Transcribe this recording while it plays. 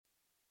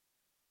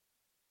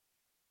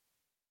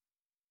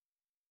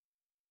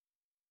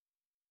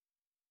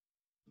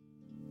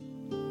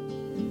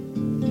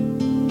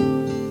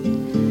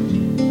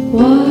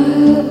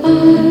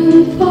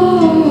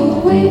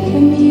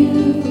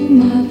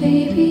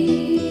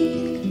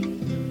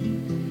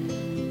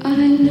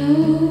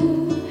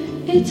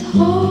It's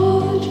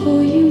hard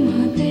for you,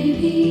 my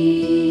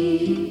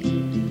baby,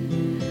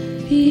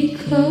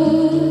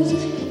 because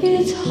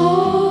it's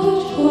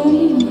hard for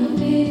you, my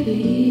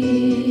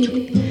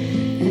baby,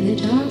 and the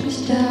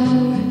darkest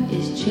hour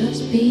is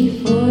just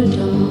before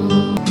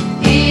dawn.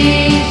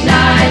 Each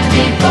night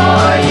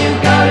before you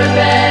go to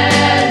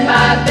bed,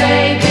 my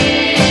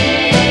baby,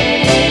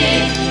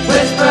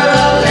 whisper a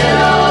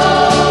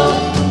little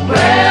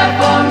prayer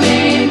for me,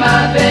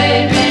 my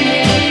baby.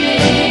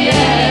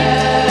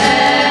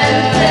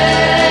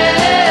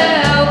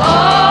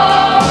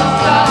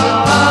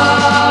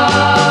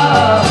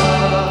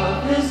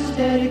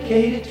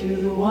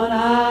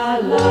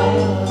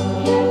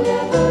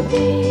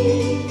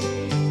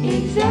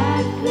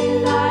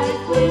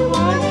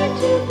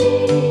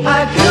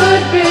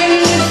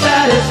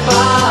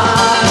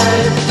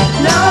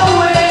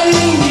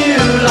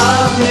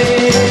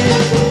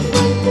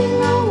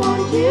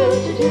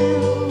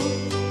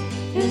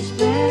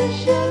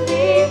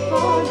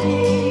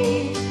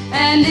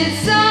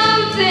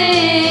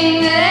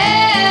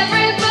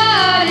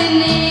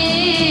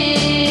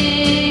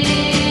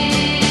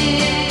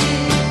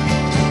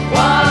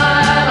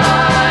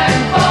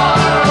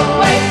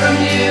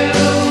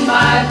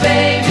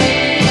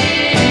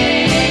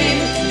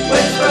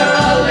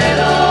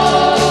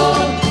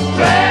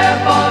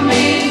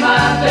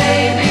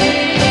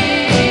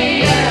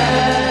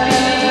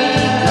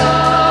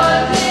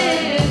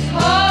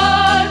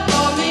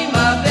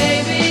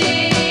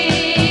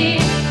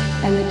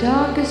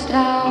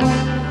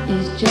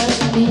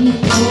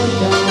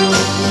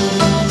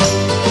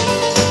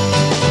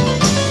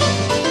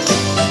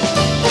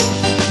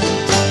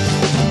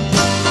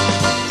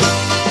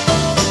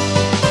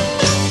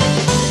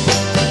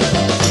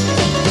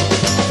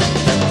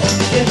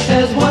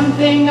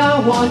 I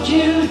want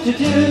you to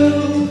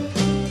do,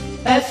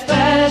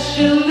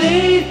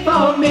 especially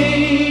for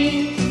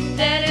me,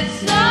 that it's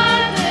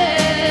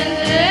something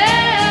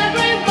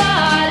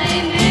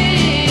everybody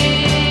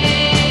needs.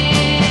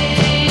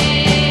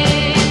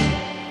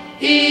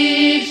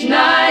 Each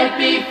night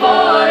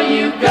before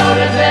you go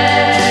to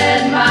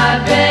bed, my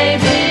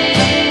baby,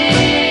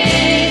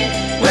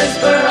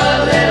 whisper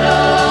a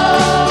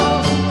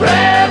little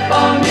prayer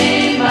for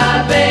me,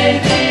 my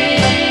baby.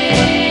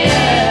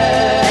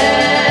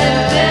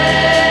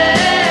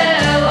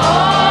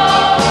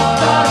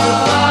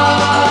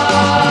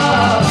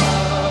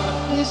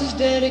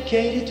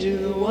 Dedicated to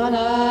the one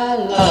I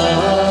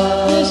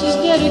love. This is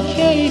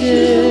dedicated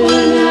to the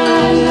one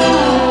I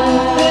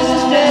love. This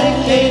is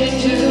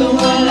dedicated to the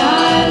one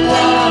I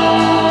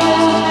love. This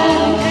is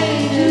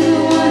dedicated to the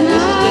one I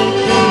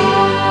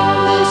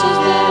love. This is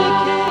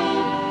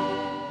dedicated.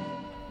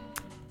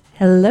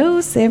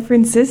 Hello, San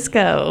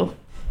Francisco.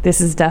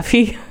 This is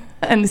Duffy,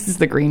 and this is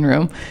The Green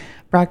Room,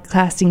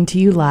 broadcasting to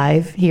you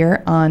live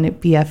here on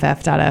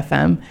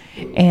BFF.FM.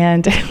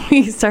 And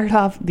we start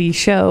off the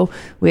show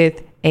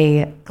with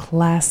a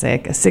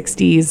classic, a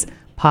 60s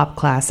pop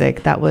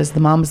classic that was the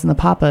Mamas and the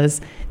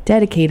Papas,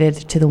 dedicated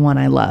to the one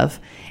I love.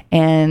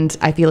 And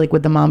I feel like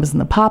with the Mamas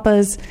and the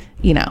Papas,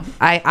 you know,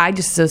 I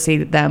just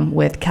associated them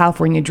with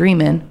California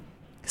Dreamin'.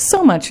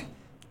 So much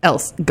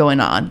else going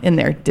on in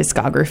their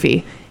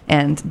discography,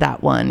 and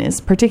that one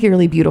is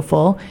particularly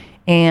beautiful.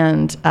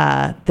 And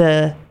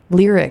the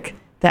lyric,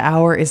 "The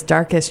hour is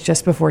darkest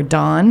just before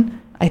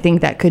dawn," I think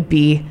that could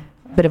be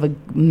a bit of a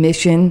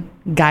mission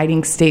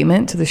guiding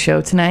statement to the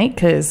show tonight,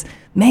 because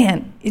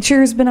man, it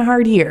sure has been a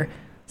hard year.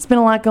 It's been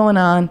a lot going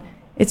on.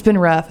 It's been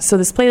rough. So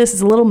this playlist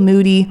is a little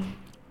moody,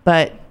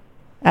 but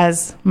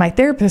as my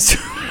therapist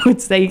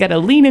would say, you got to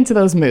lean into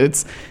those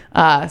moods.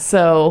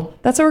 So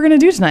that's what we're going to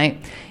do tonight.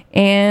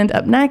 And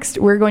up next,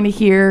 we're going to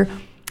hear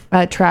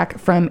a track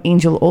from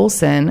Angel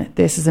Olsen.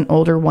 This is an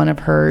older one of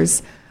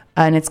hers,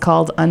 and it's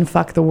called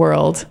Unfuck the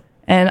World.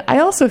 And I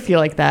also feel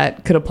like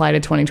that could apply to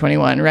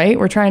 2021, right?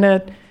 We're trying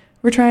to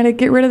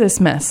get rid of this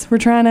mess. We're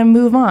trying to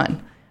move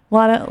on. A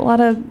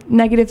lot of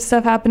negative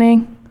stuff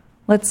happening.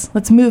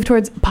 Let's move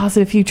towards a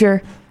positive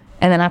future.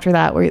 And then after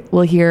that,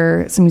 we'll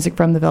hear some music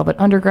from the Velvet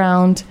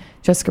Underground,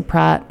 Jessica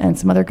Pratt, and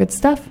some other good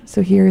stuff.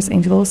 So here's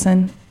Angel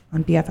Olsen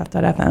on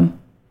BFF.FM.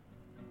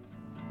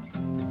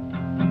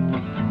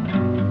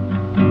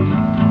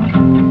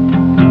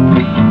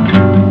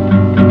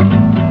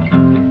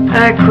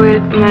 I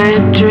quit my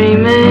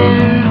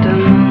dreaming the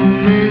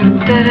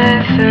moment that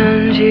I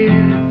found you.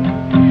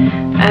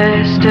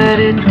 I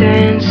started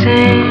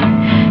dancing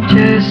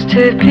just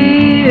to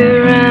be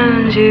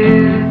around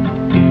you.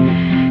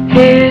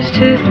 Here's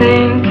to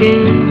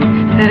thinking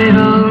that it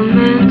all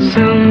meant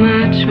so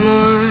much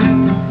more.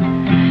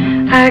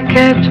 I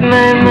kept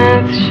my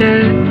mouth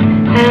shut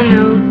and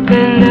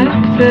opened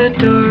up the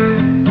door.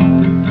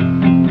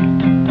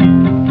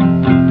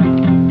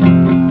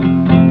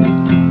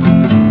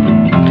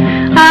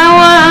 I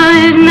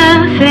wanted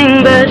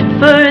nothing but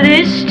for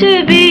this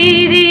to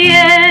be the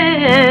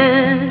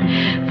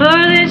end,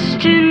 for this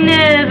to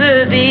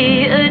never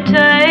be a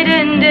tight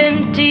and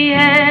empty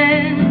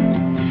hand.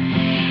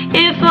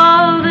 If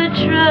all the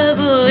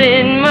trouble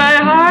in my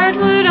heart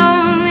would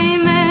only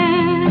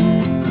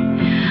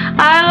mend,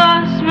 I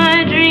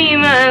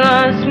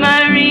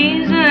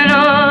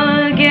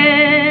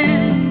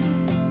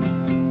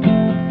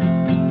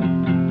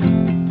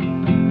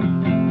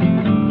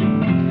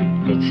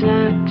it's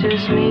not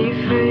just me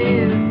for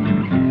you.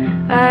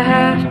 I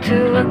have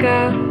to look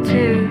out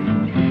too.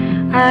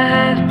 I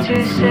have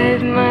to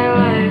save my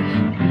life.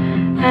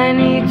 I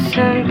need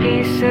some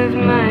peace of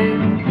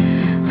mind.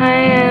 I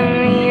am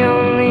the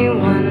only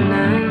one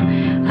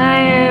now. I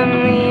am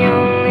the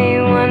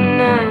only one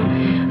now.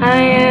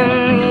 I am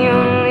the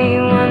only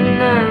one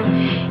now.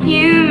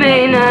 You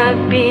may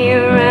not be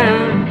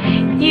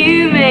around.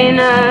 You may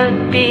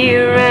not be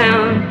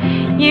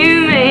around.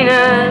 You may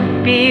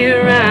not be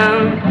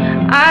around.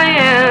 I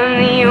am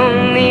the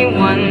only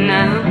one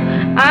now.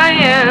 I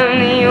am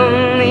the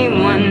only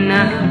one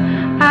now.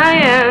 I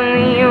am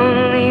the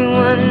only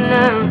one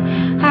now.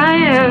 I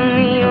am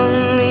the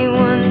only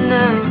one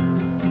now.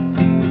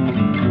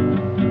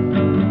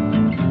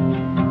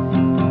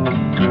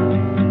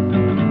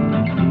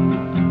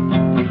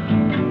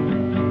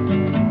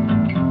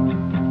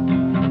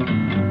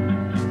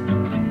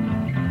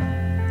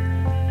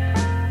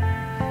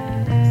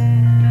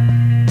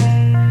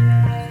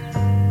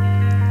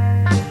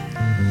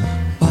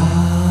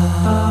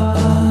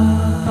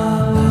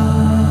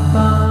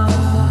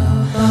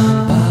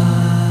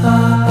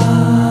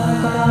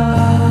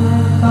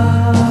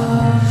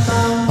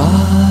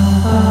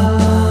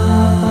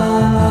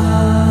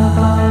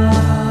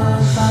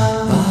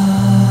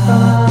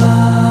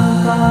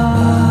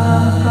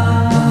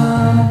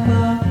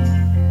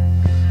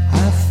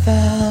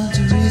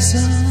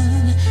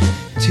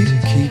 To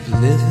keep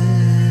living,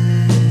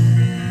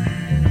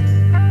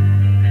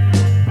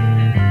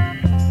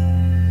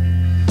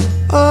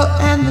 oh,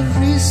 and the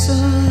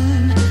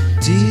reason,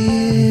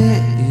 dear,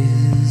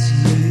 is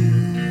you.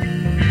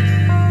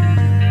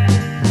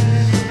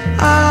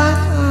 I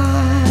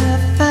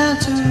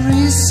found a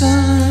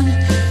reason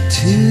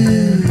to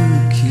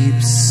keep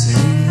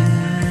singing,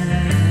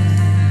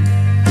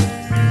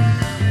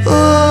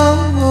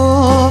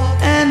 oh,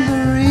 and the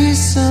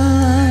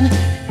reason,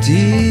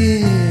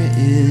 dear,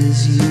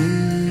 is you.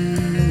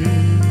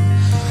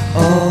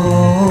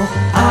 Oh,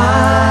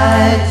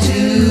 I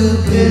do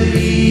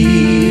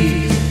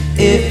believe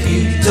if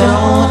you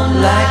don't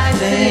like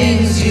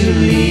things, you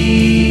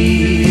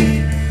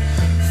leave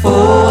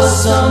for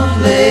some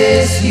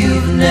place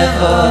you've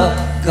never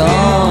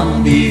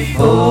gone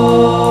before.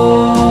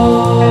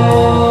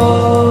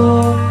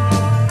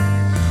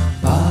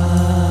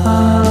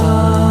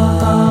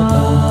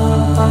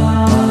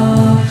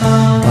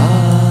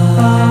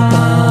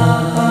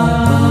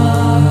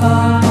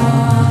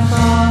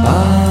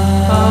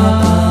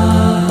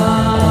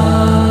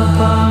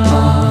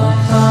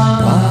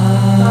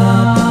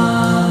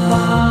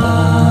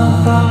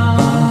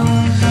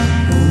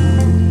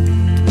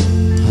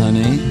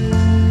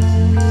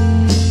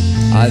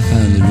 I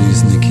found a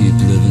reason to keep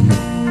living.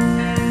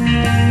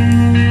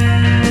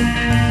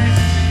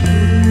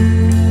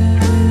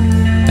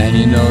 And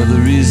you know the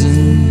reason?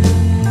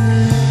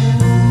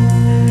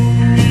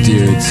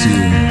 Dear, it's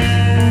you.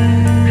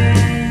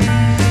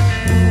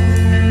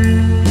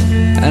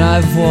 And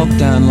I've walked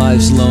down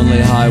life's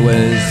lonely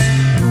highways,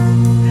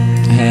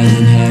 hand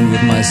in hand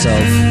with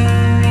myself.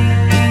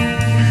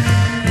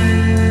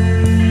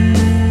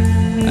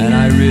 And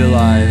I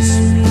realize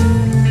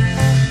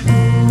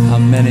how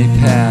many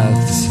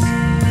paths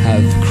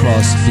have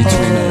crossed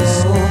between us.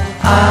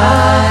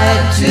 I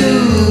do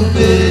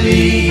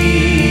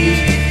believe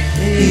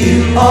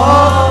you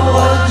are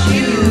what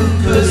you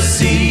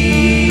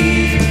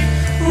perceive.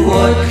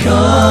 What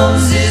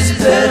comes is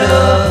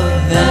better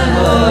than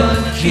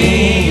what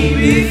came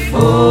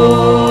before.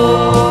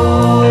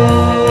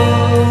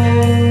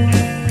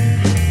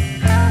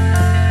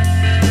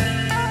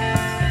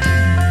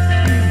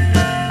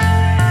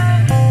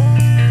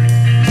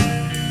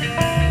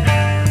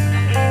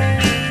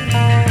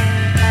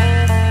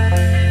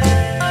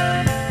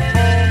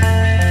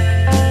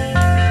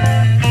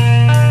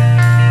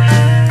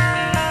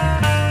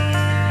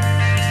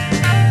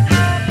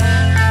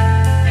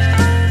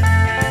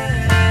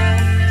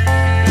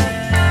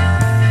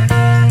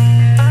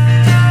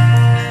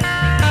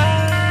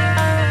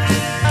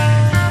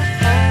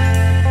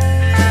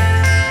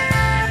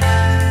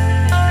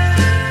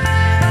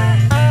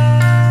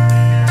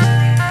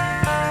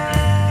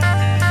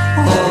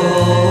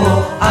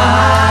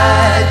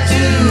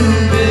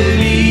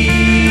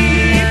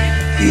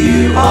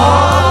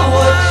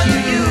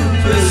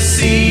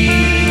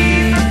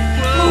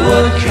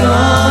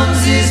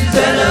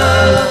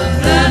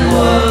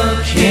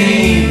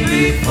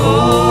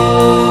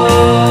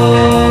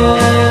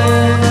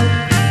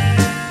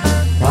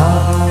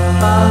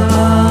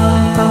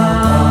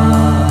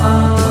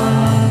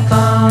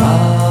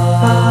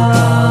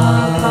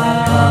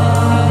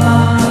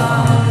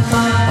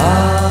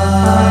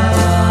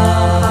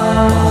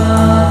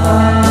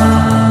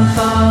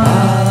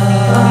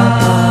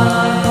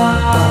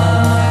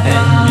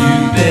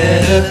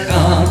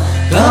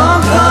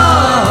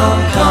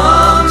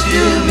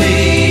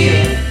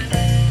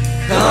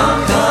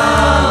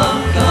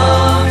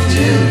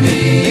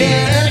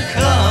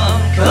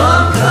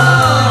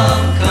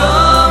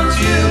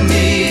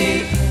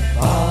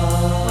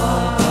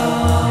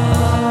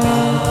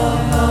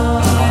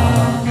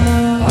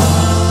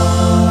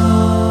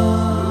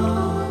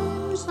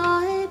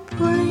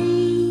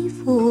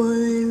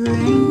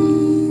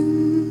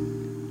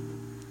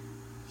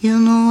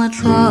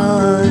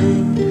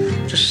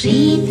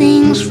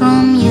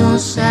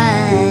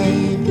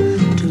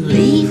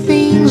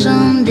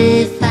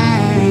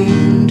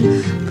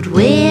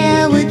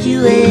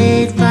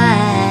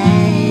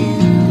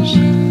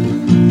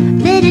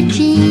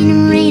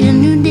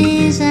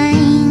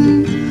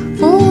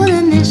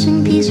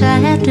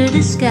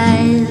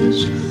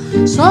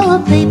 Saw a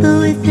paper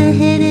with the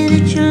header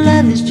that your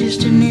love is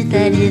just a myth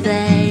that you've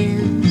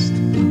asked.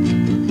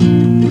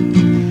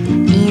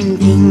 And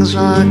things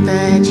like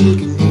that you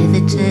can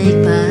never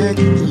take back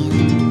again.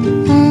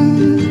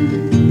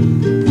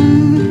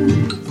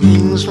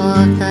 Things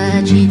like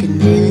that you can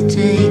never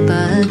take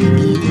back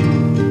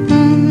again.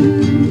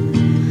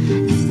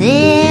 If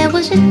there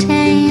was a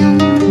town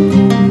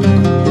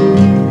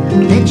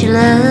that you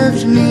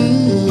loved me,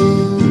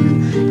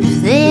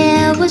 if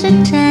there was a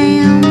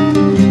town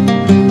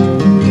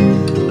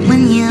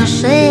when you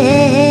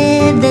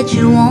said that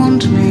you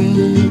want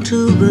me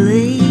to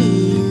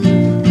believe,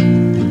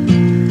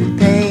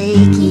 they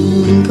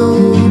can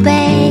go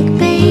back,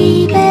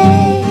 baby,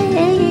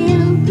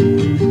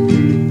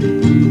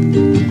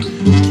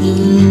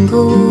 can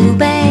go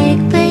back,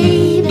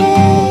 baby.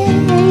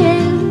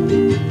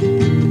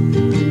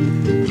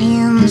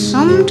 And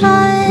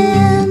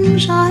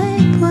sometimes I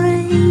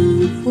pray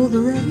for the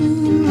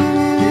rain, la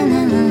la la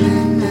la la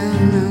la,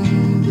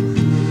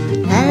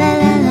 la la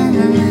la la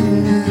la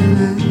la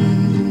la.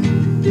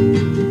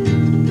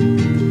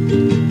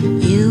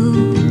 You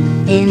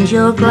and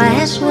your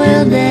glass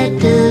world that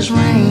does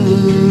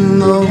rain,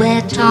 though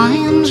at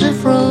times a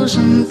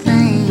frozen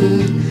thing,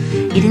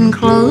 it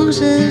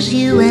encloses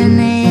you and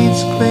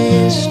it's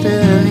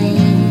crystalline.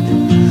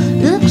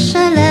 Looks so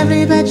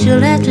lovely, but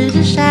you'll have to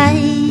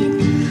decide.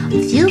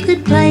 If you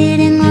could play it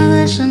in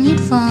reverse and you'd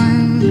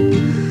find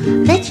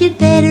that you'd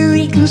better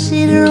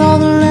reconsider all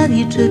the love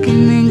you took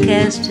and then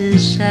cast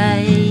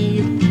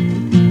aside.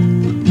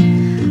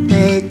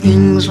 But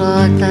things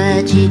like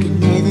that you could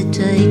never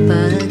take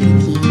back again.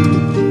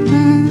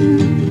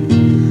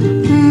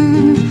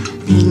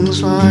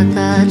 Things like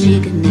that you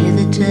could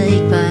never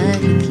take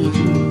back again.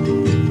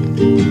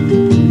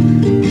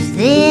 If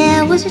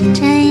there was a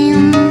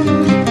time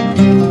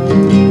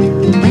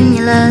when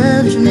you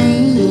loved me,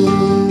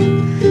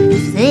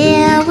 if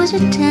there was a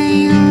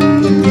time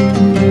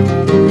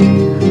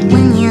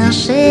when you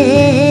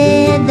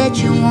said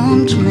that you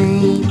want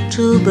me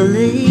to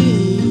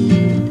believe,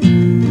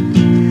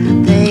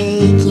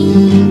 they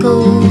can go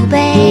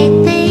back,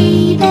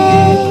 baby,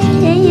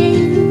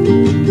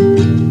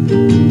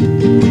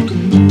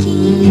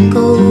 can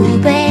go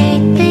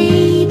back,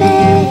 baby.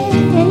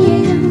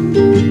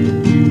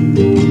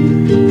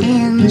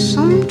 And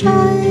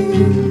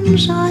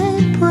sometimes I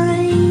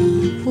pray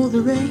for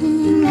the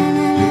rain, la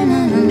la la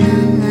la la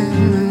la,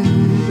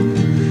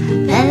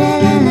 la la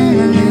la la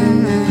la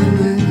la.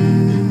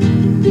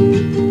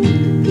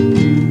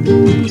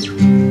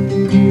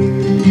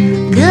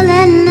 Girl,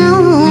 I know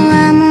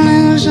I'm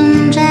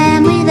losing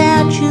time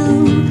without you.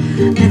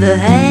 Never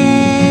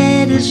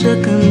had a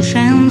second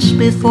chance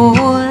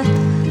before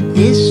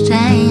this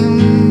time.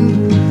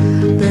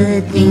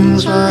 But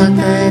things like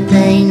that,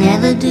 they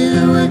never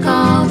do work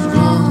out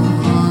wrong.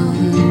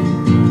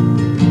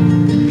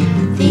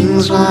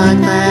 Things like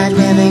that,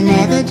 well, they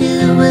never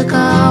do work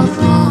out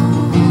wrong.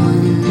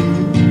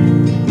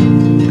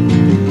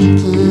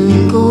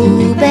 Can go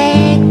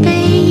back,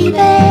 baby,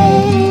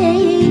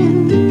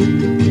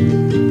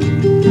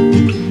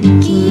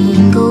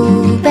 can go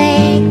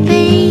back,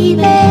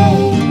 baby.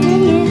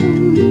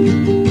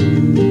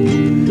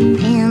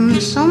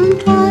 And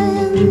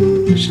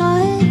sometimes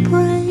I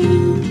pray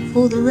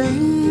for the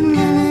rain,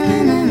 la la la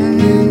la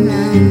la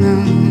la, la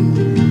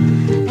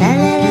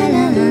la la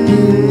la la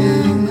la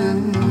la.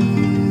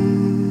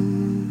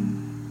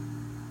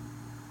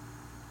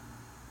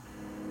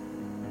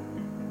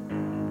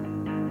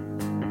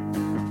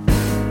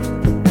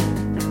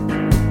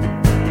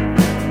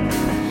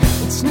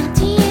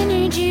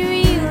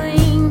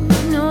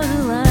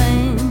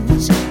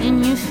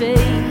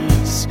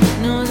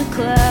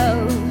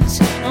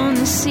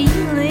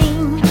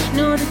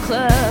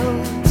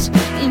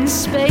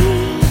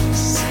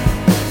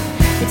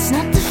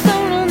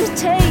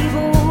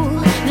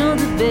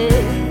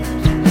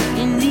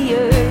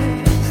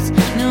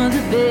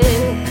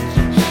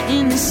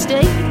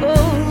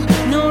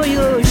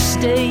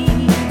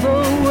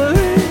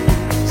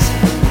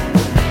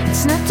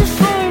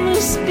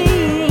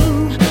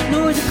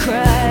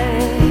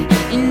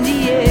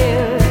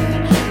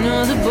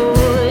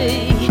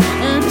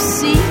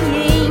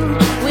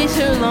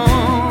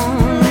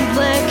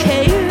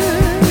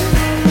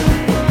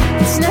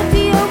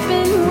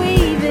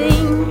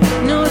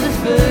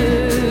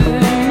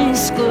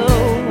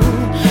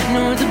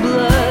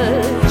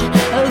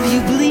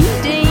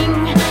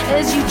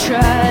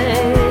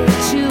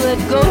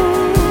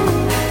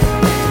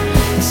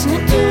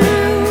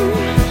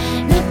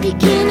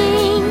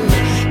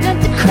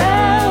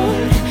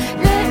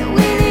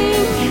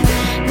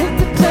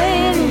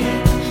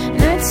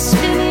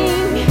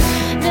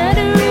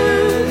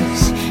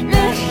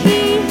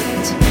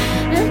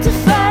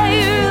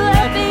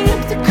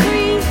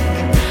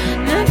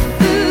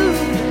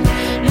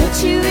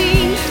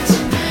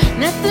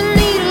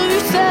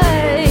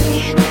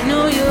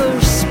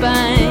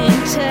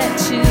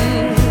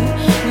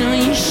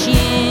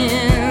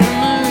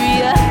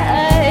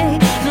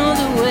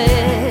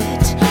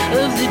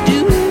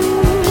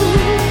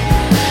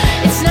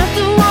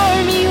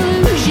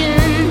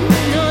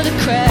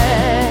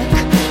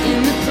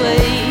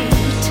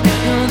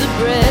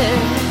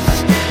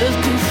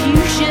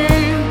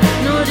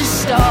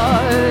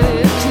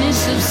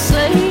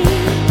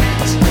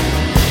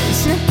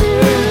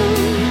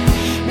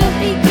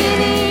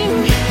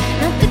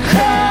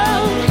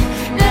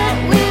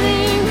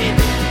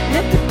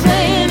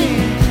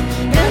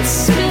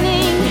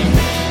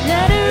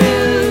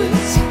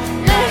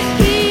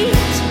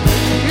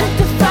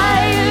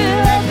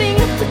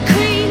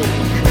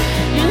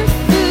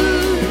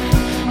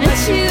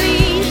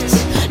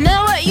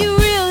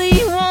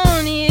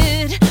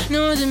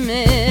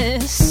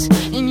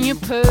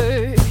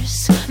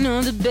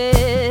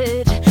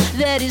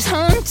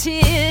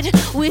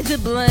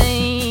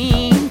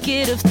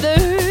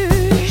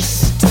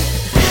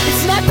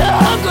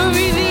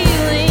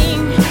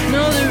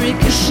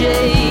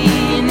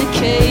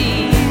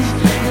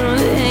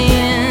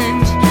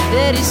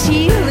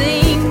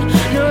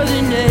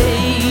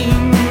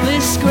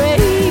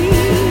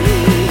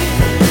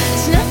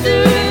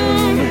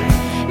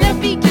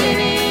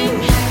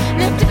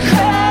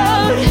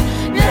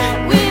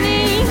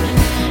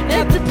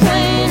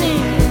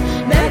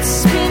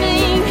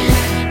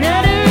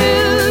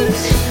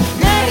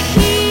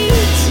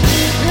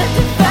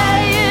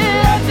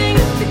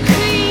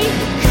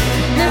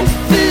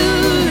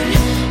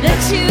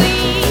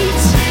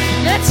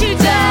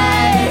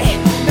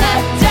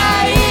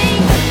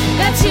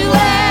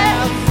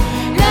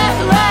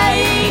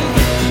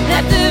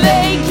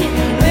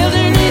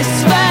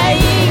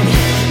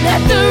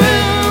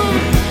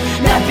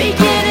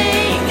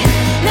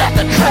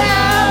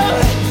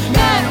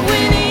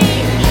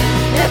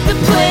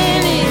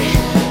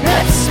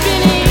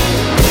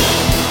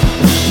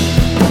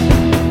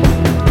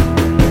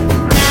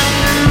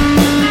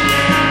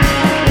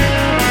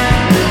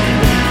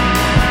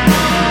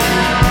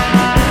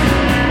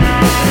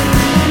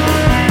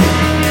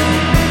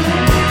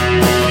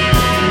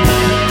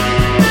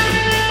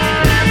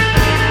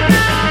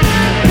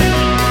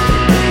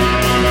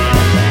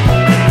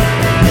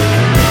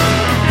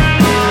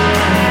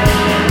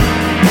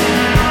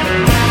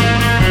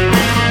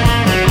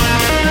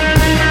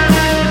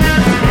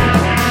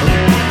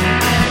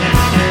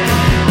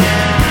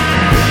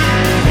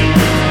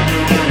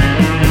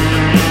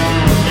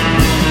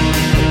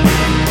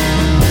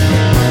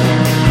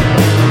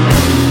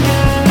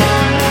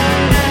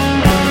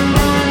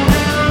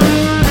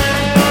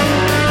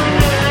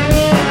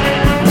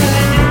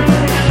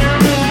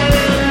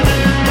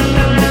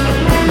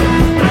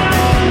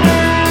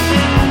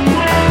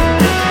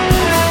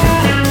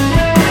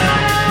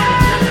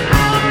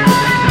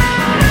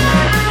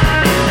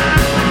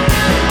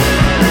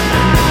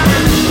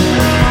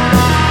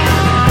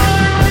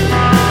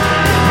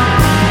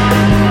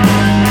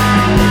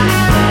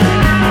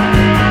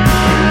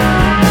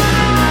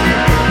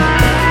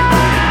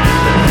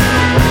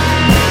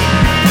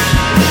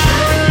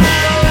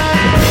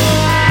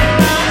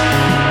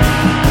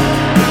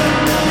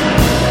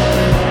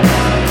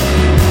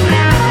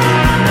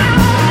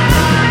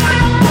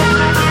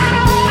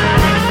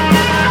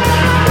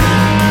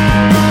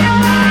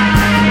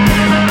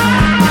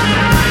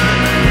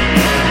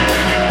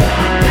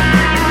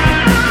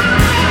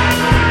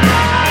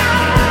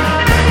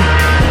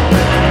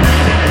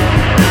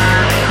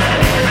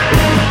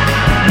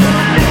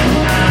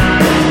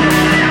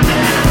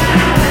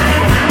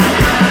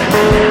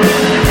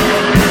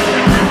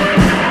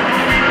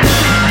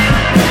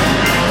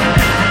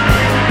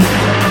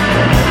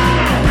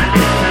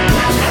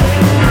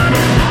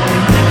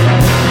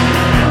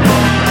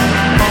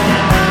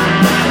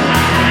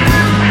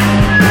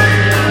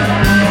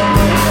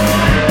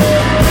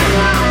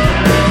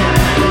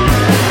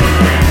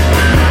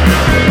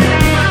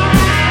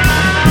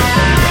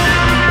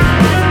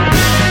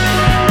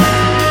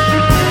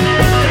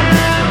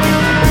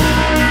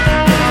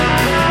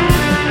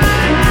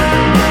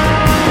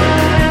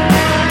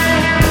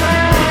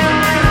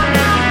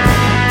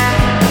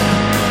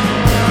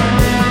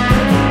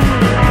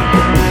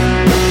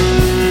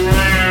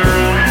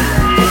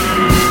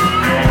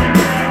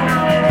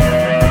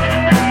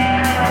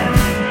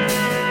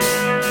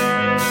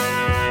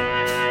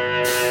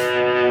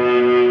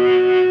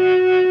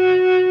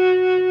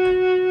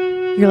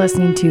 You're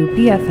listening to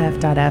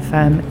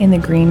BFF.FM in the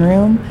green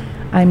room.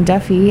 I'm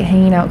Duffy,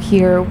 hanging out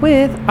here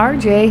with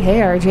RJ.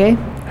 Hey, RJ.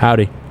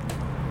 Howdy.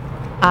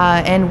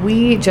 And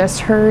we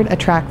just heard a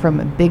track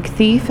from Big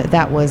Thief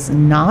that was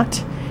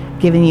not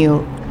giving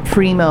you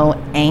primo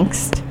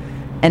angst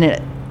and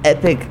an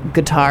epic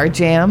guitar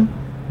jam.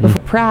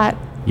 Before Pratt,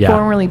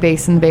 formerly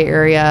based in the Bay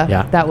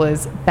Area, that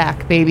was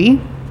Back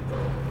Baby.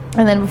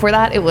 And then before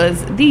that, it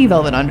was The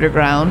Velvet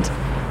Underground.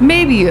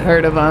 Maybe you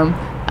heard of them.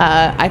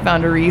 I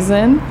Found a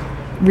Reason.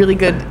 Really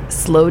good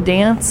slow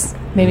dance.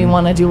 Made me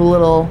want to do a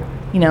little,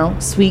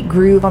 sweet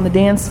groove on the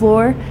dance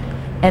floor.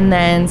 And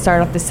then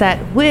start off the set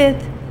with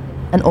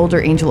an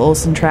older Angel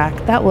Olsen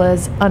track. That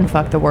was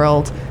Unfuck the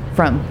World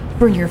from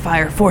Burn Your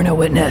Fire for No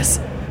Witness.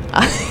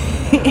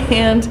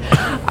 And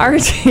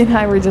RJ and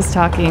I were just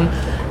talking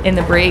in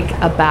the break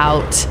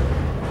about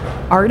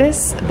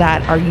artists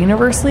that are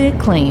universally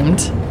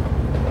acclaimed,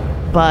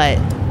 but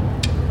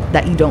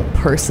that you don't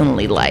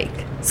personally like.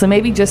 So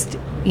maybe just,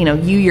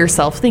 you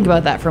yourself think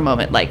about that for a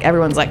moment. Like,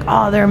 everyone's like,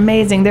 oh, they're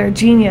amazing, they're a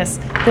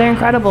genius, they're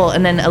incredible.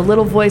 And then a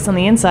little voice on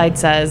the inside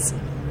says,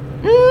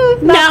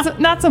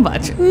 not so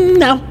much.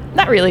 No,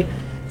 not really.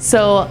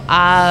 So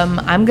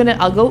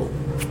I'll go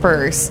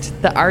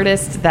first. The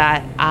artist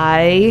that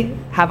I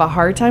have a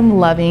hard time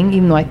loving,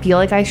 even though I feel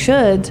like I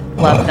should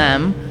love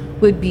them,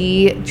 would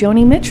be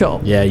Joni Mitchell.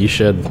 Yeah, you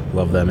should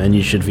love them, and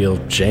you should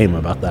feel shame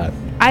about that.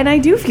 And I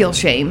do feel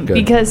shame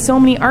because so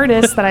many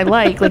artists that I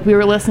like we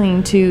were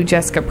listening to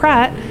Jessica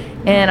Pratt,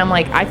 and I'm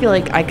like, I feel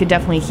like I could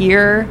definitely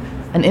hear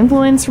an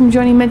influence from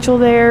Joni Mitchell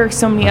there.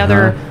 So many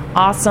other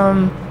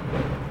awesome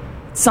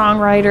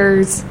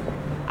songwriters.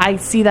 I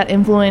see that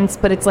influence,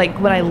 but it's like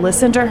when I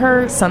listen to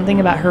her, something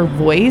about her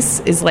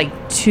voice is like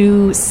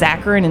too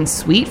saccharine and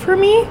sweet for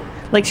me.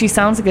 Like, she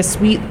sounds like a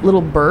sweet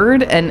little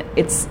bird, and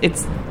it's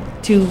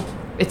too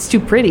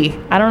pretty.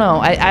 I don't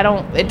know. It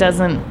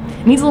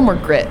needs a little more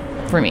grit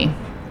for me.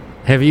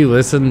 Have you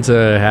listened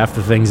to half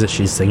the things that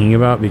she's singing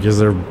about? Because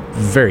they're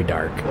very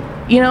dark.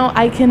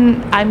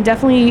 I'm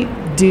definitely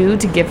due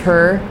to give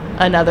her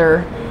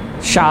another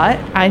shot.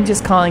 I'm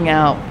just calling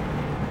out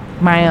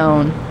my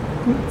own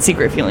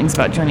secret feelings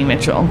about Joni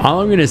Mitchell. All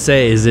I'm going to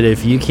say is that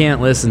if you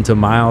can't listen to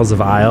Miles of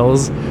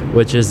Isles,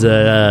 which is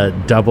a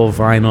double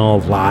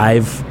vinyl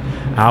live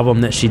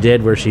album that she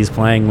did where she's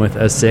playing with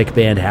a sick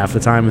band half the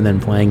time and then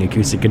playing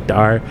acoustic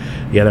guitar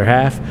the other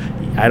half,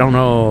 I don't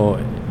know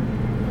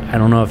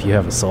if you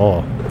have a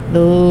soul.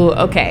 Ooh,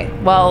 okay.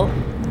 Well,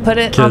 put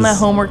it on the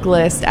homework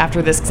list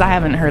after this, because I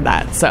haven't heard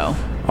that. So.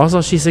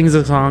 Also, she sings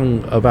a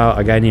song about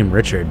a guy named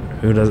Richard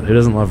who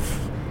doesn't love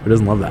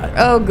that.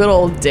 Oh, good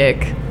old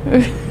Dick.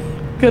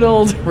 Good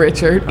old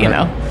Richard,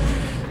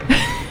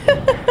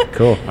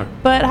 Cool.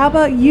 But how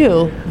about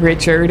you,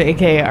 Richard,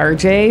 aka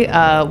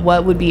RJ?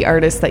 What would be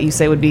artists that you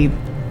say would be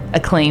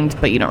acclaimed,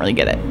 but you don't really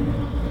get it?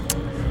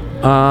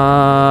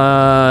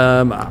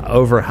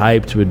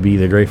 Overhyped would be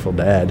the Grateful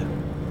Dead,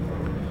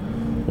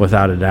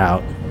 without a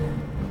doubt.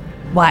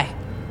 Why?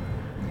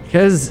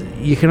 Because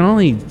you can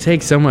only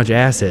take so much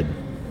acid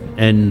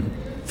and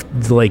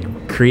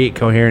create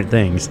coherent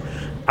things.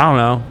 I don't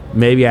know.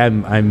 Maybe I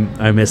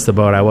missed the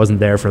boat. I wasn't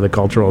there for the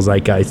cultural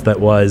zeitgeist that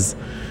was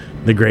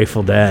the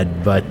Grateful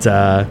Dead. But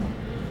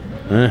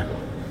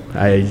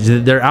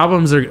their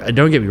albums are.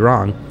 Don't get me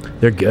wrong,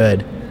 they're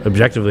good.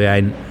 Objectively,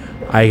 I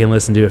can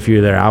listen to a few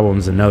of their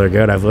albums and know they're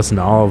good. I've listened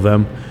to all of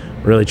them.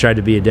 Really tried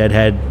to be a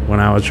Deadhead when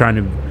I was trying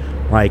to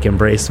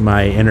embrace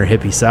my inner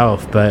hippie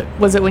self. But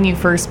was it when you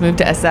first moved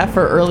to SF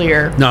or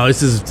earlier? No,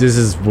 this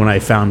is when I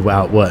found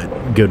out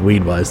what good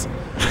weed was.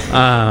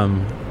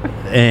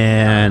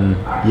 And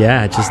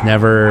yeah, it just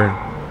never.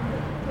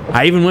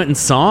 I even went and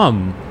saw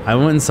them. I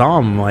went and saw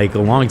them a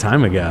long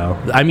time ago.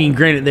 I mean,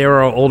 granted, they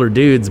were all older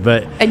dudes,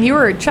 but. And you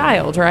were a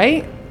child,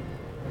 right?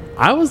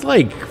 I was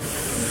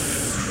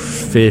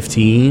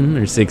 15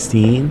 or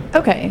 16.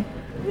 Okay.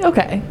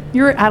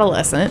 You were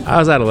adolescent. I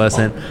was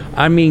adolescent.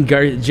 I mean,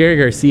 Jerry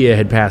Garcia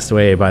had passed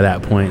away by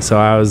that point, so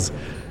I was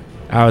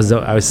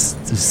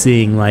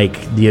seeing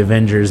the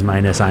Avengers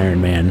minus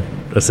Iron Man,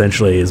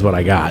 essentially, is what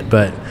I got.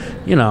 But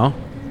the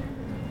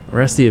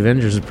rest of the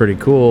Avengers is pretty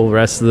cool. The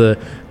rest of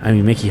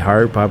Mickey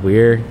Hart, Bob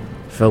Weir,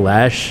 Phil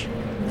Lesh.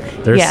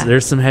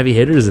 There's some heavy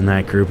hitters in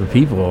that group of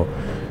people.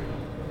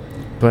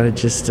 But it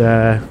just,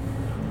 I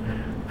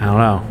don't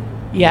know.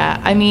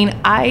 Yeah, I mean,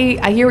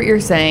 I hear what you're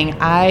saying.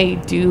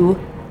 I do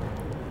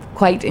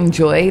quite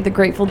enjoy the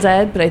Grateful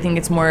Dead, but I think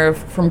it's more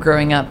from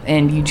growing up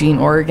in Eugene,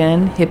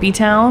 Oregon, hippie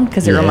town,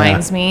 because it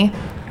reminds me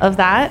of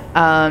that.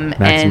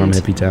 Maximum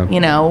hippie town.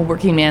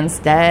 Working Man's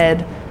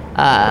Dead,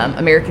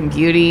 American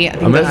Beauty. I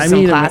think those are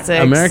some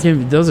classics.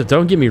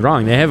 Don't get me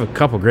wrong, they have a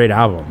couple great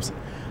albums.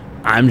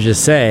 I'm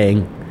just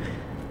saying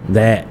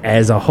that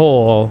as a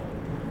whole,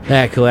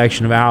 that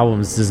collection of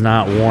albums does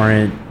not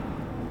warrant,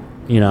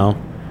 I don't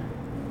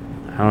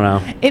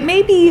know. It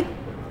may be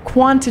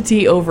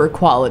quantity over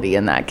quality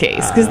in that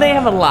case, because they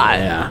have a lot.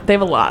 Yeah. They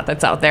have a lot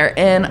that's out there.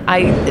 And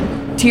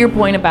to your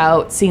point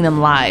about seeing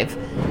them live,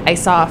 I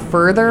saw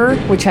Further,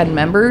 which had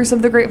members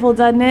of the Grateful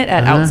Dead in it,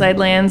 at Outside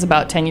Lands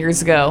about 10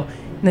 years ago.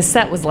 And the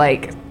set was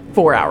like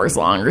 4 hours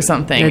long or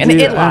something. Yeah, and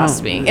dude, it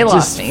lost me. It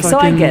lost me. So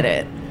I get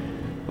it.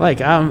 Like,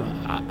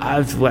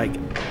 I've like...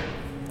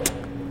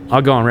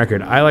 I'll go on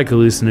record. I like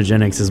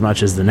hallucinogenics as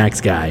much as the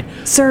next guy.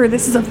 Sir,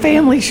 this is a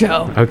family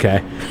show.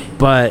 Okay.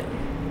 But,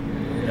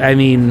 I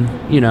mean,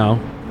 you know,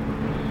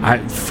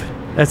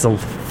 that's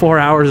 4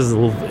 hours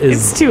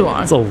It's too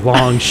long. It's a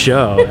long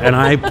show. And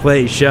I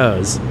play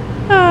shows.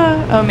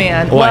 Oh,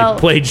 man. Well, I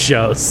played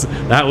shows.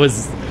 That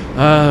was,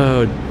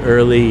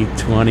 early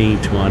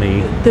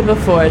 2020. The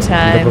before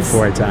times. The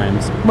before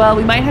times. Well,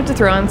 we might have to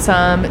throw in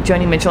some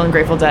Joni Mitchell and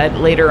Grateful Dead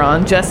later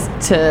on just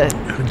to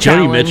Joni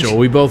challenge. Mitchell,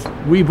 we both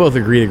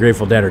agree the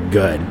Grateful Dead are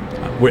good.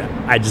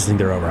 I just think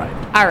they're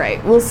overhyped. All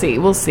right, we'll see.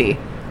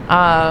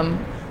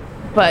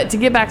 But to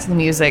get back to the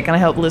music, and I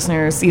hope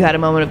listeners, you had a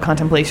moment of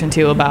contemplation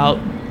too about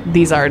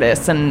these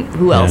artists and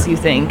who else you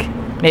think.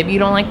 Maybe you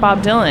don't like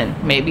Bob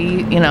Dylan.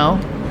 Maybe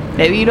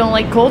you don't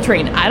like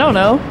Coltrane. I don't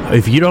know.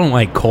 If you don't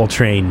like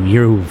Coltrane,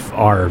 you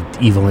are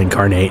evil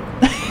incarnate.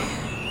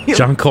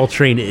 John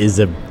Coltrane is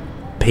a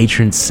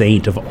patron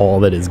saint of all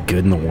that is good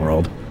in the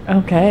world.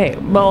 Okay.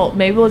 Well,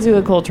 maybe we'll do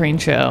a Coltrane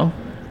show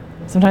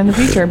sometime in the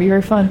future. It'd be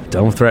very fun.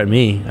 Don't threaten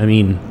me. I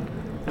mean,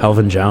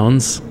 Elvin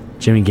Jones,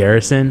 Jimmy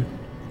Garrison.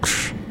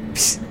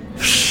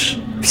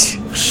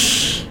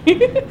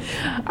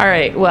 All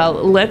right. Well,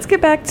 let's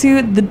get back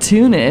to the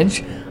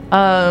tunage.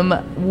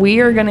 We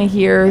are going to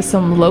hear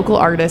some local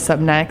artists up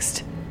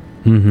next.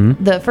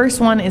 Mm-hmm. The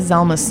first one is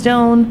Zelma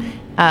Stone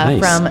Nice.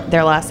 from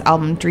their last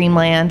album,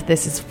 Dreamland.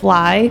 This is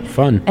Fly.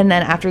 Fun. And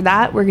then after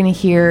that, we're going to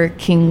hear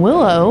King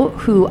Willow,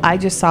 who I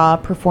just saw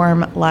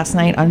perform last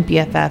night on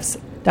BFF's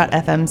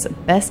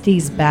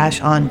Besties Bash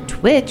on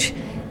Twitch.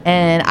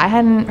 And I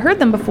hadn't heard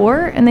them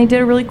before, and they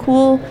did a really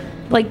cool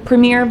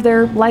premiere of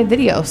their live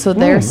video. So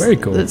very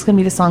cool. It's going to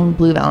be the song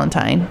Blue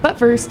Valentine. But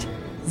first,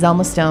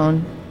 Zelma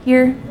Stone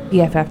here,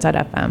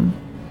 BFF.FM.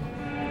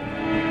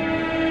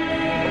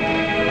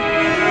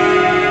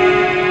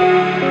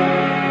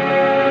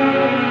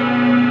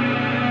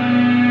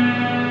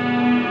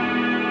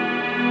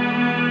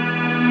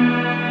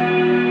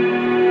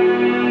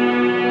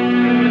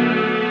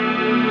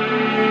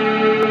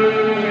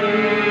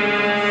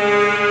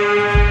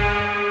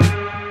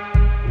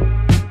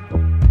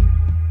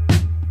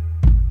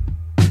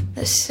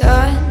 The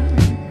sun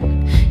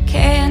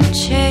can't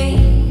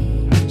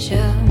change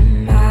your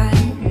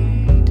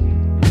mind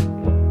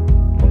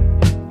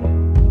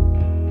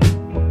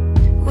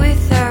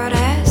without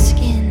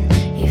asking.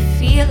 You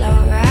feel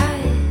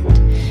alright,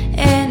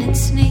 and it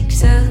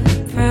sneaks up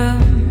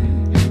from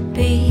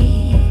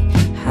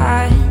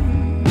behind.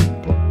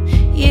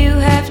 You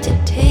have to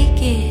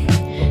take it,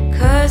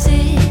 'cause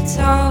it's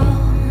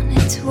on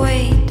its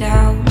way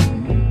down.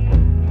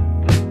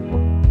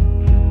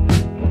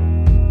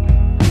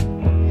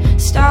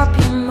 Stop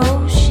your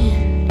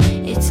motion,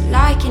 it's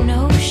like an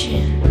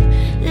ocean.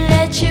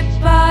 Let your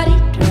body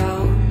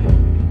drown.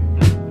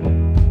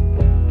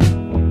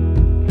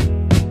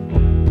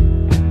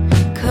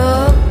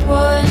 Cup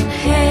one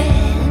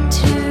hand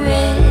to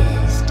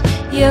rest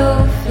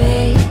your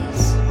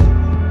face.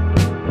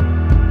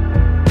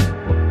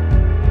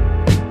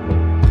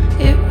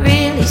 It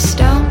really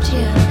stumped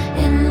you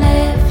and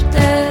left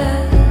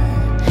a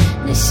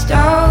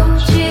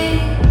nostalgic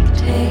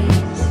taste.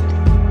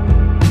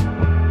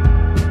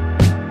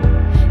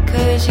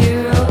 'Cause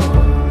you're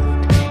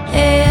old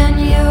and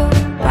your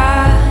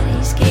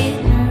body's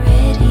getting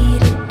ready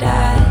to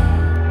die.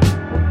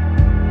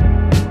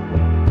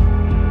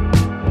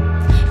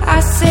 I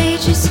say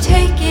just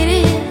take it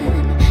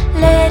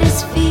in, let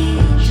us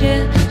feed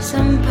you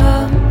some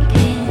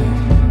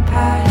pumpkin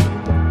pie.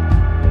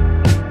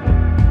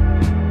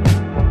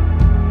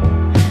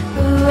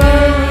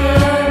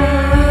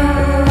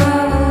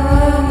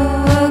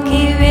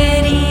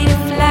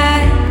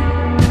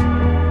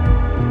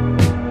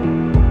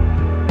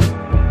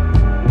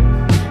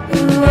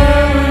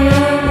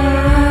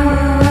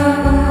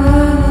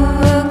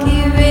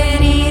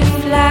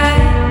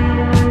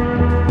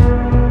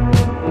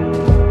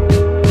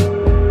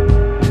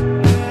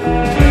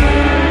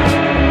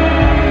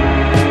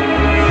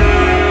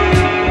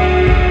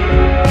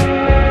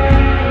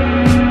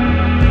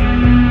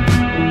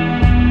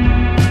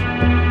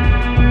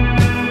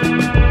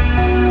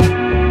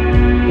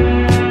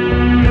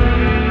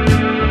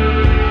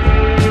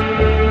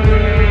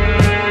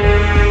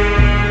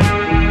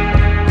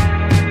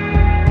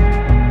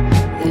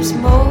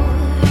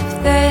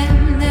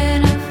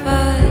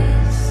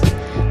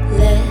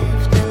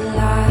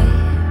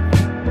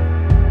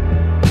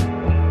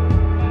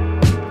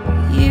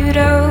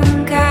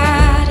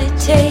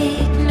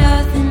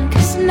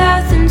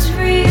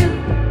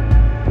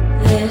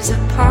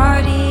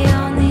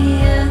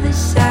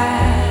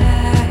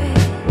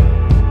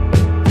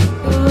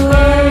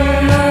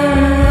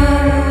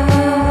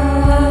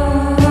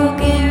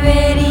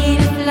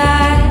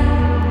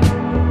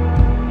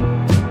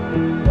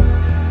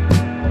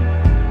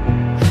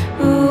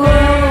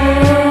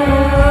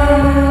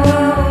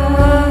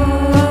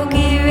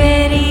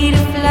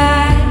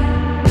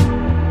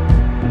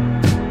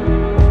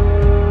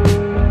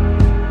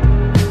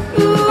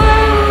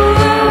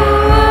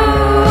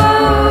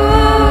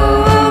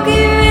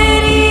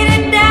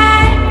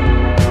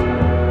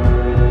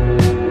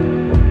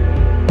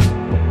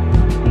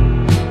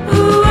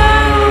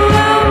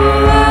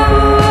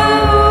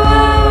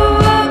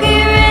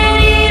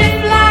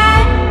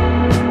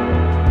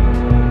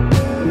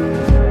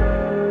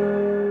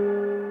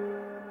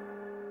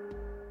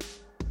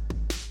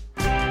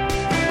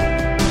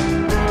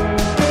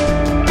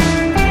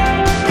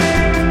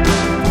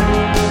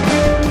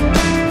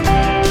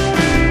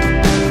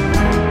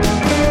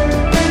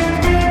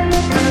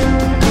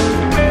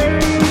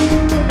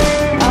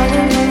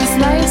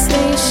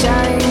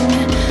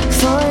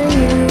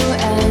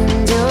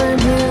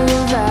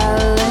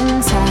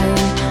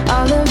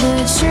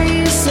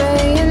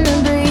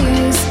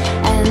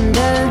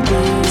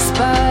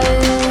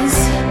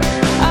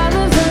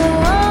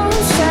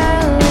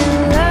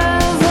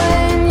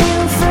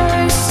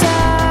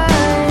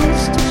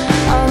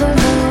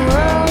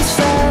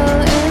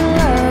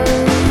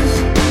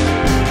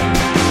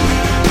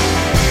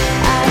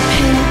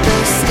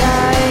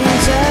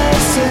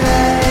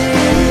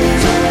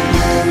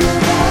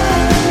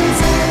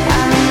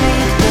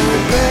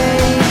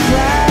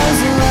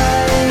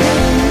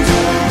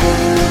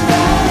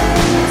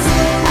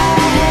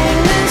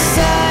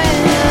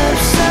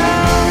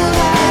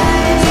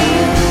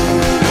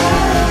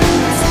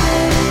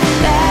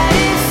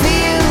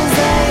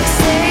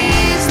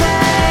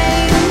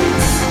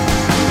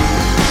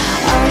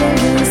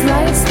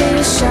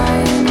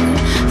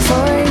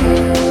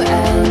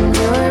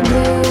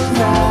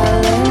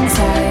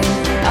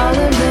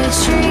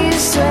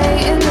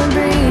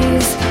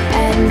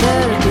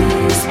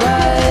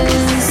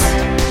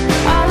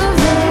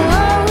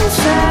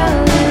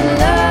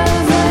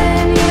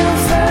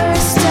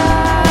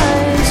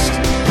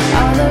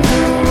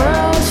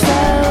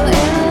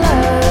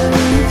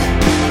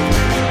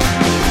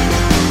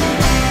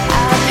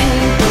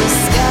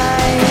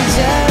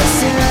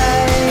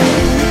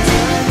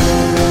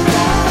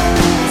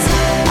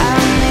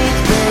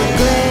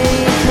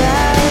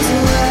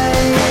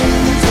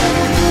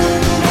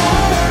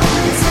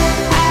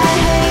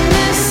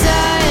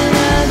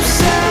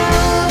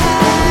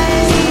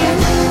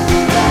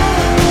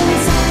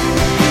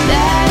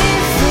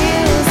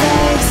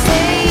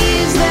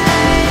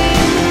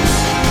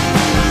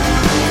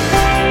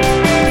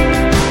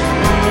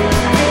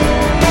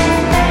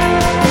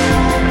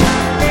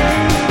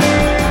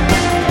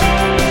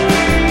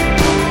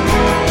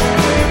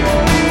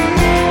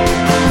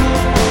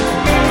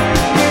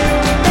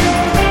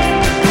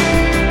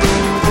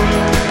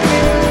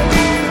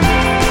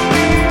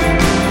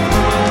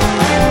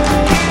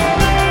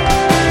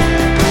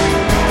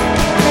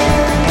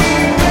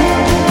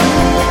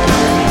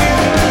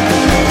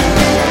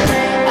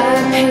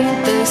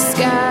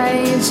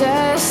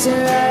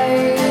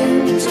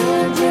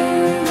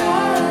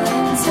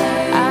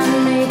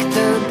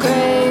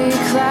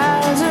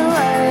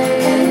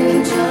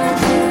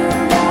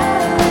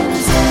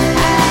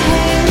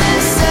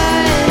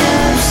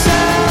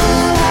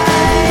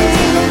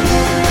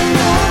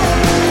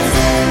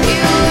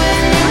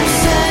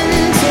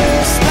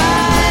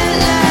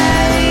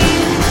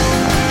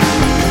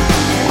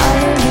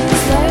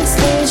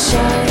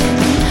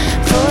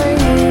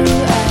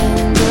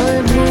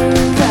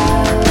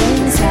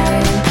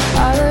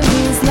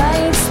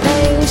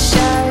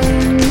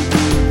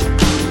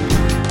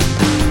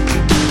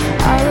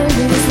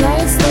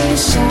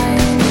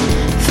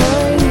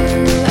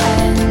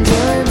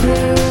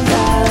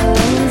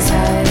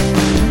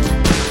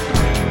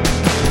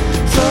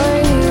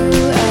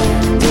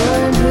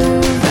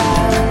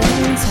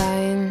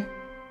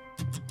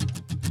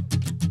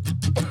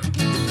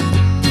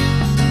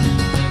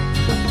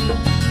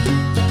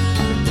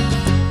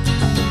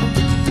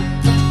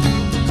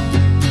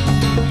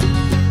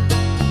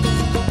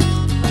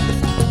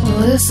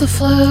 Elsa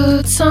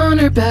floats on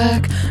her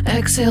back,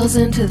 exhales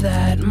into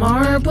that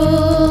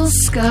marble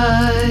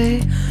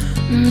sky.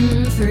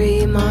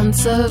 3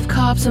 months of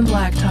cops and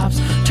blacktops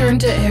turn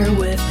to air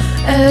with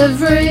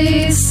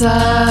every sigh.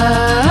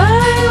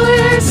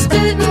 We're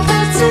spitting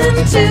cuts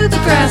into the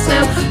grass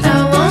now.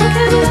 How long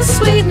can the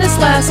sweetness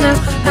last now?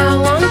 How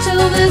long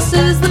till this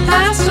is the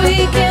past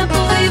we can't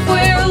believe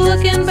we're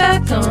looking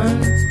back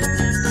on?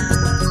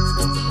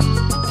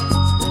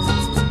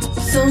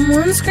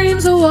 Someone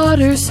screams a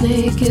water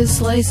snake is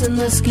slicing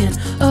the skin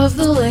of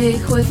the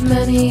lake with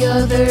many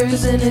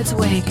others in its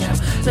wake. How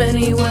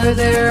many were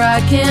there?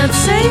 I can't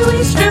say.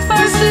 We strip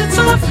our suits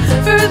off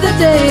for the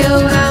day.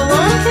 Oh, how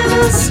long can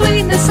the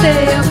sweetness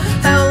stay? Oh,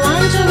 how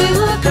long till we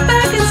look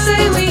back and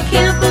say we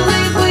can't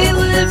believe we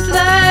lived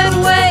that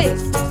way?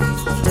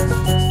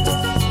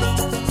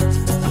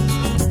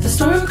 The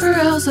storm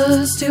corrals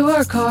us to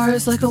our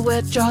cars like a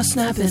wet jaw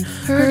snapping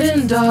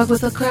herding dog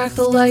with a crack.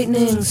 The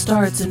lightning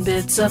starts and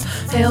bits of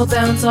hail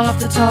bounce off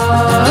the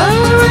tar.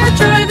 We're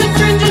driving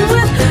cringing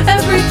with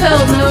every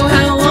pelt. No,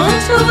 how long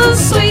till the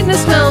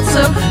sweetness melts?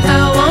 So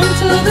how long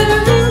till there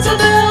rings a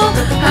bell?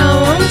 How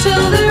long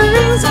till there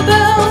rings a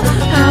bell?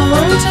 How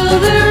long till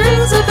there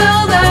rings a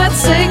bell that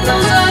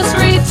signals us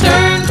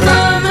return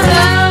from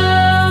hell?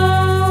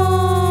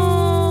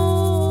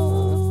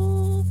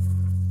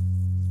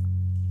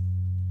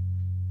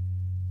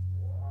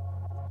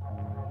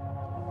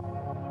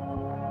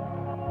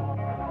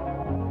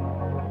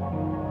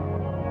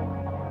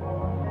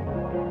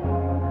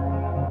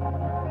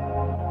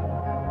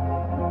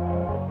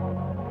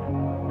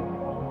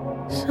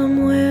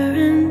 Somewhere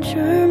in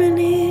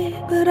Germany,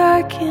 but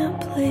I can't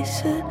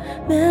place it.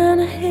 Man,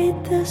 I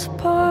hate this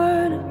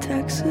part of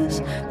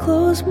Texas.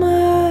 Close my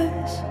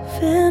eyes,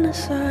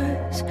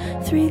 fantasize.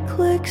 3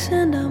 clicks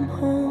and I'm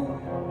home.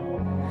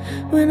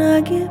 When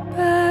I get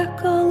back,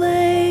 I'll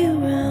lay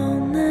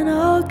around. Then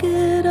I'll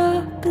get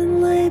up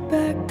and lay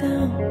back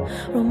down.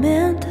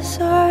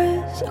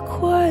 Romanticize a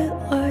quiet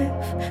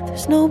life.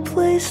 There's no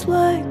place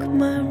like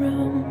my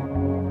room.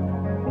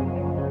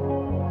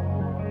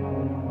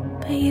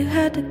 But you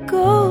had to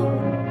go.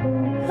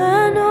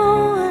 I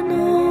know, I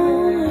know,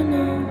 I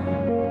know.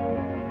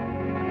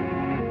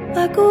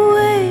 Like a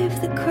wave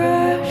that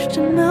crashed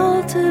and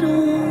melted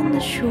on the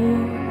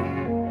shore.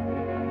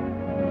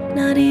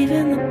 Not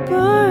even the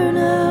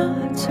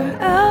burnouts are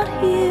out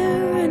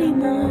here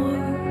anymore.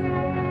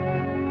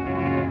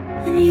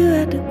 And you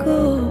had to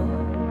go.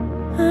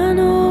 I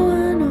know,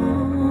 I know,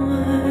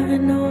 I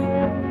know.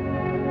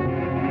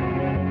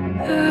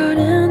 Out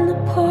in the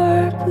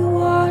park we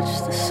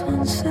watched the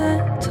sunset,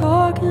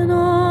 talking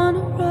on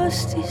a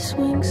rusty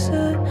swing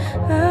set.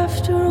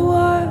 After a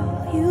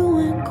while you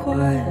went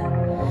quiet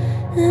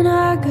and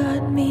I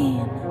got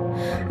mean.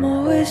 I'm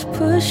always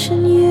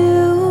pushing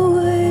you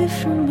away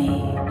from me,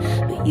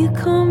 but you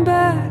come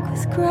back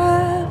with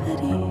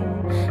gravity.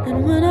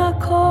 And when I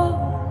call,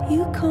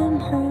 you come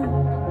home,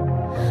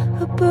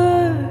 a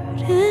bird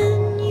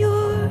in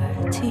your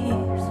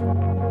teeth.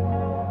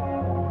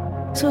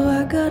 So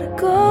I gotta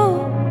go.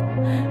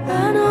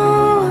 I know,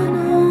 I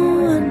know,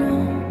 I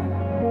know.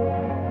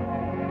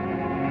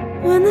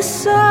 When the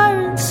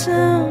sirens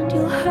sound,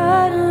 you'll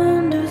hide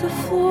under the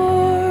floor.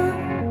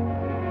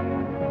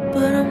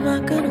 But I'm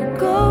not gonna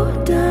go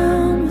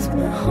down with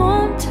my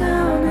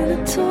hometown in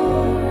a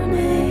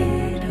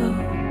tornado.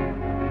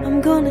 I'm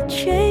gonna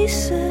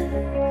chase it.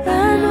 I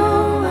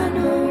know, I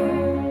know,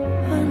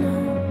 I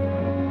know.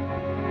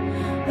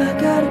 I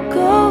gotta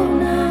go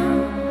now.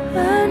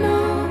 I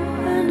know,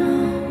 I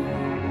know,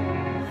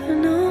 I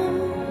know.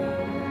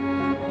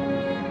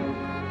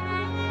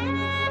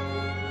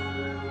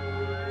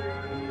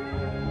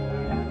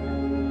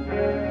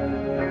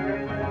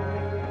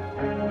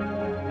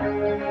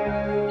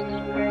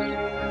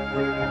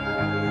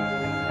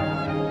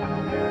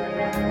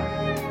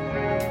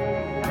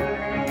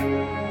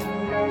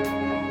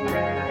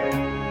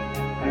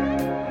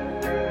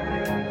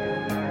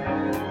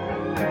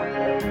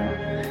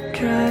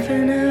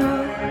 Driving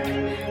out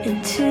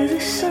into the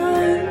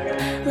sun,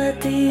 let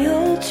the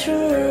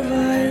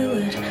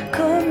ultraviolet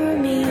cover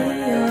me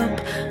up.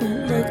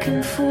 Went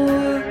looking for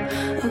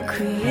a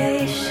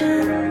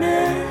creation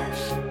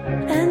myth,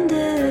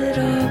 ended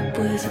up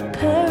with a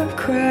pair of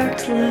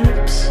cracked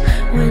lips.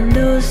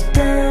 Windows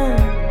down,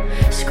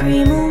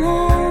 scream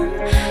along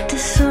to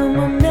some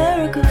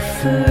America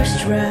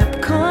First rap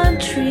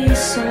country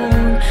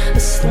song. A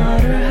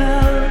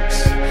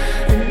slaughterhouse,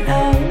 an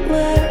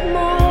outlet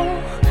mall,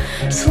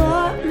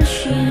 slot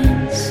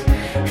machines,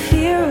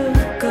 fear of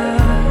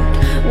God.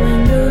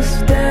 Windows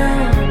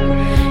down,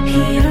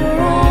 heater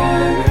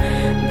on,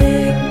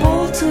 big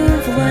bolt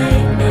of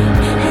lightning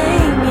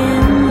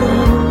hanging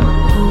low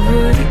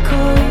over the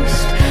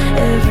coast.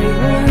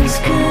 Everyone's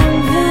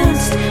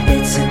convinced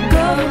it's a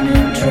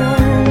government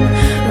drone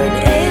or an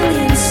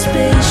alien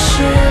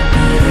spaceship.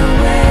 Either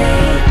way,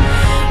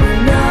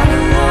 we're not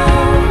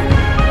alone.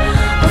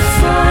 A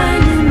fire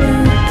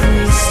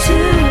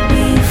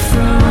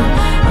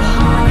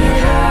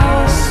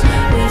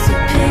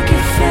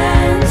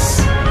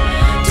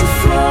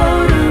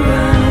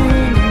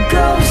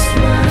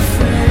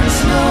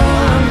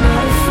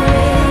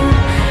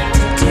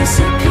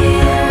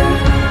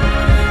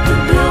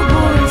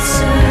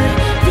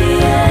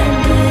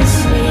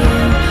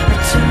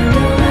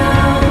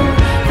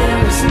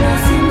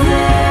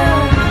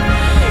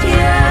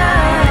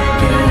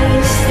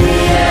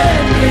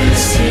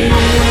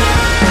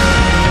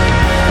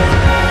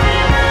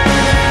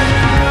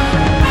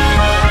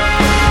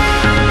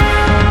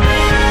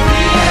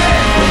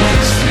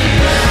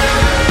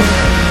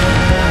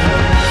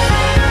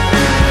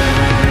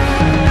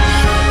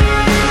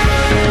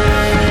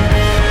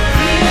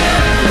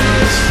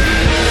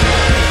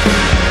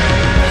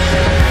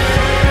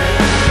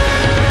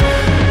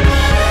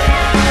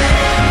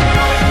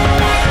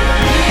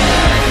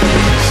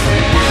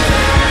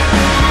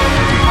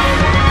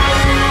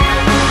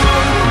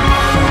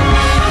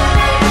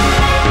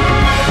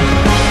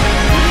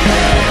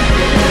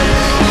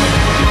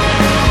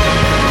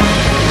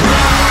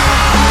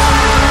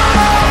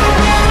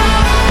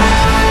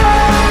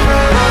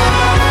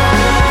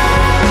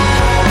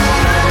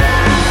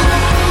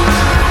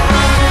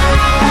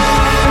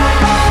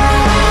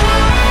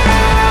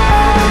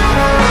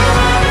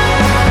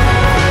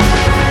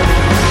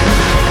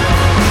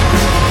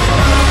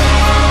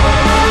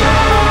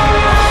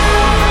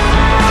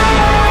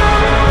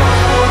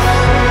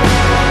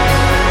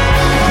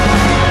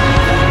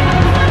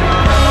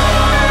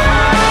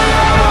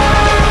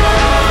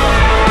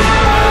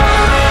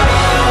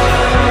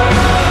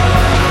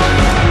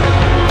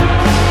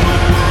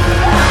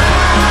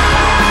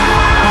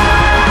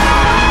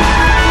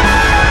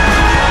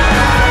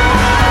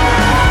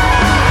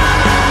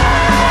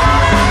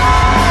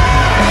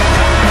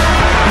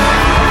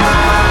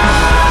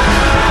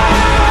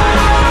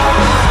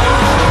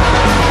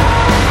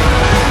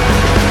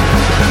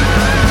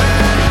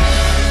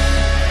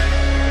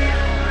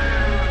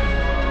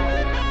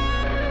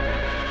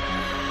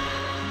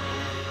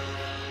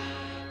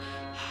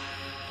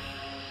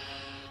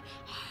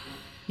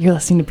You're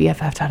listening to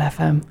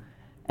BFF.FM.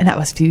 And that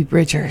was Phoebe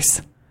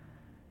Bridgers.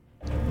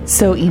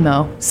 So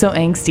emo, so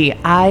angsty.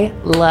 I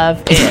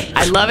love it.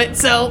 I love it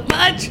so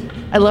much.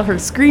 I love her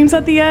screams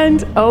at the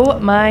end. Oh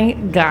my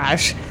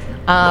gosh.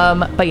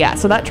 But yeah,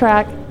 so that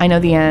track, I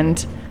Know the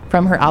End,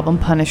 from her album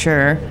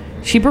Punisher.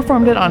 She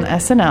performed it on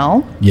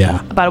SNL.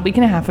 Yeah. About a week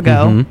and a half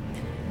ago.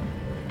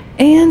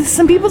 And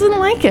some people didn't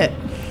like it.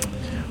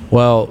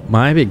 Well,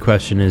 my big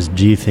question is,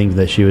 do you think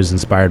that she was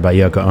inspired by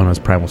Yoko Ono's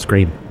Primal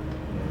Scream?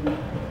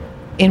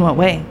 In what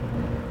way?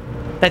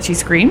 That she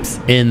screams?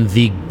 In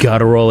the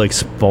guttural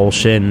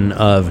expulsion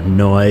of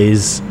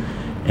noise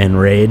and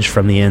rage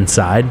from the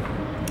inside.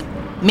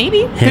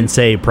 Maybe. Hence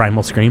a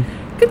primal scream.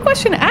 Good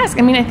question to ask.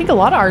 I mean, I think a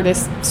lot of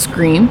artists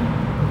scream.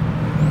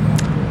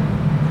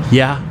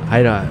 Yeah,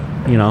 I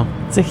don't, you know.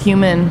 It's a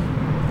human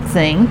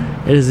thing.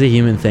 It is a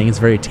human thing. It's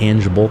very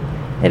tangible.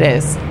 It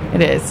is.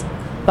 It is.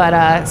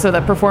 But so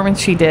the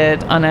performance she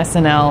did on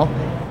SNL,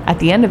 at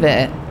the end of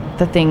it,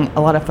 the thing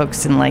a lot of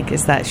folks didn't like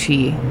is that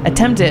she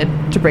attempted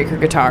to break her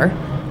guitar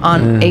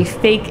on a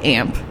fake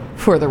amp,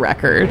 for the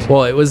record.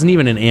 Well, it wasn't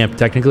even an amp.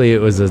 Technically, it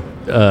was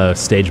a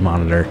stage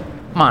monitor.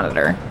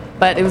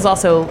 But it was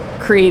also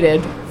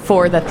created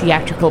for the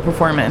theatrical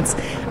performance.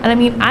 And I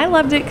mean, I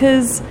loved it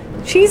because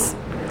she's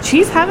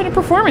having a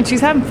performance.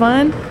 She's having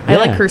fun. Yeah. I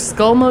like her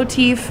skull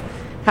motif.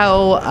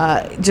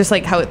 How just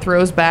like how it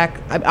throws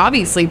back.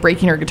 Obviously,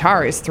 breaking her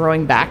guitar is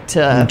throwing back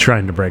to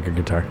trying to break her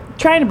guitar.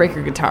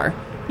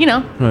 You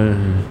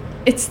know,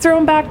 it's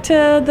thrown back to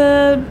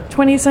the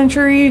 20th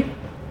century.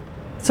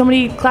 So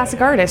many classic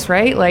artists,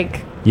 right?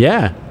 Like,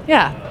 yeah,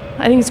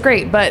 I think it's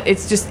great. But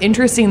it's just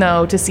interesting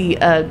though to see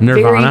a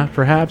Nirvana,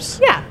 perhaps.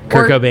 Yeah,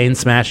 Kurt Cobain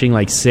smashing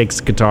like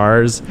 6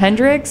 guitars.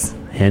 Hendrix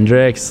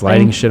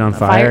lighting shit on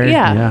fire.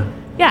 Yeah.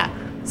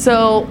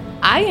 So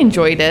I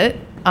enjoyed it.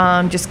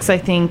 Just because I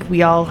think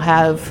we all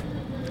have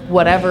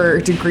whatever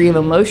degree of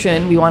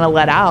emotion we want to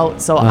let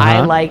out. So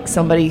I like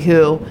somebody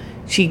who,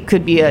 she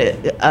could be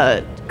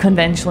a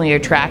conventionally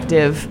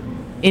attractive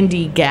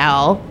indie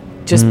gal,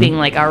 just being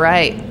like, all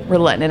right, we're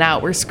letting it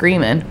out. We're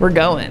screaming. We're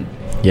going.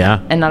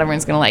 Yeah. And not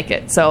everyone's going to like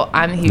it. So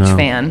I'm a huge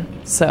fan.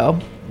 So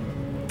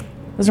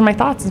those are my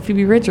thoughts on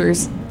Phoebe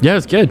Bridgers. Yeah, it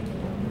was good.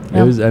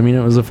 Yeah.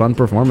 It was a fun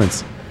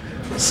performance.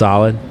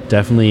 Solid.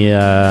 Definitely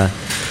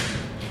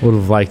would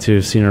have liked to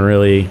have seen her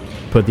really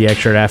put the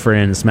extra effort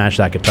in and smash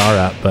that guitar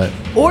up, but...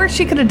 Or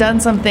she could have done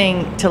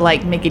something to,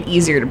 like, make it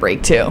easier to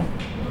break, too.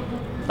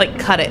 Like,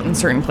 cut it in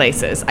certain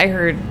places. I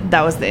heard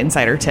that was the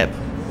insider tip.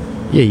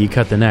 Yeah, you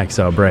cut the neck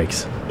so it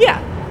breaks. Yeah.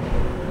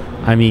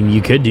 I mean,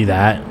 you could do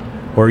that.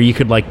 Or you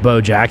could, like,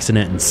 Bo Jackson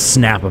it and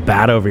snap a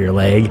bat over your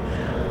leg.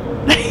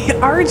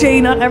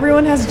 RJ, not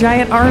everyone has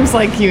giant arms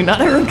like you.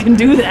 Not everyone can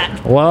do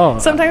that. Well...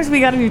 Sometimes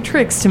we gotta do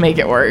tricks to make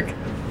it work.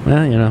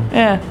 Well, you know.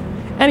 Yeah.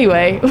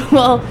 Anyway,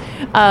 well,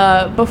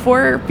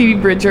 before Phoebe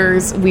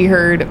Bridgers, we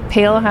heard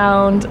Pale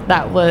Hound.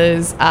 That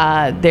was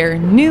their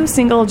new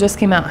single, just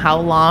came out,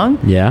 How Long?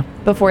 Yeah.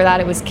 Before that,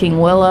 it was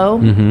King Willow,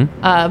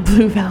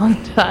 Blue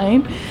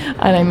Valentine.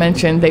 And I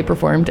mentioned they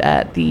performed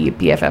at the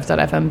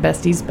BFF.FM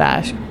Besties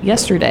Bash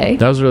yesterday.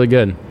 That was really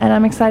good. And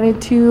I'm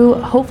excited to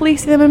hopefully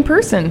see them in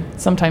person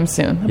sometime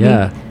soon.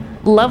 That'd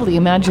be lovely.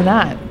 Imagine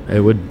that.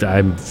 It would. I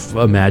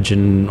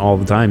imagine all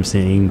the time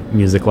seeing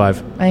music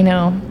live. I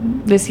know.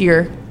 This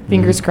year.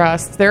 Fingers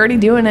crossed. They're already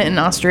doing it in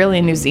Australia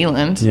and New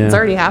Zealand. Yeah. It's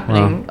already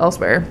happening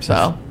elsewhere.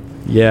 So,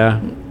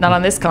 yeah. Not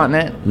on this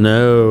continent.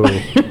 No.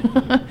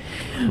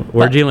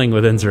 We're dealing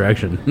with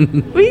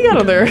insurrection. We got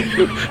other.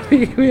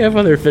 we have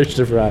other fish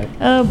to fry.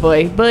 Oh,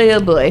 boy. Oh,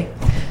 boy.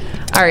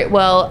 All right.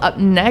 Well, up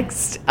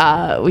next,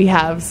 we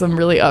have some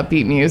really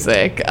upbeat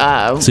music.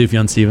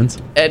 Sufjan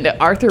Stevens. And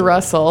Arthur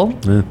Russell.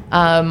 Yeah.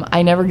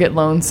 I Never Get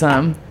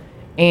Lonesome.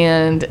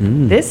 And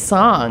this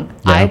song,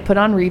 I put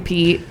on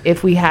repeat.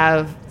 If we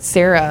have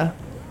Sarah,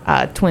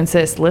 twin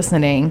sis,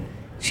 listening,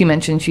 she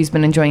mentioned she's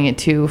been enjoying it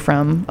too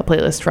from a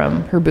playlist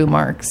from her boo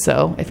Mark.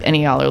 So if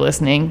any of y'all are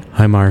listening.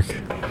 Hi, Mark.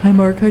 Hi,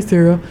 Mark. Hi,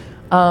 Sarah.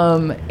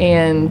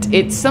 And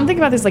it's something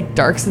about this like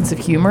dark sense of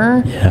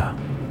humor. Yeah.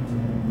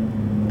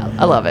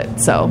 I love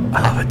it. So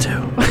I love it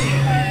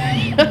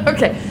too.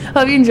 Okay.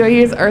 Hope you enjoy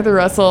his Arthur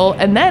Russell.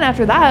 And then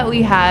after that,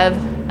 we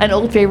have an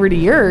old favorite of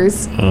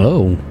yours.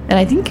 Oh. And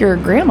I think your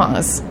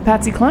grandma's,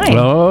 Patsy Cline.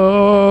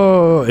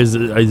 Oh. Is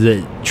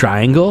it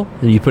Triangle?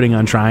 Are you putting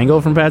on Triangle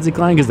from Patsy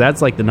Cline? Because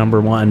that's like the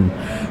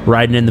 _1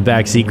 riding in the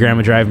backseat,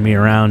 grandma driving me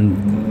around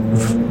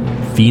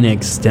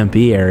Phoenix,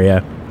 Tempe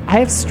area. I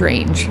have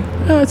Strange.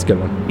 Oh, that's a good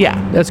one. Yeah.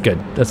 That's good.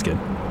 That's good.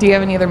 Do you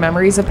have any other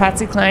memories of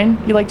Patsy Cline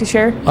you'd like to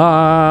share?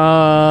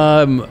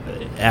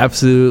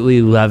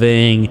 Absolutely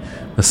loving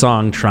the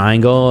song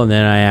Triangle. And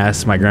then I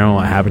asked my grandma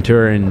what happened to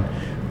her, and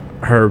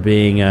her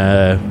being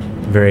a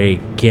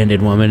very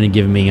candid woman and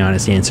giving me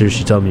honest answers,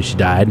 she told me she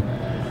died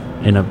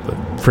in a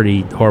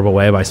pretty horrible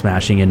way by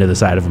smashing into the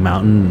side of a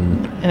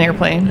mountain. An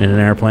airplane. In an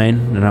airplane.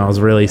 And I was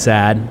really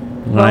sad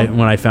when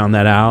I found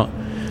that out.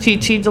 She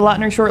achieved a lot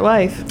in her short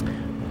life.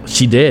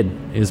 She did.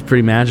 It was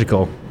pretty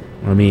magical.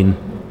 I mean,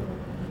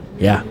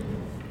 yeah.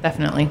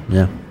 Definitely.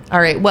 Yeah.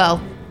 All right.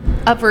 Well,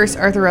 Up first,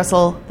 Arthur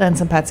Russell, then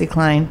some Patsy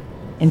Cline.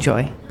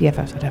 Enjoy.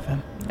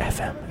 BFF.FM.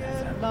 FM.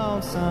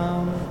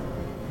 Lonesome,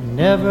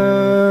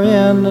 never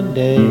in the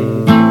day.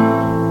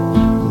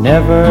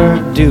 Never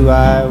do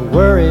I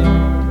worry.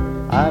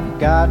 I've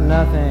got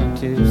nothing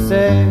to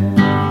say.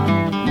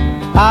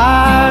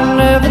 I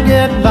never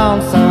get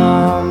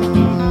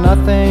lonesome,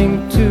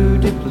 nothing to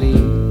deplete.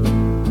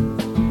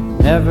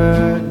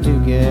 Never do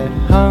get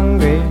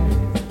hungry,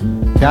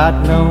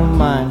 got no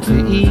mind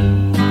to eat.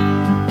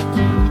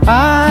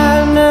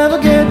 I never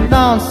get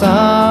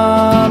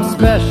lonesome,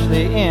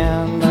 especially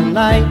in the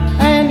night,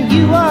 and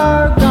you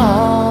are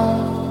gone.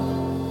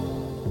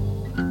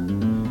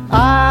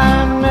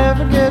 I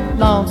never get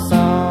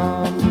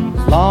lonesome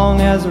as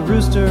long as a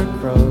rooster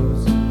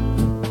crows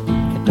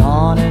at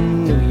dawn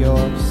in New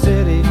York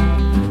City,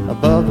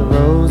 above the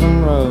rows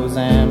and rows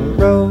and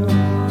rows.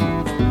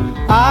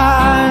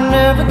 I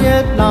never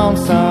get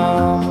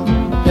lonesome,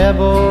 a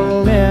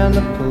pebble in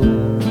the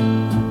pool.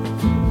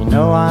 You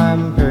know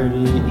I'm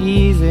pretty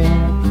easy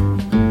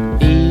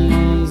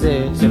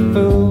to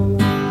fool.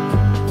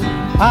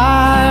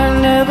 I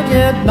never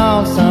get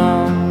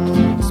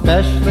lonesome,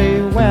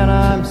 especially when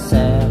I'm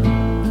sad.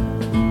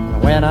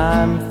 When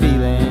I'm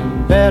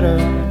feeling better,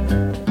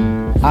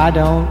 I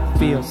don't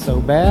feel so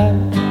bad.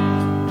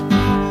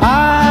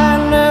 I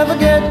never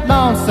get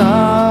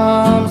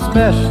lonesome,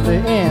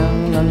 especially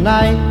in the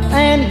night,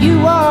 and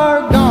you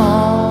are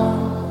gone.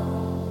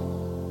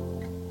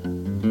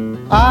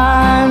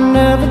 I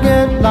never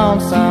get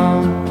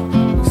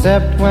lonesome,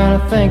 except when I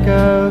think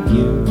of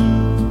you.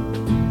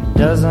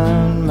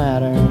 Doesn't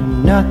matter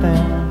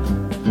nothing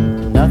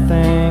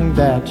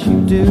that you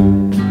do.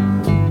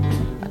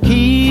 I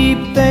keep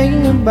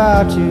thinking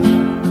about you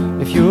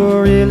if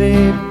you're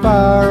really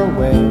far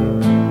away,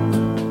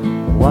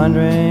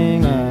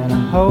 wondering and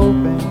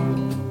hoping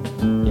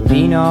you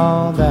mean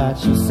all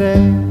that you say.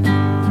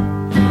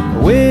 I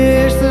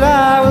wish that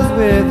I was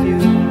with you,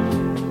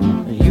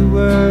 or you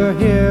were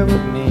here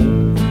with me,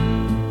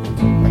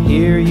 or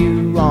hear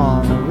you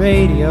on the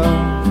radio,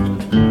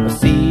 or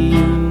see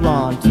you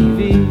on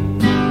TV.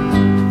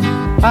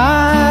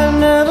 I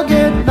never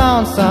get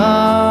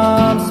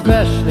lonesome,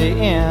 especially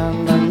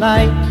in the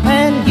night,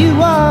 and you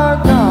are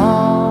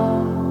gone.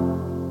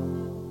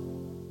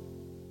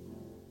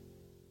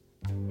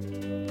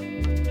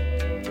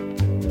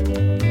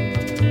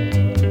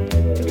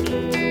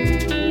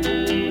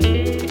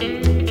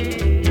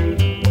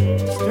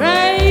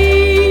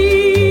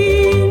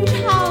 Strange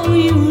how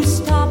you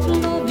stopped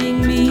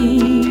loving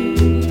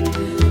me,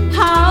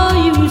 how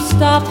you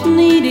stopped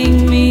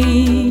needing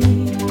me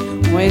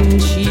when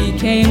she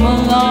came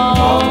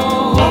along.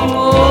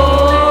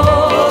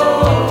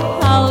 Oh,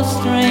 how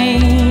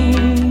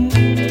strange.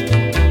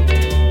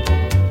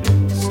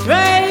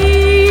 Strange,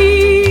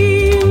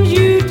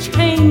 you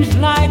changed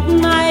like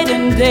night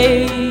and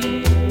day,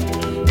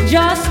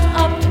 just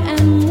up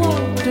and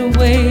walked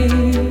away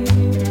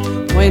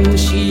when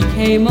she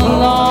came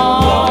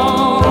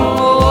along.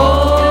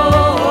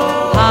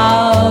 Oh,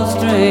 how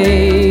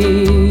strange.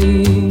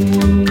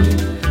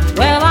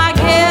 Well, I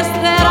guess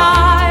that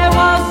I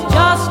was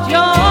just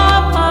your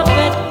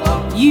puppet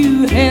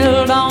you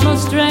held on a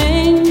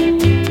string.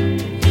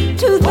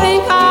 To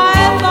think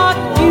I thought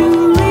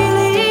you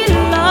really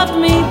loved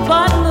me,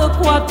 but look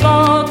what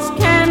thoughts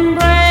can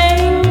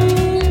bring.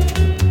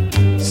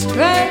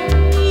 Strange,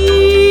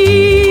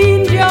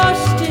 you're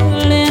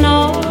still in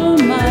all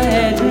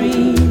my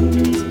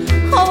dreams.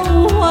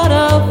 Oh, what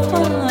a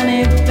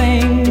funny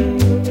thing.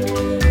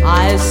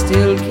 I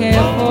still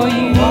care for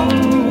you.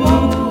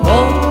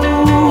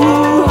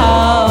 Oh,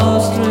 how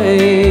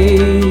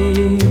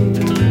strange.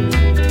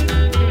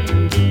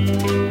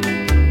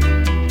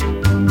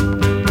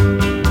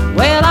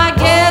 Well, I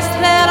guess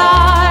that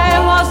I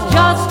was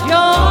just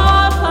your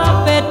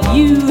puppet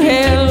you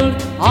held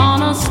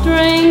on a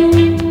string.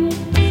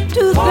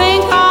 To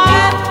think I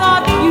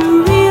thought you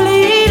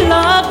really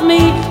loved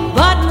me,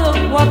 but look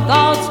what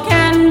thoughts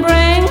can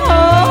bring.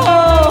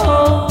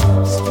 Oh,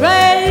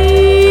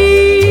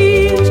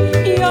 strange,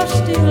 you're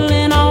still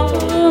in all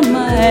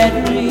my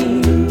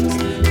dreams.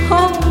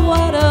 Oh,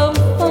 what a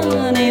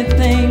funny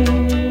thing.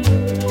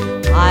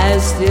 I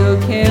still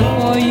care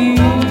for you.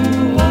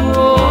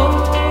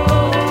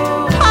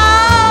 Oh,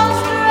 how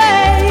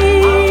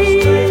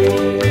strange,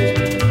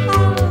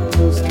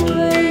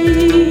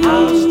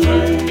 how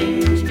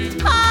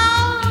strange,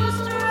 how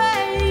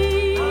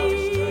strange, how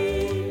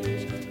strange,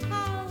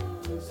 how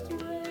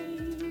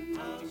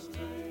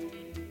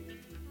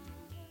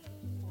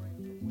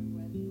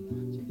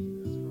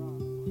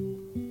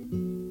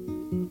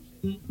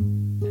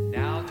And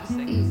now to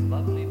sing this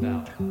lovely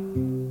ballad,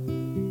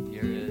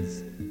 here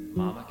is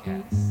Mama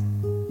Cass.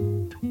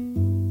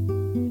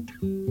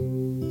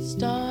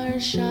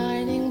 Stars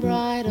shining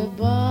bright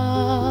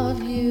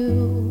above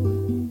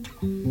you.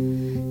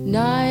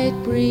 Night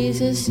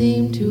breezes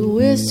seem to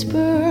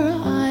whisper,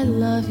 I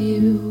love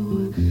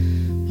you.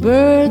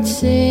 Birds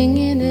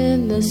singing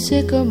in the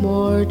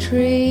sycamore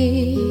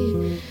tree.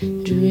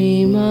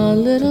 Dream a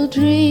little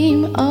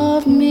dream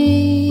of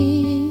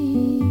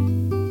me.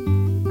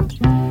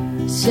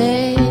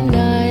 Say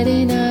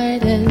nighty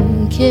night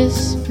and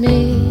kiss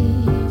me.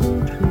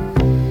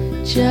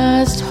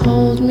 Just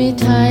hold me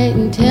tight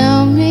and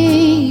tell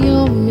me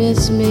you'll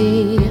miss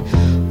me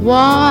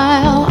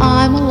while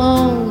I'm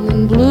alone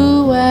and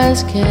blue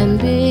as can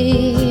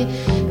be.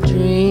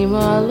 Dream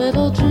a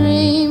little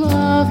dream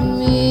of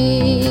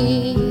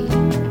me.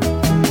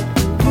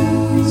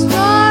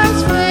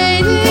 Stars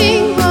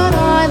fading, but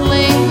I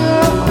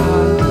linger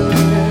on,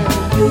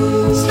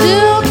 dear,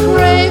 still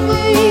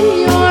craving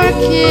your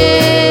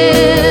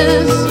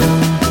kiss.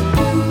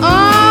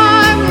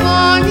 I'm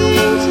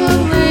longing to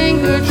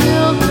linger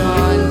till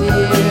dawn,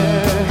 dear,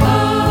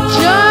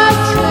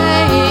 just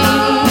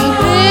saying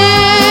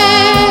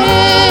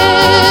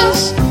this.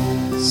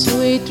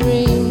 Sweet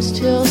dreams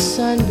till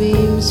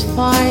sunbeams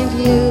find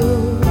you.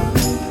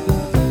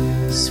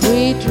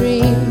 Sweet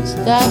dreams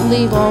that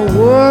leave all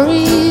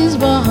worries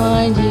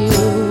behind you.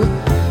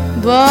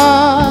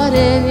 But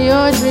in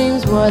your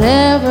dreams,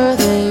 whatever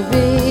they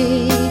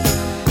be,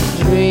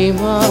 dream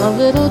a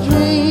little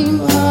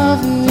dream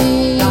of me.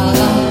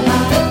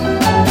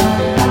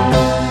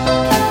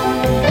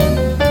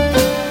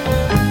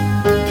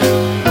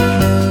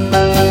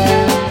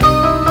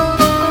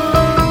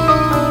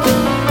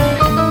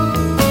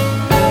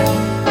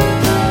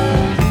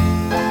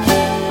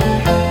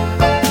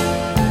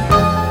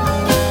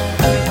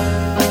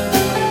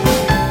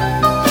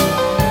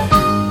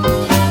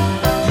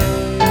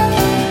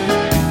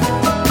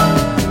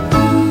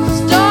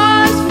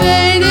 Stars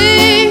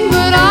fading,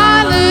 but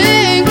I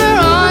linger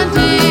on,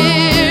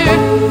 dear,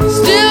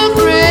 still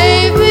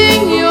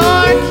craving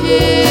your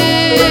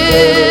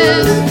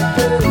kiss.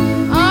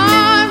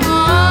 I'm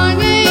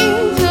longing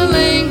to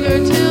linger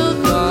till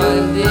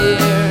dawn, dear,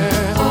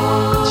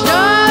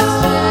 just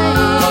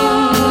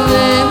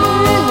saying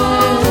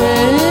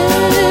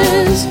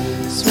this.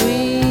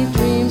 Sweet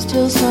dreams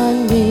till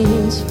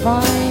sunbeams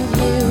find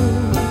you.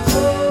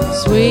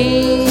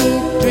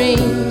 Sweet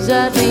dreams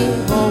that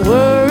leave all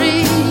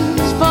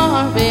worries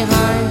far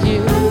behind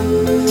you.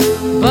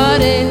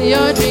 But in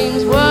your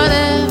dreams,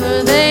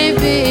 whatever they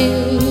be,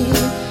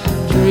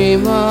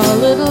 dream a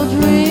little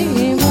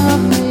dream of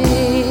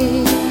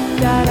me.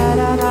 Da da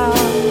da da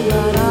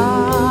da da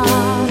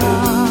da.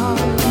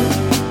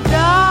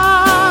 Da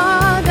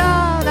da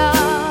da da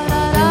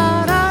da da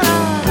da da.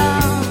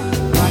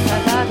 Da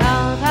da da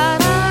da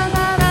da da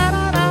da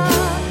da da.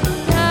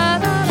 Da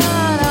da da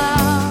da.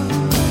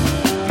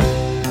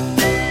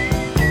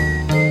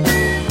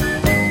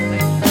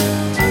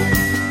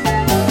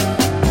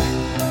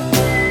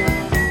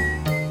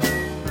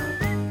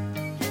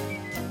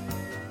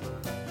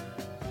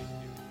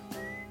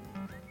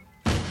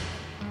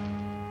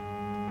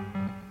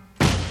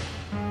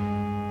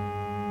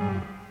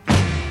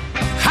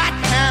 Hot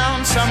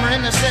town, summer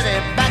in the city,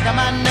 back of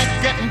my neck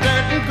getting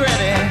dirt and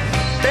gritty.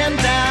 Bend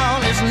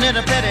down, isn't it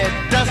a pity?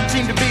 Doesn't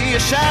seem to be a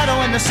shadow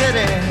in the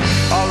city.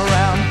 All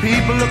around,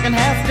 people looking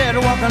half dead,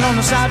 walking on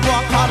the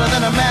sidewalk harder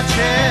than a match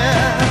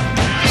head.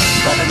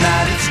 But at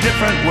night it's a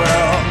different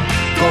world.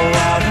 Go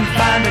out and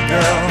find a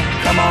girl.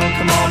 Come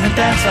on and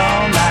dance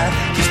all night.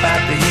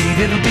 Despite the heat,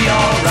 it'll be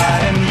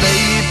alright. And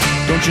babe,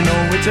 don't you know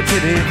it's a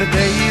pity the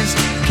days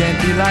can't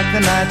be like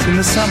the nights in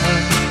the summer,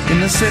 in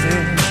the city,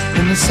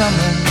 in the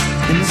summer,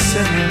 in the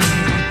city.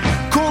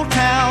 Cool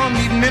town,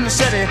 meeting in the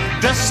city,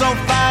 dressed so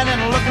fine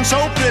and looking so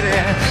pretty.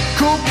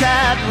 Cool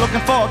cat,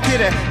 looking for a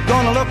kitty,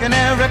 gonna look in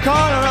every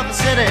corner of the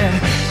city.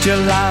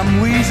 Till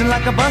I'm wheezing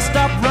like a bus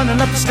stop,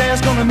 running up the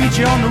stairs, gonna meet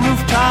you on the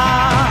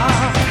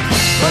rooftop.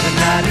 But at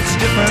night it's a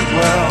different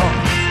world.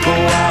 Go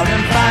out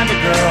and find a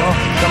girl.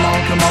 Come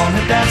on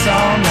and dance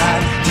all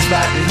night.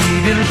 Despite the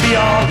heat, it'll be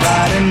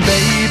alright. And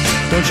babe,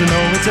 don't you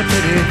know it's a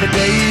pity the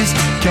days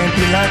can't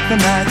be like the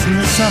nights in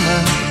the summer,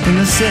 in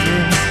the city,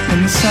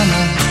 in the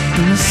summer,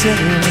 in the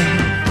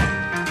city.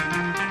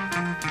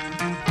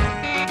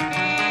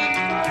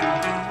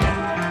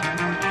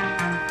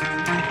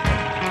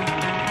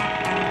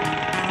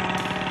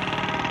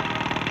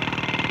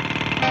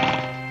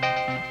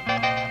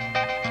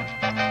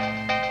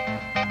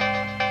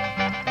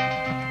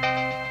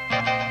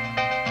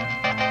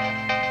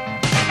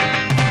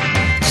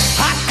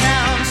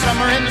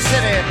 In the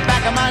city,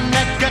 back of my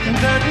neck getting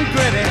dirt and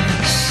gritty.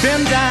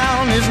 Been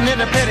down, isn't it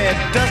a pity?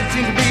 Doesn't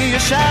seem to be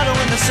a shadow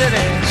in the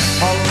city.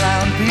 All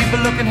around, people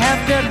looking half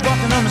dead,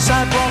 walking on the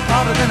sidewalk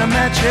harder than a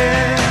match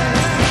head.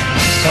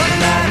 But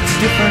tonight it's a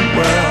different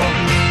world.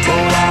 Go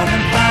out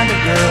and find a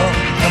girl.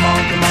 Come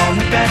on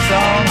and dance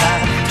all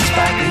night.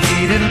 Despite the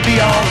heat, it'll be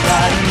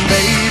alright. And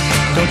babe,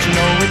 don't you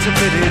know it's a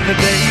pity the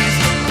days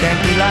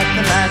can't be like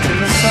the nights in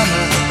the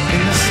summer,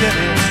 in the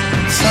city,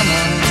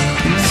 summer,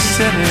 in the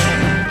city.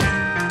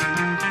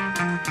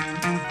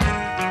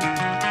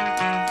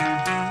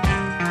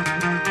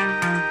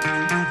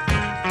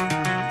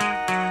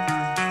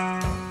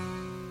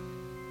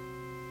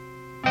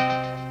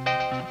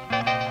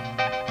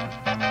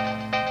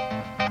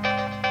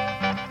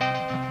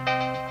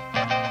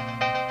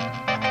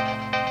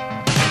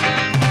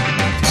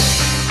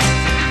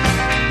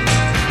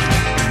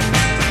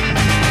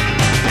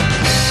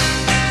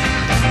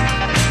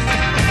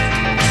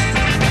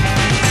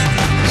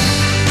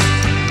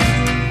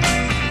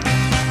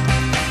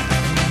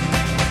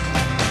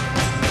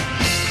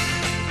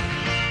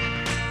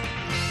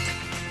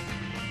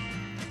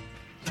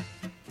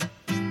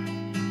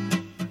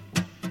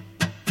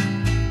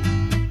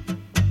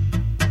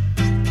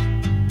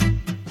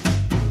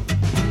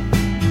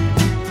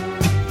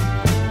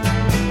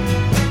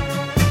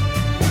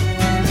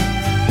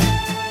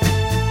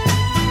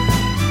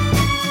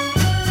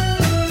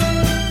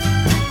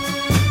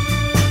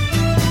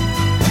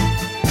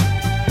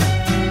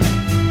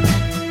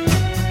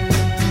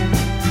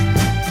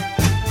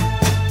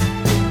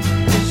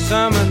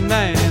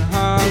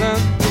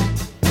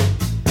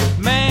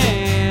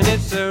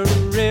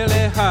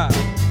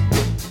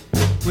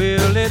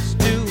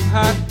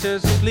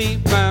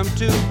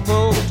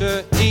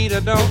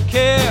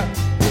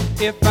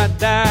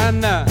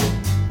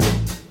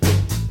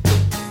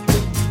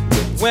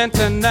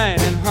 winter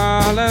night in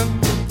Harlem.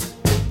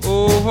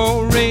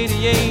 Oh,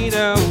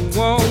 radiator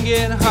won't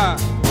get hot.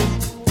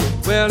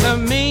 Well, the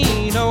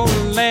mean old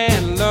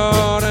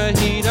landlord,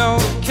 he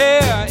don't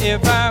care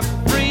if I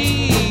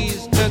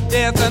freeze to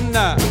death or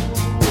not.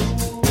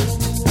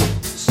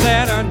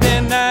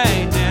 Saturday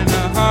night in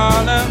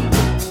Harlem,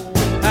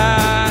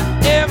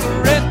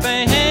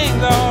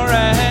 everything's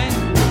alright.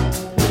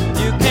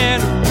 You can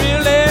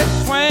really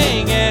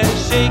swing and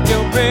shake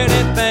your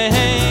pretty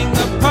thing.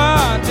 The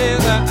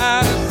parties are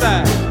out of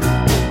sight.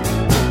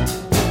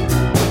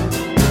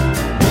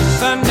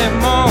 Sunday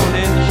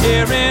morning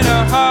here in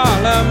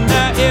Harlem,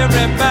 now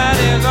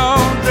everybody's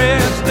all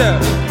dressed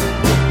up.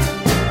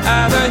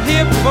 The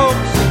hip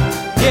folks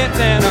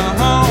getting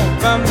home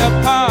from the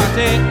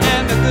party,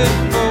 and the good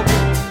folks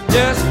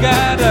just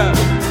got up.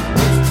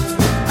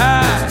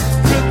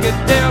 Crooked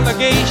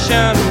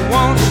delegation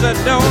wants a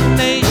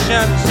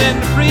donation. Send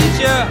the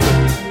preacher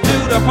to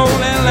the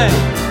Holy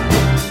Land.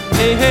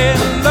 Hey, hey,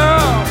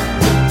 Lord,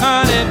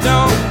 honey,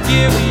 don't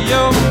give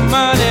your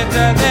money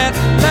to that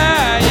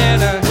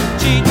lying,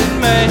 cheating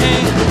man.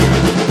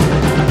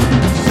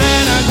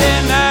 Saturday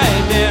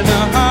night in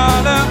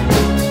Harlem,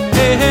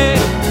 hey, hey,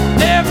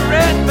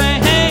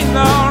 everything's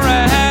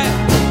alright.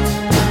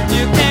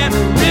 You can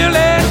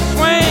really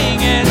swing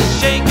and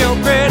shake your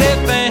pretty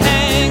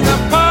thing. The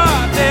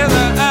parties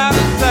are out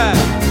of sight.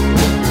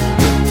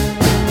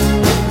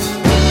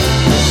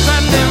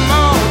 Sunday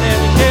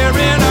morning here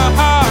in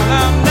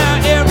Harlem, now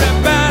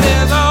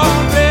everybody's all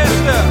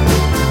dressed up.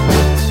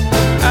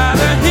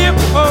 The hip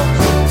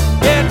folks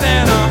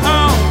getting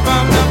home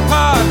from the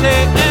party,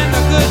 and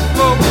the good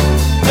folks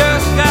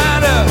just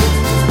got up.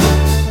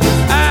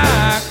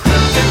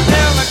 Crooked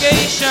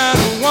delegation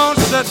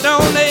wants a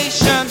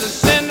donation to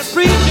send the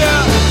preacher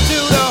to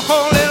the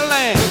Holy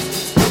Land.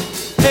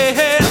 Hey,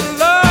 hey,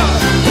 Lord,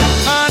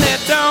 honey,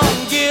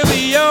 don't give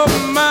your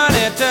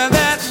money to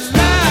that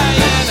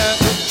lying,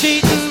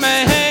 cheating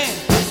man.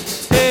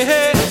 Hey, hey,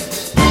 hey,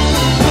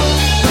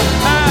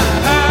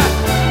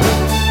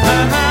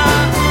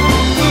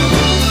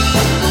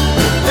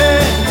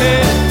 hey,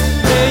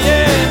 hey,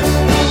 yeah.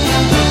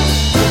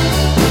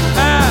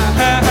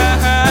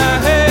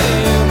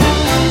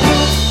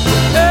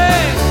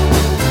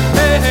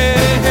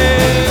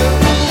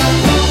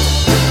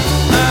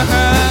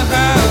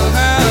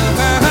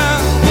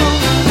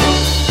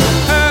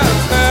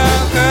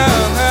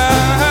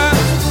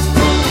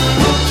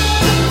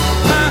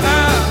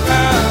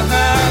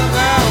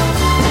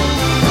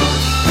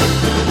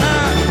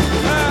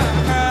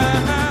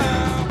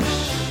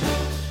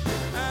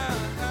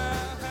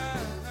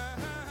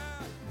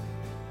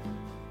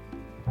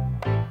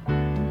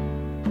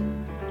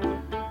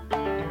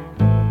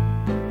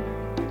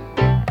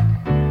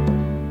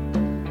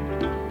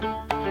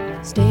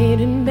 Stayed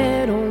in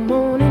bed all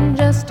morning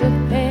just to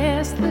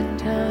pass the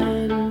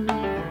time.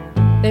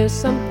 There's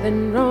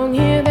something wrong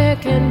here, there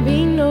can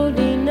be no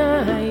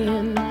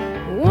denying.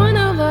 One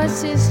of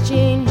us is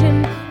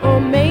changing,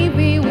 or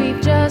maybe we've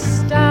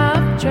just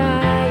stopped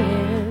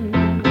trying.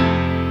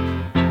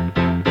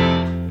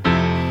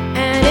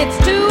 And it's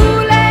too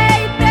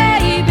late,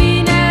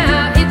 baby,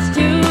 now it's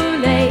too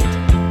late.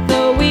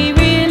 Though we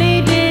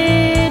really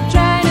did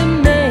try to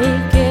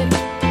make it.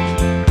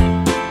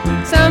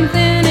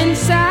 Something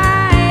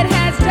inside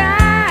has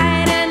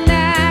died, and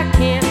I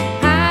can't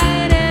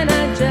hide, and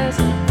I just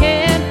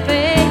can't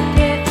fake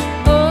it.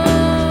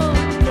 Oh,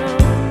 no,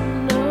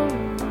 no,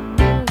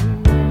 no,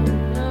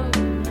 no, no.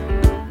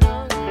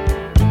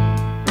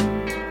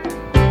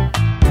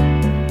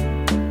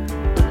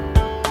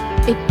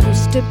 It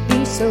used to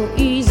be so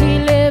easy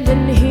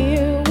living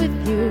here with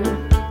you.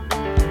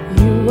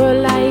 You were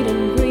light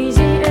and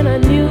breezy, and I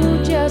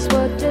knew just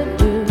what to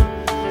do.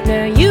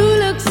 Now you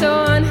look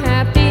so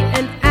unhappy,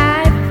 and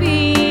I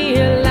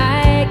feel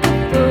like a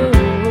fool.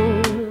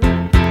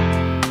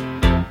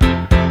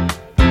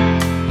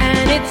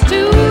 And it's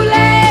too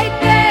late,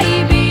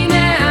 baby,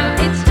 now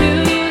it's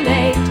too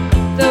late.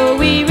 Though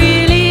we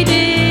really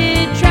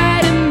did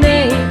try to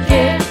make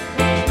it.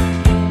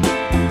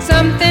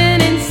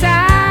 Something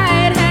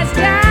inside has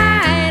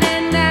died,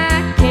 and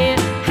I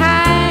can't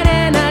hide,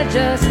 and I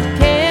just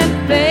can't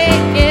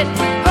fake it.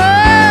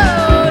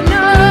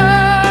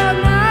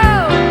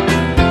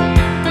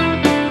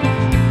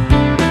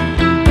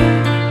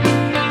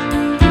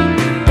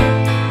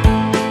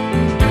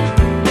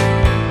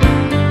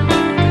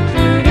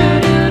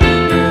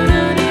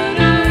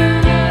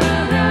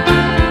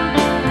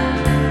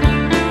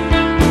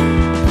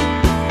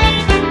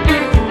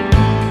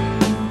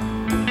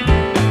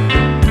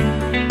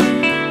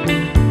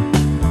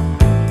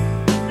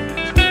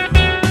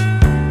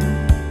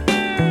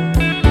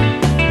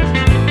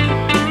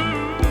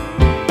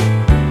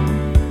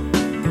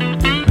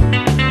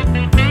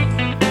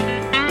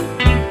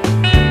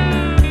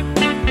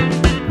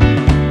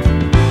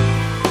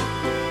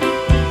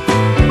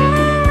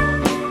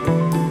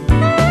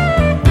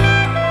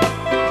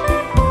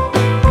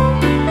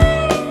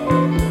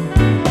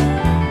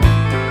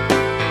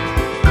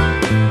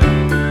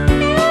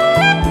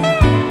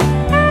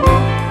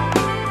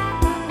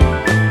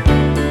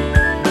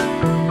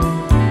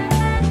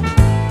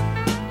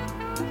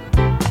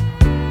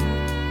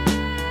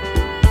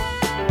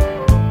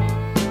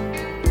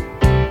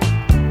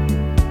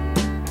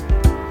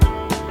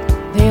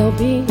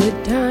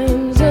 Good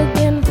times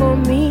again for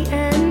me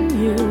and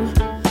you.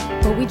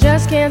 But we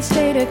just can't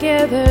stay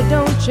together,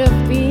 don't you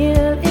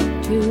feel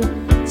it too?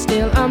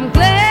 Still, I'm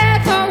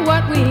glad for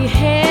what we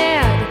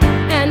had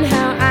and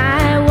how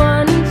I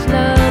once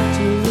loved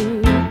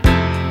you.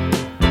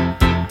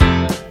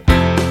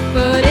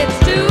 But it's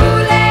too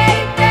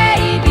late,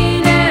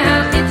 baby,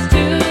 now it's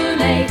too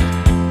late.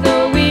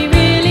 Though we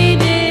really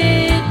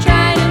did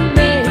try to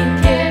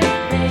make it.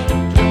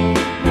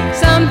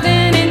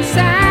 Something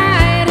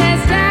inside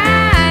has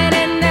died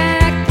and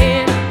I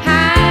can't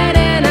hide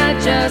and I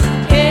just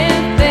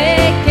can't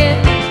fake it.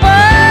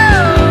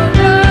 Oh,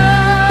 no,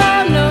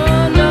 no,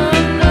 no,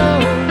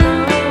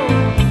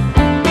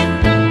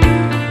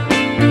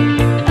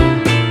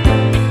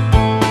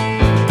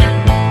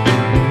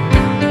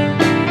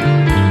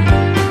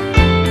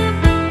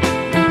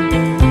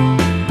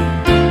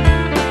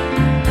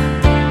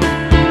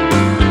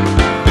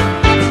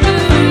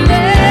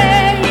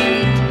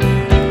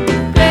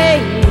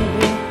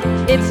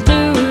 it's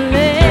too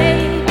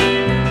late,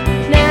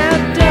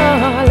 now,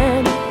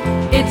 darling,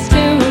 it's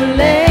too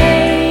late.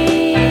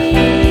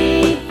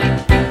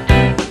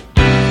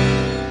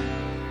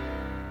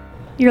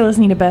 You're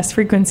listening to Best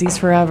Frequencies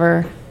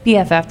Forever,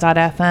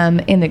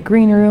 BFF.FM in the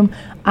green room.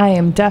 I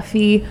am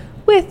Duffy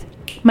with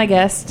my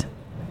guest.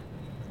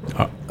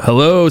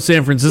 Hello,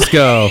 San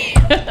Francisco.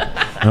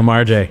 I'm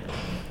RJ.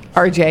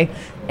 RJ.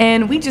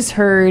 And we just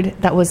heard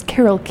that was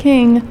Carole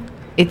King,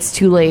 It's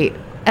Too Late,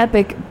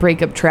 epic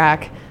breakup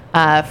track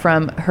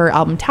from her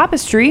album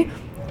Tapestry,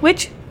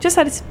 which just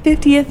had its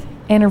 50th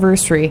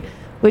anniversary,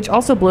 which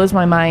also blows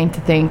my mind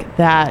to think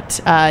that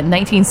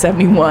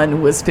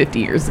 1971 was 50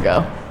 years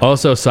ago.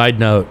 Also, side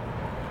note,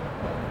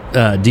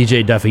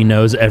 DJ Duffy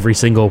knows every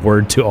single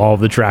word to all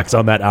the tracks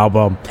on that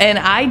album. And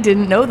I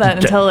didn't know that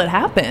until it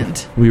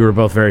happened. We were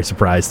both very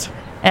surprised.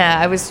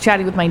 I was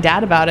chatting with my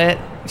dad about it.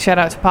 Shout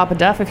out to Papa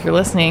Duff if you're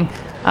listening.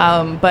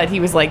 But he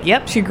was like,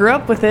 yep, she grew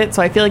up with it.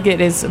 So I feel like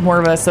it is more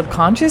of a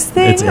subconscious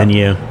thing. It's in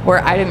you.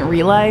 Where I didn't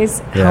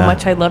realize Yeah. how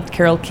much I loved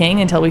Carole King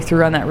until we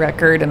threw on that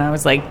record. And I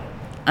was like,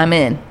 I'm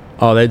in.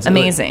 Oh, that's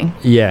Amazing.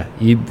 Yeah,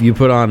 you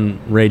put on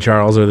Ray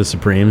Charles or the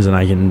Supremes, and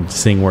I can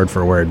sing word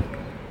for word.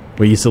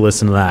 We used to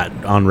listen to that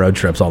on road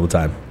trips all the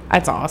time.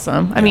 That's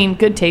awesome. I mean,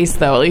 good taste,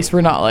 though. At least we're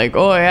not like,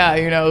 oh, yeah,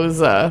 it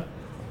was...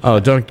 Oh,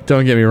 don't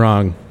get me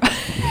wrong.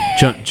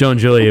 Joan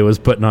Julia was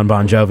putting on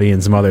Bon Jovi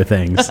and some other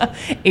things.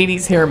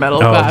 80s hair metal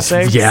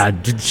classics. Yeah,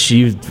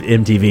 she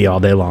MTV all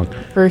day long.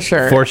 For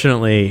sure.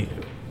 Fortunately,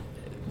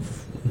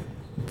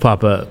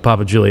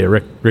 Papa Julia,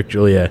 Rick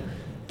Julia,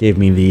 gave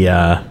me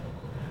the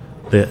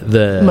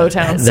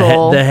Motown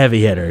soul. the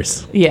heavy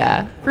hitters.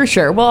 Yeah, for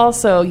sure. Well,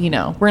 also,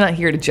 we're not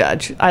here to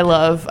judge. I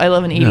love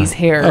an 80s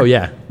hair Oh,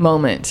 yeah.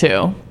 moment,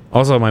 too.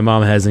 Also, my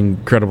mom has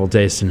incredible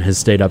taste and has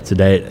stayed up to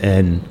date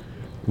and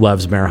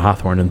loves Mara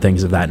Hawthorne and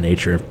things of that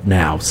nature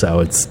now. So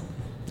it's,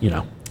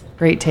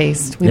 Great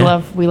taste. We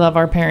Yeah. love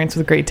our parents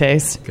with great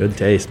taste. good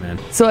taste, man.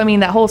 So, I mean,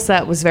 that whole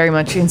set was very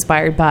much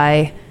inspired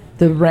by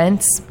the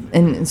Rents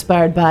and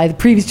inspired by the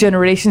previous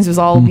generations. It was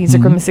all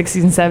music from the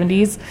 60s and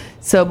 70s.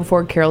 So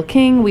before Carole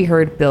King, we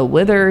heard Bill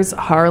Withers,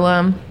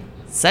 Harlem.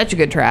 Such a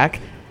good track.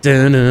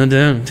 Dun, dun,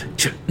 dun,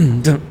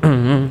 dun, dun,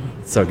 dun.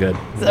 So good.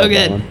 So Love that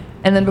good. one.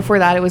 And then before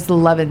that, it was the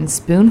Lovin'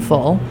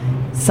 Spoonful,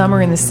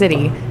 Summer in the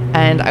City.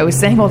 And I was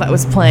saying while that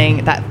was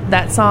playing,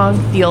 that song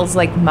feels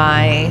like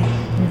my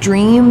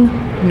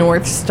dream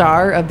North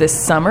Star of this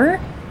summer.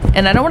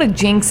 And I don't want to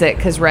jinx it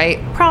because,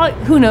 probably,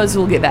 who knows if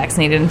we'll get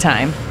vaccinated in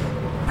time.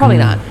 Probably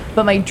not.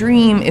 But my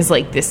dream is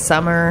like this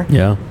summer,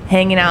 Yeah.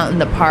 hanging out in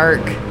the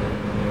park,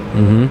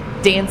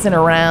 dancing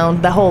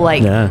around, the whole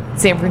Yeah.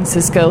 San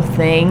Francisco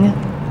thing.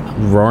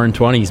 Roaring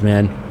 20s,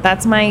 man.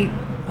 That's my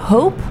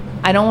hope.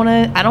 I don't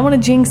want to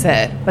jinx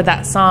it, but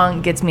that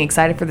song gets me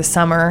excited for the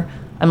summer.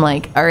 I'm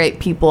like, all right,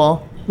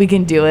 people, we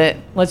can do it.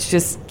 Let's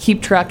just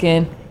keep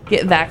trucking,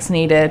 get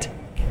vaccinated,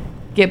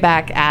 get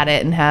back at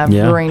it, and have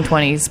Yeah. Roaring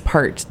 20s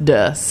part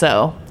duh.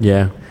 So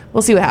Yeah.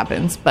 we'll see what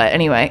happens. But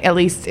anyway, at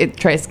least it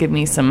tries to give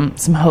me some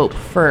hope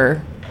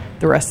for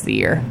the rest of the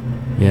year.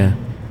 Yeah.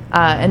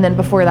 And then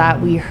before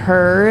that, we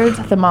heard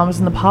the Mamas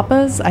and the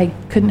Papas. I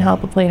couldn't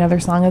help but play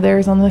another song of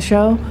theirs on the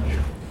show,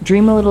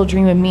 Dream a Little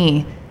Dream of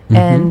Me.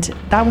 And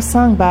that was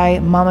sung by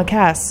Mama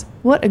Cass.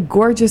 What a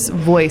gorgeous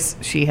voice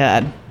she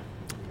had.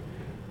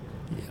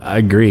 I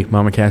agree.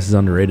 Mama Cass is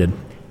underrated.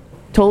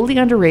 Totally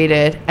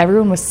underrated.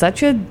 Everyone was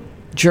such a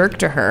jerk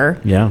to her.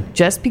 Yeah.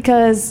 Just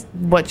because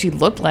what she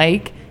looked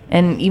like.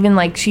 And even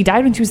she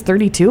died when she was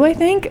 32, I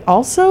think.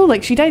 Also,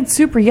 she died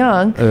super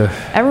young. Ugh.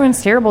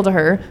 Everyone's terrible to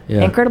her.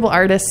 Yeah. Incredible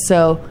artist.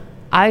 So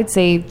I'd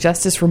say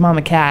justice for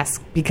Mama Cass,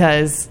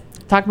 because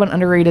talk about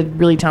underrated,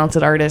 really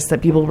talented artist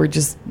that people were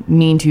just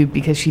mean to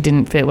because she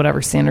didn't fit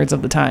whatever standards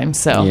of the time.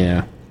 So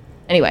Yeah.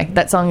 anyway,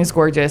 that song is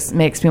gorgeous.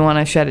 Makes me want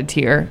to shed a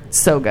tear.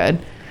 So good.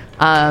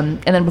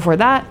 And then before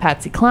that,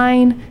 Patsy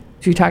Cline.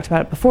 We talked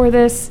about it before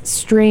this.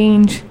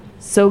 Strange.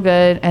 So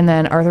good. And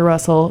then Arthur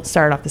Russell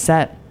started off the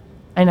set.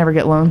 I Never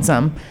Get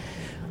Lonesome.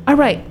 All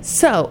right,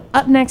 so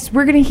up next,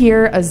 we're going to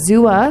hear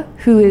Azua,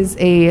 who is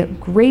a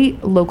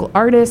great local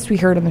artist. We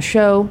heard on the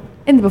show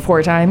in the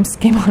before times,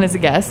 came on as a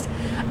guest.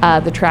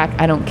 The track,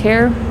 I Don't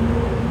Care.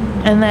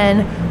 And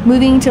then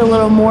moving to a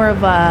little more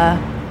of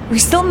we're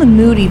still in the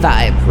moody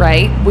vibe,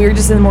 right? We're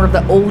just in more of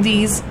the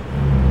oldies,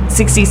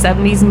 60s,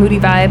 70s moody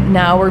vibe.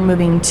 Now we're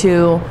moving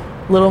to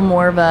a little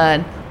more of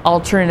an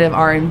alternative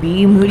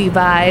R&B moody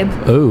vibe.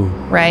 Oh.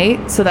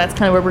 Right? So that's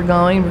kind of where we're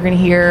going. We're going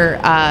to hear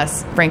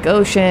Frank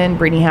Ocean,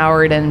 Brittany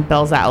Howard, and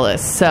Bells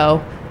Atlas.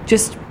 So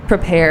just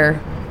prepare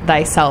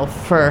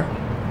thyself for,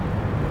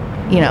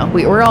 you know,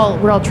 we're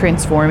all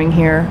transforming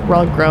here. We're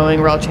all growing.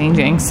 We're all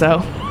changing.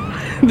 So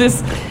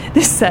this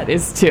set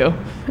is too.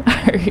 All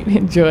right,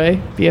 enjoy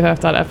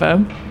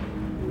BFF.FM.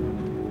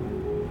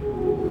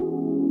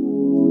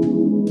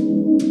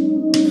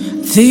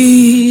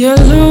 The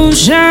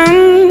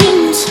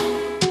illusions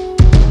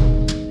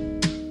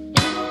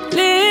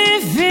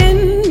live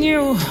in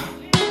you.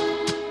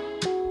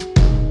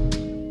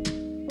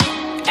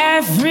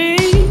 Every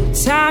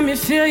time you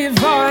fill your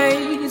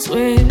voice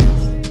with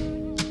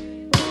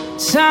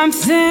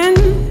something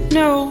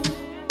new.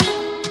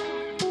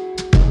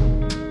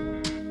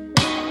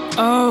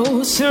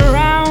 Oh,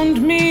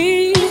 surround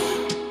me,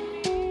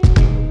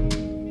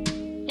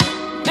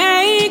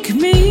 make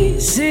me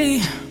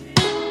see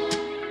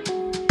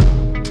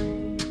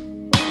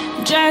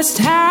just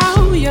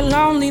how your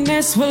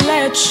loneliness will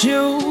let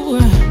you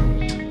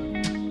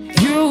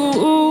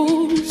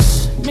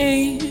use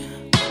me.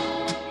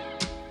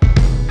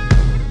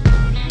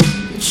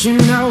 But you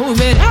know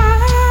that I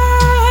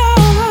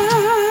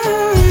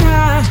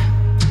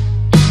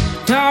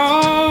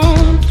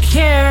don't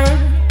care.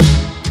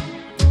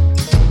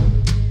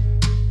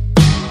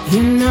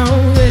 You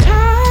know that I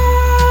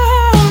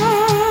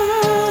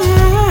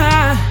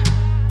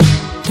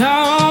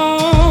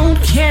don't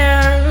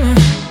care.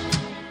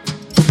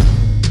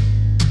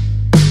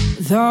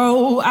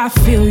 Though I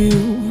feel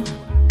you,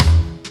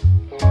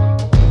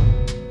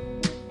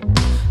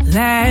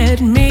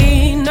 let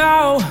me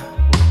know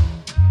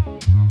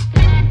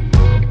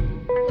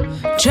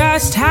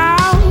just how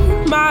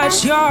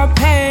much your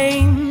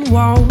pain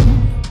won't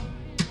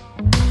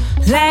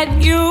let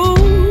you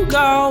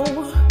go.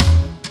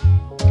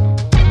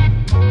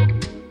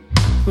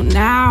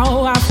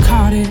 Now I've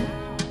caught it,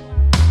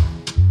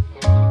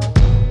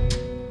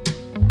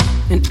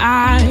 and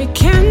I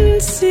can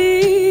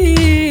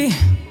see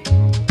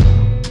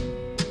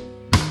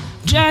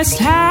just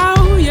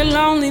how your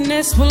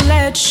loneliness will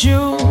let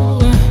you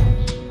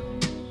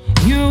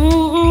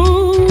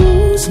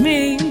use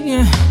me.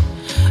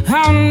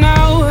 Oh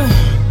no,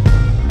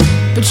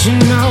 but you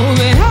know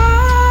that I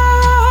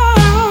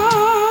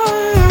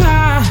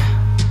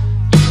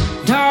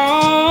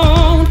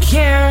don't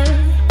care.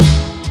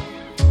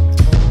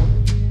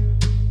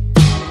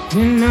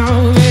 You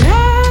know that I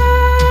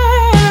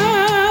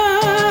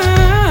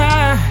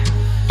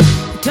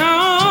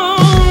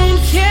don't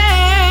care.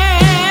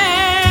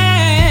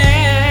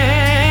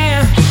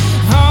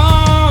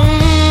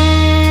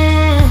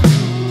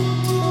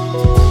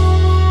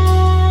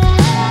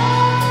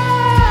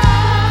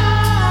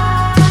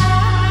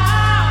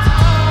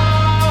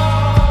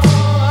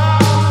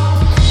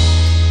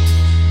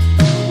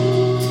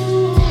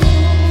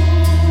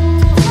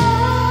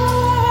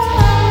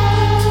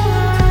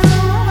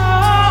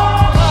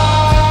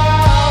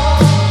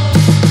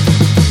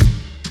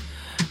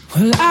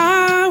 Well,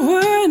 I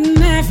would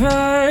never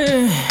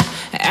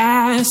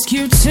ask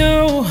you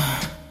to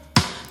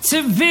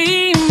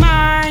be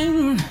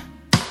mine,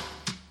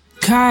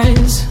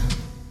 'cause,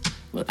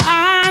 well,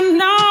 I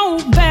know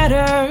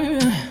better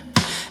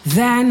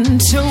than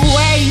to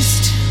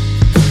waste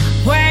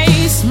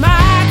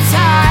my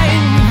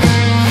time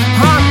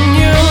on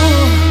you.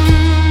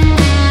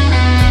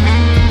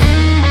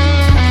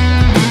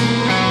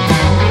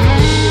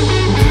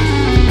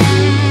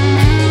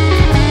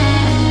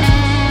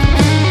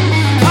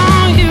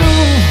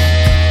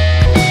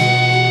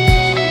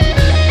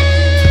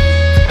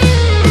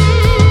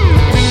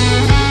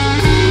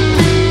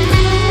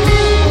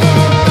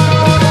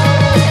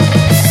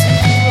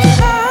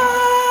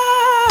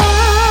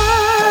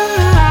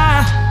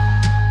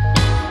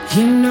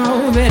 You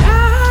know that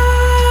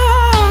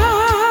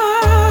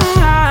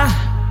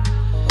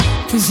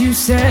 'cause you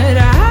said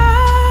I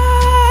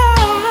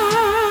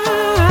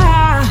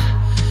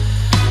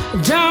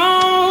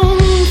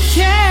don't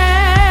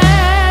care.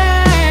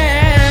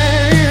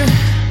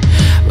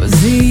 But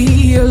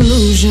the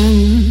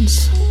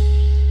illusions,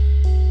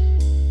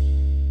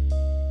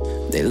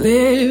 they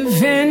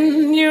live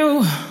in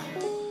you.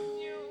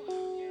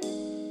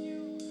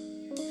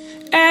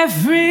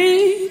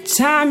 Every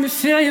time you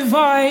fill your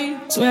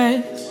voice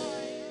with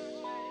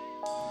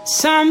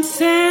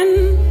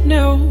something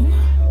new.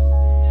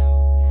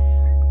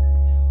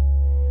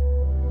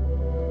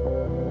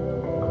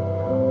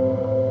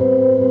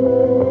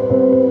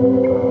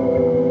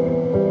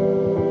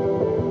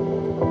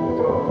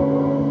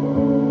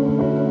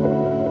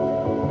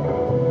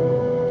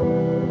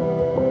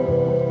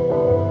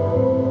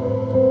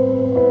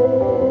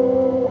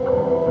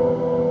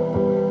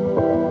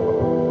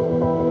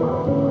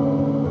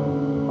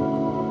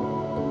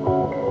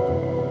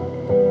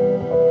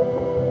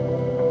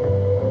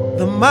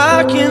 the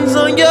markings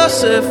on your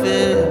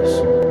surface,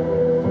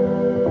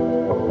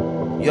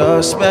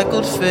 your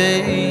speckled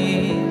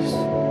face.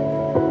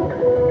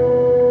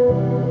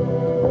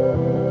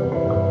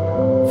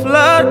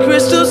 Flood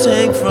crystals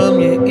hang from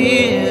your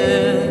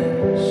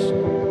ears.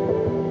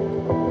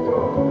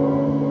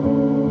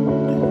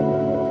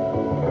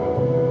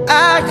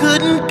 I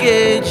couldn't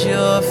gauge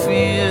your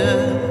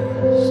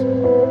fears.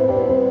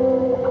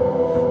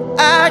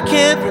 I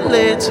can't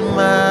relate to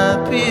my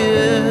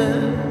peers.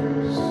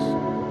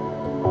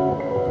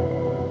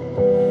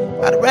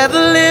 I'd rather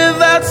live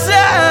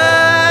outside.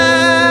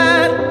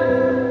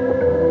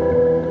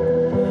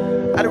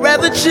 I'd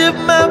rather chip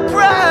my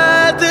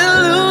pride than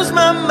lose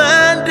my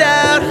mind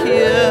out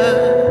here.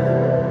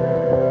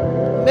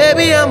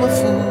 Maybe I'm a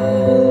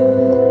fool.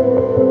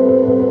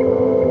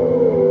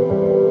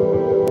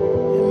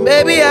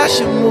 Maybe I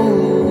should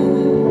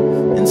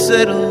move and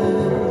settle.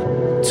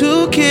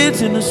 2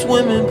 kids in a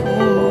swimming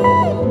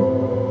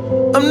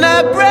pool. I'm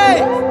not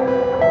brave.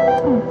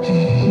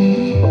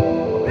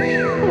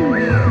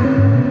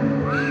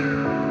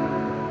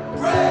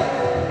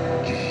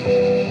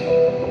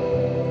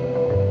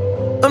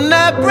 I'm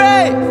not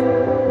brave.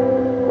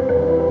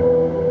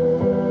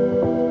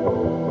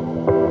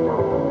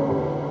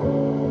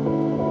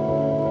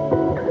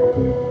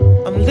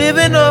 I'm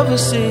living over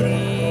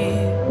city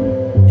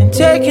and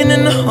taking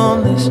in the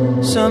homeless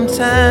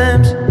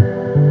sometimes.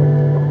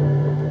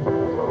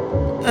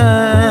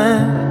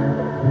 I've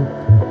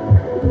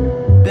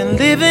been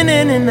living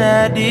in an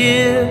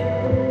idea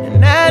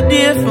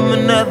from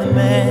another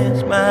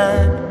man's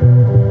mind.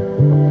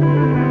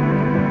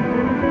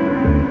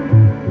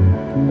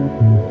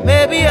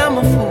 Maybe I'm a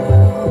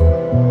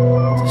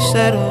fool to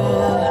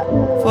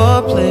settle for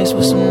a place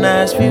with some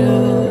nice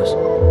views.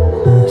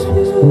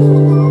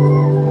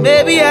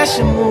 Maybe I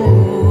should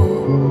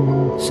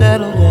move,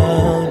 settle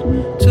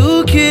down.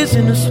 2 kids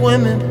in a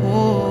swimming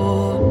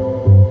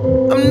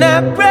pool. I'm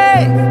not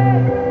brave.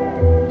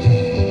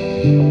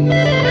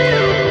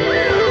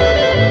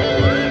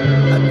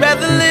 I'd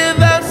rather live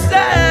outside.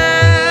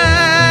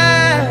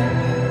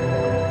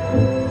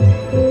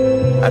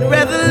 I'd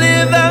rather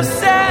live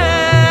outside.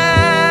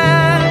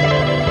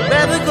 I'd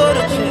rather go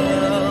to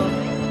jail.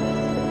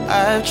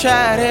 I've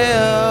tried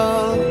hell.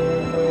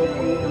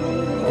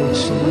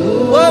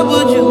 What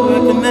would you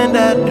recommend I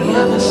do? The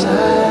other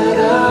side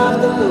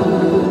of the moon.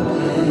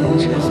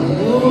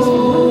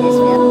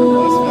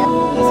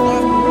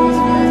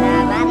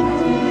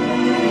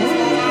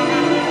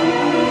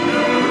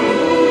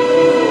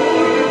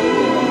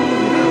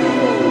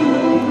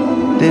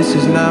 This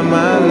is not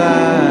my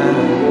life.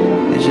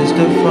 It's just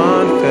a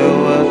fond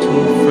farewell to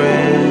a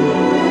friend.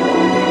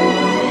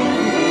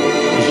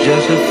 It's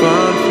just a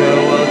fond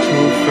farewell to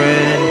a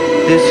friend.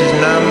 This is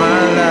not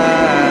my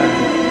life.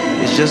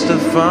 It's just a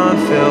fond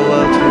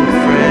farewell to a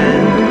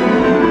friend.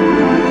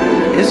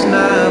 It's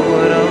not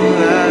what I'm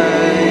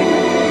like.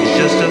 It's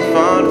just a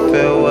fond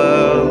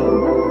farewell.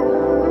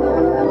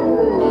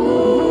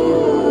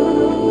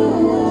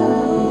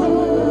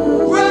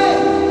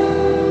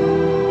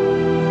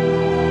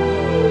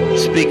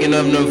 Speaking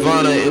of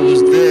Nirvana, it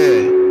was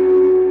there.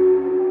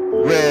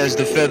 Rare as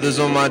the feathers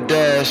on my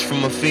dash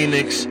from a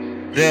phoenix.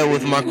 There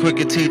with my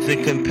crooked teeth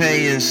and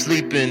companions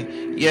sleeping,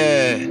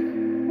 yeah.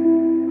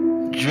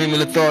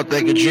 Dreaming a thought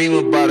that could dream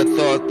about a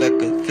thought that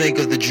could think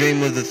of the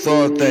dream of the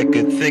thought that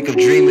could think of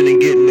dreaming and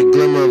getting the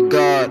glimmer of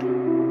God.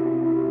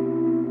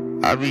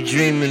 I'd be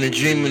dreaming and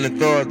dreaming a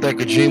thought that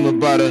could dream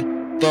about a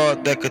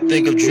thought that could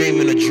think of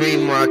dreaming a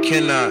dream where I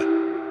cannot.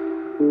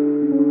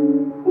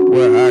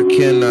 Where I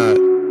cannot.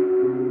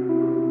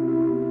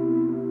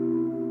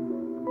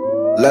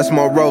 Less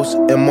morose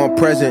and more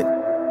present.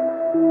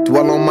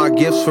 Dwell on my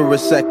gifts for a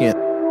second.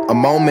 A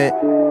moment.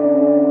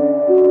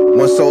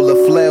 One solar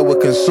flare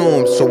would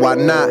consume, so why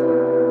not?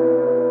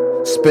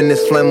 Spin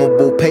this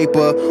flammable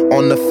paper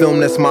on the film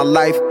that's my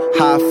life.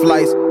 High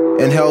flights,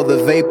 inhale the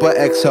vapor.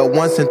 Exhale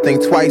once and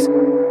think twice.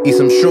 Eat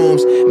some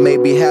shrooms,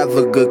 maybe have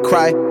a good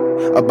cry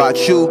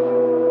about you.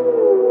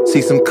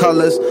 See some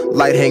colors,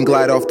 light hang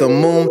glide off the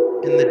moon.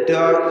 In the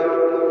dark,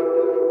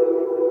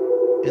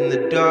 in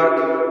the dark,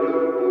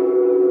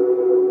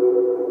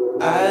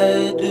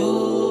 I do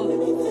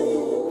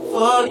anything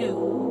for you.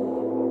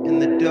 In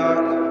the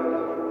dark,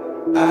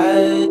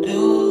 I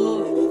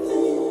do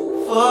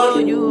anything for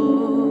you.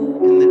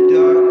 In the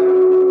dark,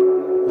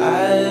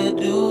 I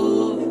do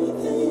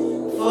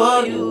anything for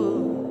you.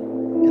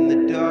 In the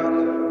dark,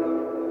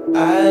 I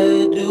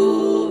do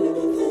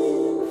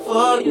anything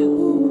for you.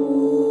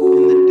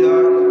 In the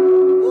dark,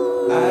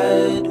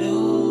 I do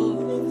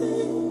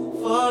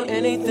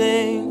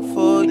anything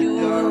for you.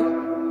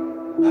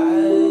 I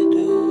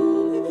do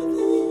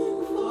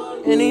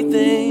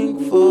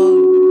anything for you.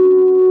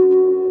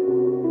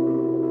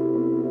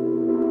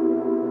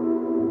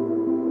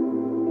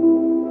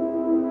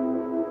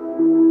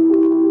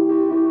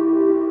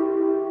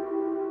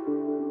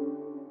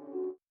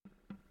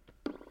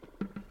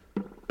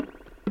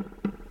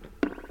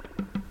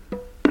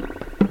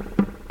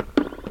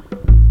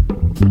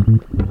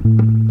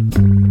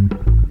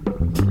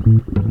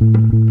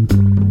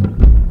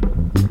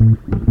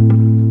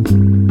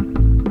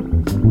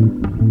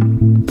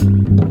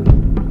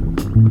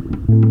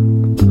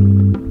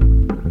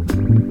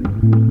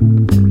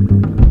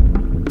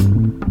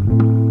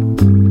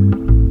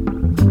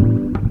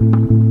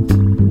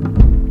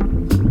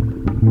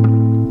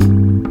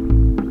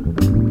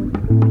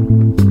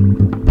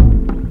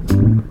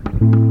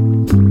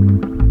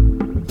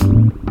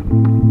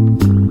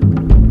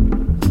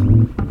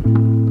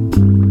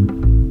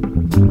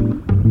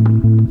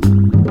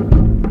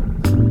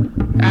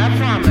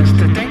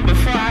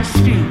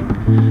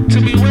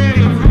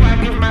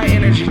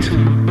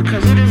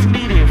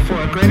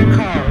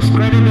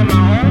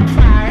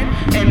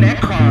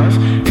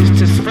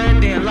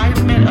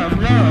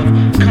 love,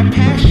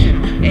 compassion,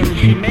 and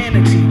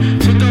humanity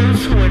to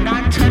those who are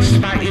not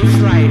touched by its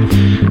light.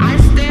 I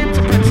stand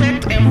to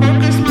protect and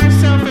focus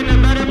myself in the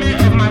betterment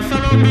of my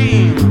fellow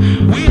beings.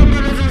 We are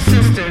brothers and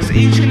sisters,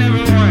 each and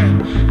every one.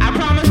 I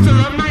promise to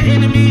love my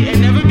enemy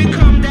and never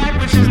become that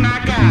which is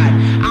not God.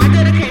 I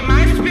dedicate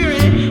my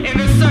spirit in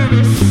the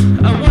service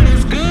of what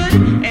is good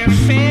and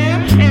fair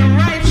and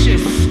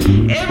righteous.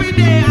 Every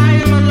day I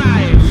am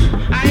alive.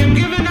 I am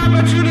given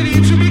opportunity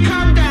to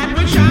become that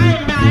which I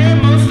admire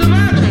most of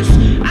others.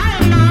 I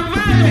am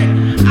nonviolent.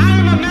 I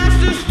am a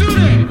master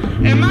student,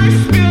 and my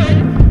spirit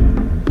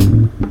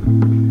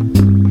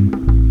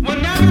will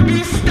never be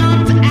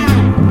stomped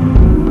out.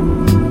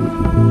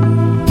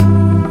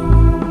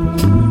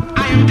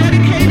 I am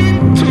dedicated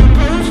to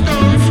oppose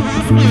those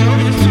whose will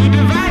is to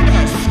divide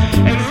us,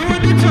 and who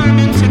are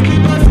determined to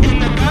keep us in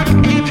the dark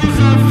ages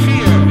of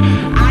fear.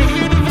 I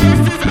hear the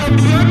voices of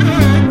the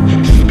unheard,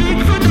 speak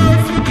for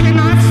those who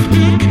cannot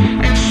speak,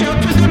 and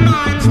shelter the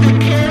minds that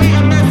carry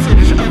a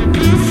message of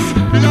peace,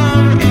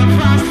 love, and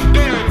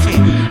prosperity.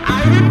 I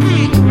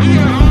repeat, we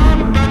are all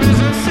brothers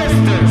and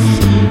sisters.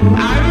 I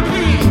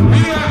repeat,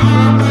 we are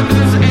all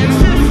brothers and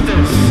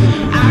sisters.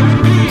 I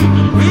repeat,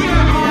 we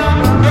are all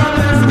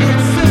brothers and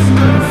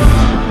sisters.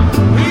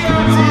 We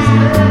are all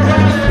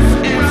brothers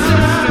and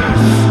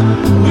sisters.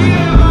 We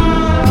are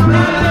all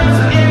brothers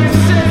and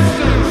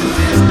sisters. We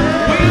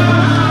are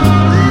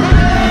all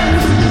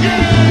brothers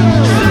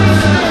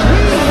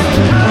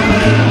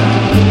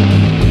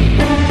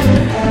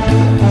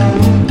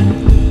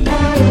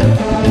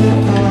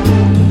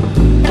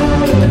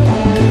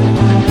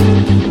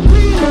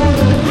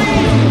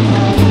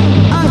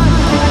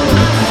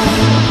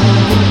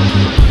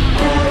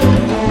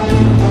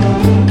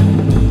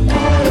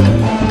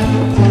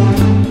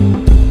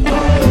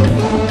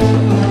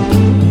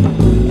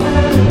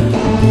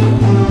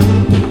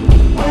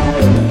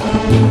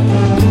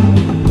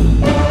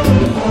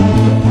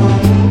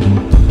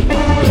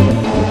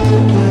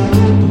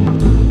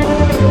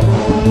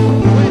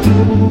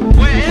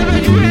wherever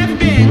you have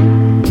been,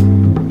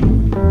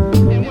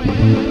 and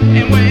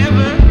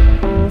wherever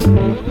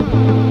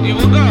you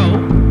will go,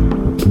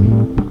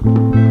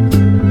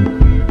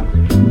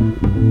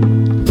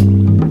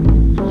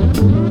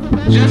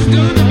 just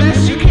do the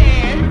best you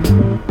can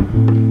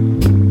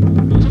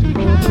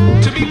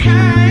to be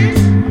kind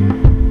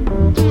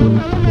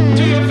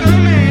to your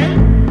fellow man.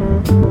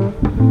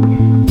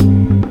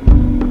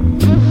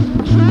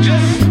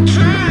 Just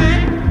try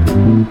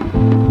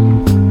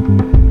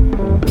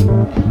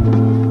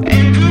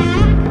and do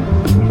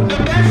the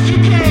best you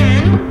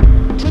can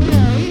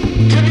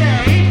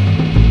today.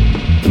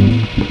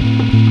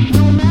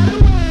 No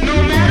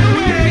matter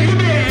where you've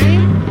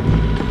been,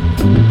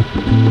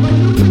 but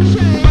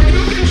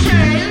you can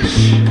change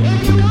if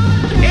you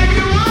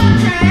want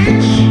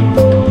change.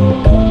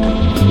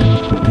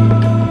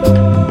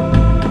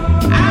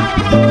 I don't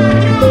know about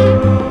you,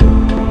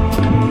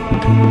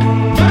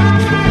 but I'm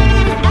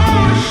tired of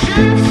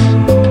bullshit.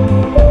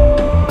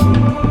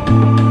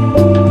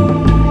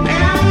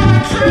 And I wanna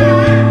try to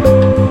do the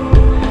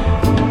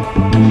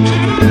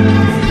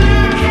best that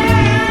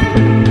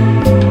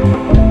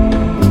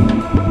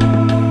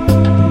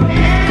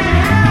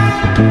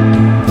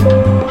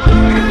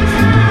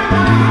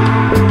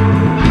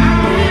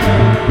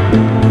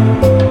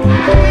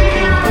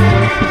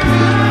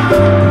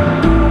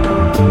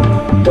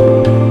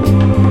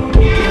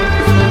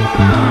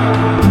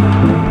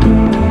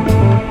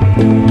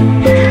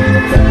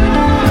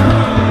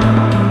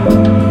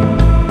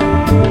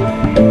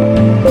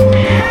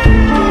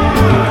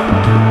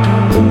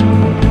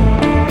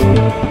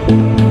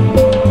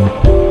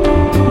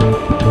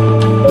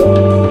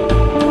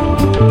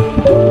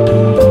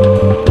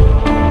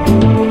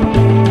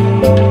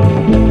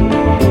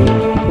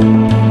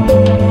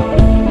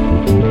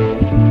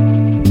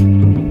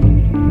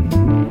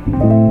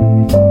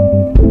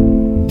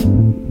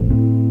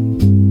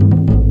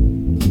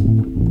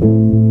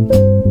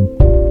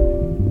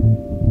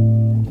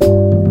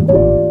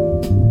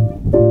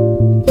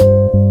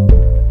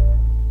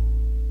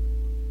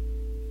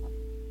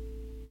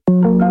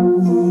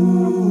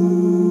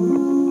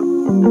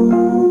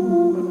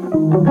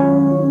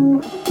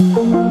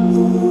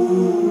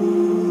can.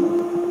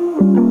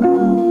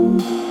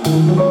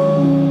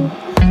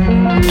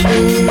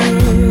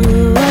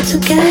 What's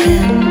okay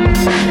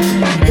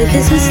if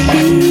it's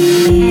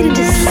misleading to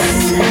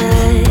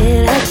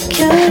decide how to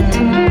cut?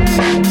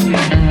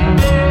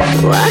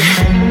 What?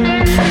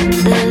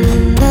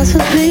 And that's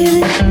what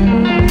really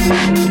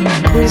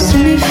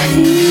constantly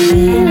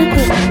feel like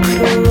we're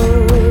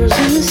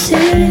closing the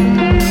ceiling.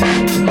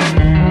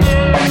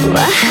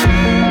 What?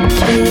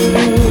 Dream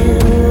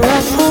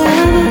of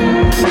forever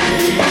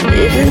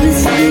if it's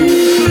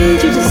misleading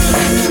to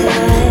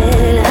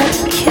decide how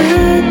to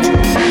cut.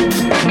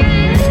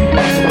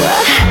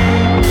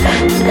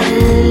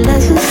 And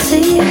as we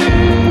see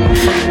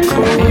it,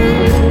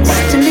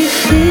 constantly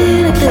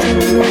feel like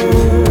there's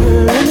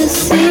more than the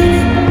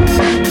ceiling.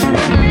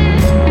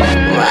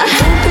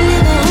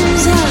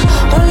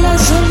 Hola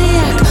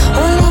zodiac,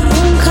 hola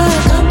bunker.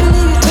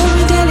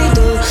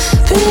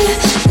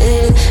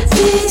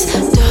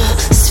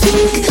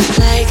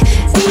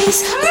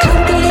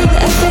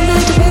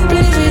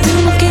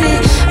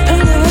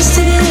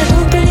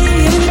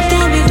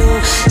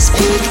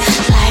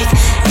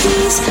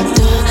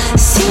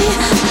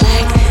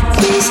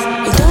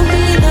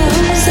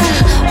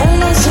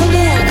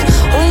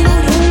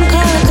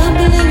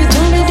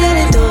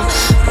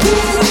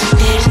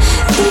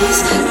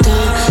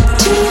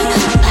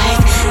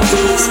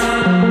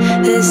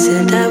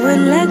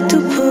 would like to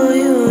pull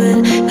you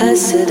in. I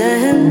said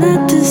I am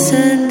not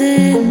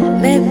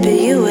descending.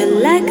 Maybe you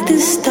would like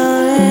this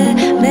story.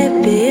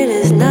 Maybe it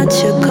is not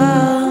your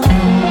call.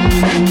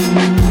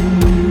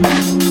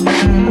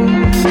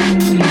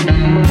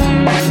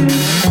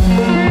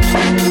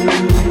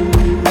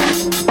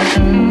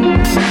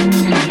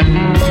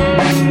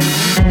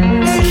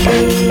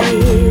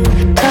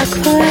 Sleep, talk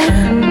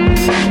forever,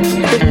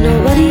 but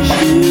nobody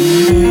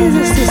hears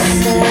us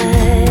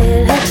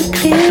decide how to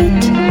clear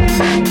it.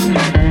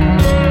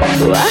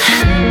 What?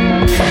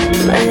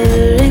 My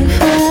ring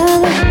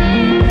forever,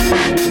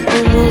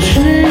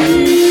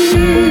 emotionally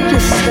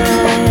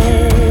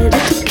decided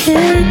to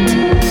kill it.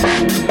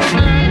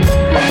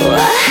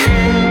 What?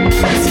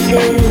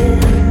 Sleep,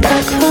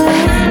 talk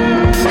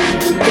forever,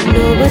 but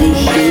nobody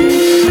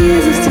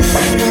hears us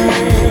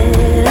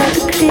decide how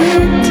to clear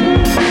it.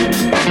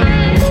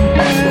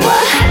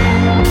 What?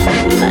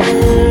 My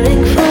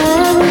ring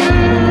forever,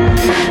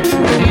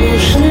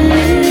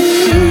 emotionally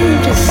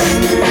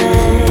decided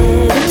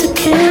to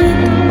kill it.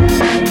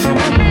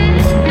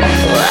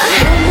 What?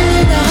 I don't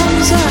believe the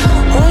Hamza,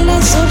 all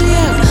that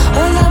zodiac,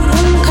 all that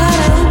moon card.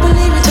 I don't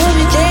believe it told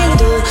me they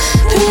do.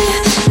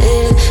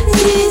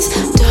 Please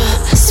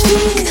don't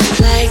speak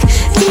like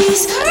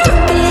these.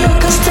 Don't believe a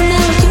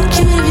customer, keep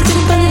giving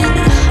everything but it.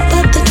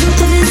 But the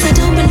truth of it is I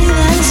don't believe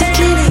the eyes are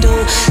clearly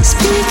don't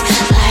speak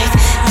like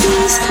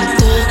these.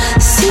 Don't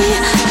see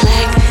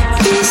like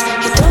this.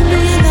 You don't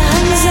believe the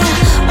Hamza,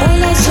 all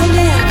that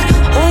zodiac,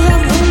 all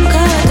that moon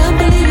card. I can't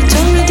believe you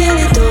told me that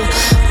it don't.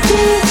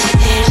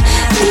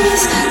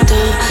 Please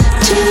don't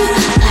do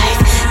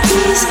like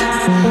this.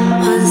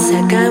 One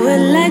sec, I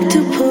would like to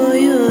pull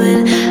you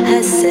in.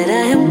 I said I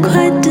am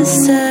quite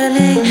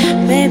discerning.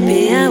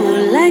 Maybe I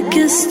will like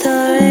your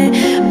story.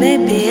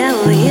 Maybe I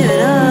will hear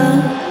it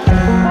all.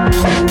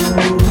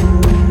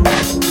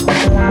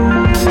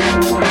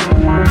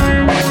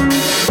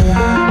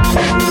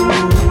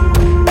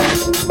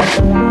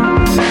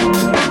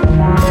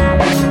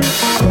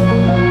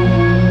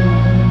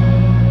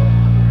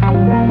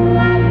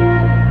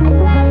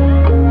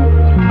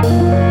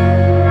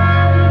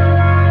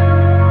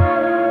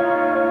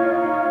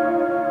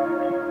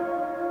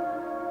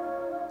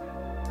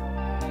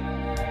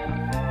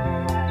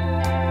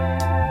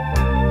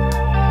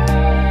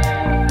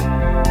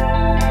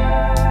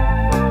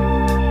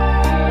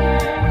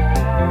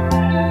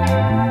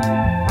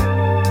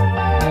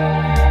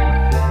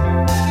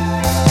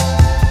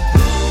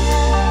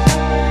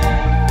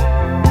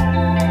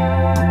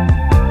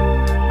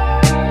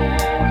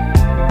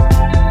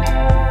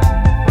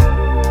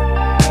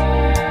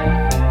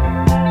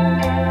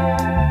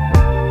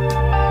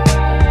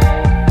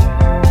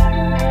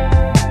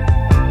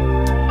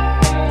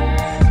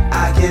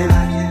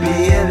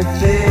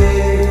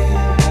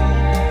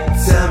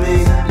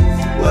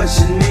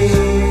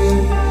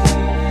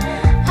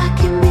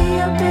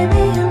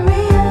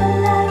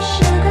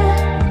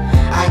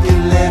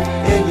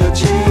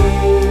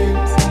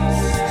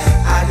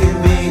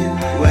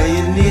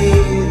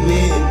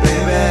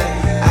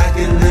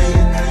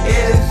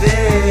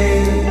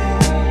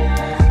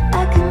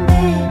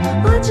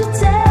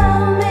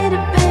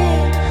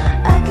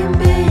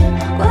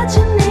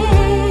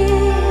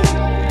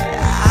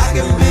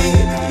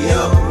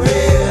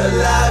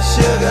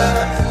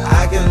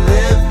 I can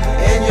live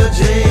in your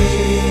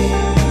dreams.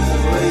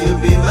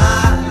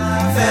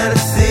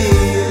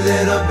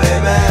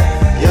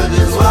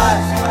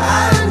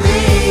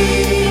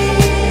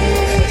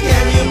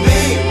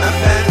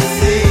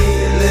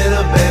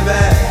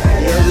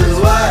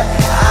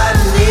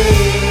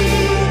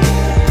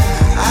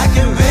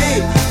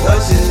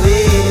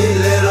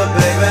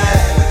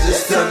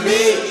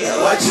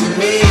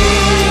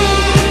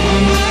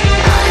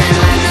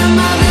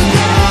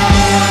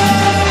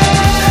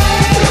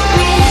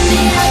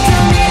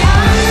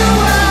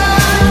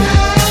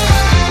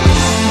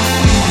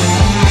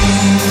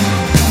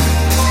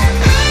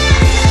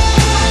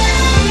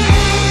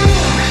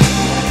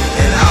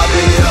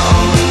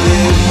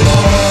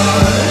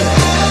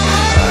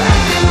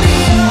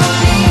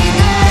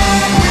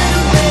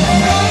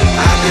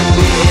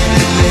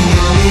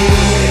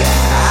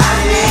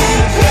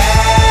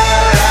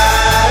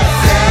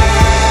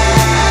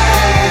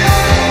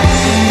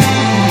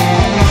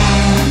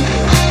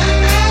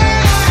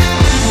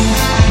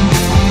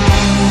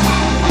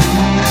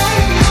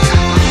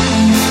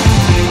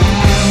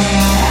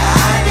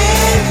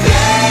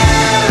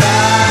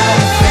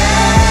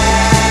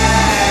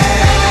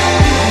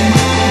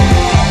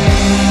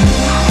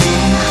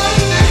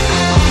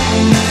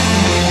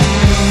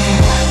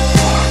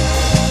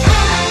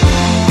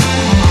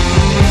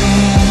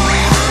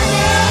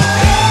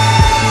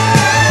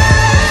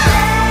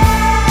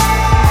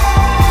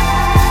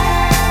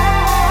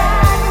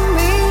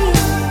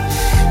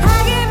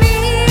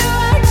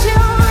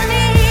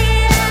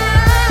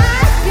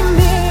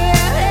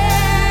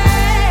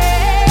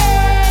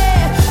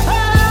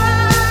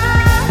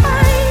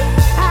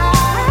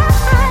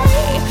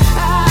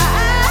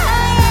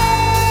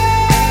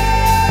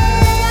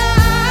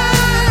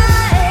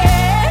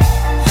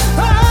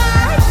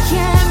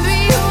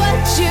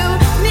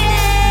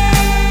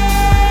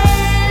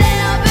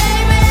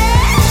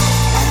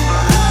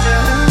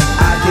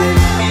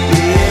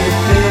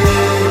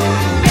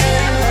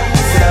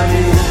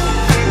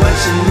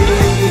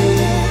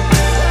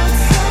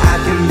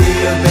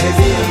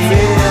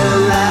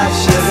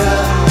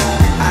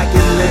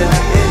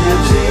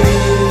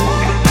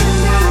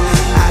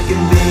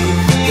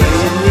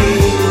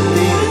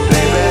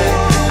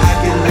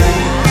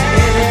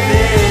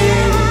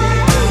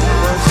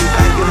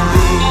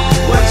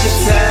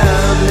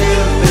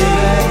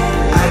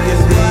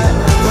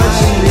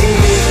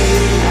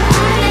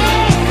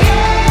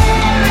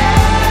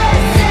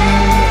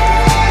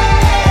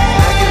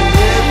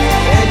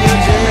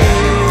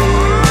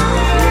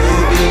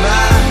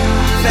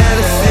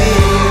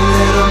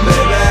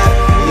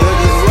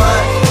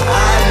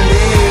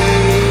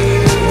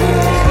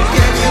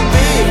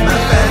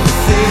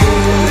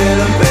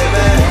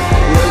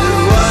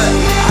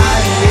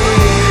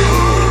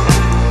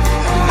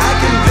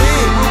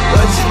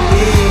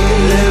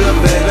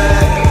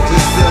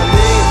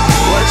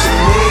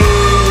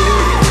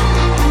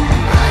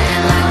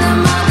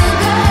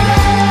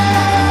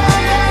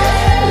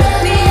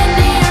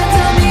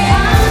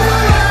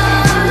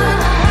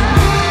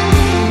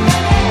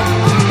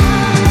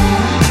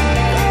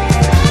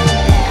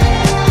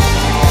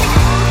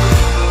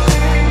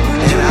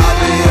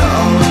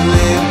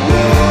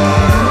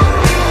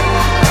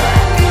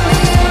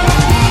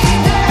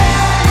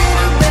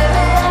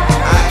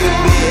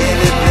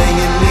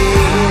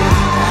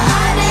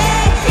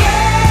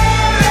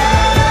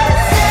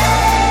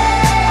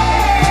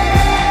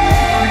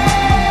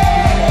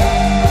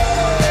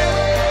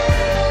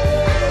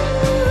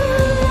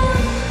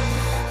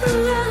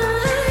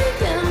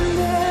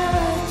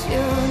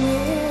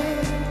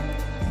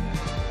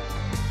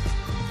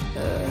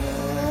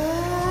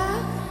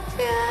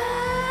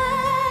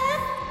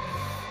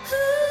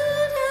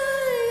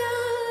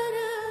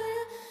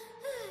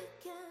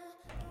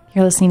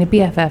 You're listening to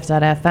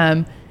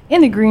BFF.FM.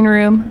 In the green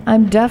room,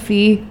 I'm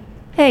Duffy.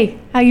 Hey,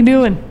 how you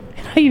doing?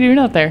 How you doing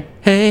out there?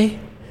 Hey,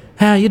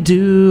 how you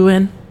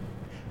doing?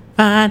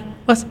 Fine.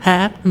 What's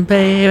happening,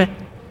 baby?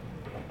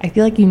 I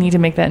feel like you need to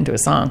make that into a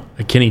song.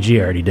 Kenny G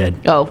already did.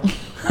 Oh.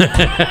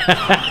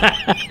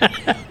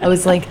 I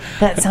was like,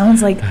 that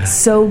sounds like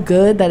so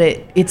good that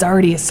it's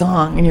already a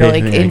song. And you're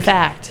like, in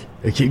fact,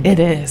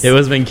 it is. It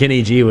was when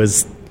Kenny G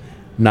was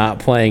not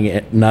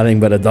playing nothing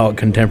but adult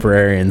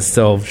contemporary and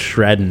still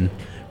shredding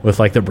with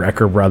like the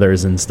Brecker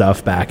brothers and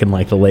stuff back in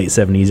like the late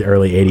 70s,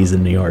 early 80s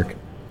in New York.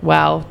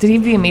 Wow. Did he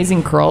have the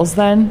amazing curls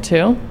then,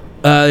 too?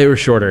 They were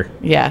shorter.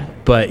 Yeah.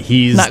 But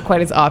he's... not quite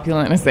as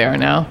opulent as they are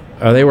now.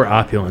 Oh, they were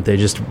opulent. They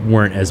just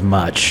weren't as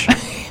much.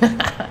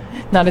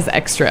 Not as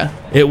extra.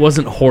 It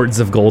wasn't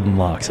hordes of golden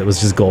locks. It was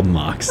just golden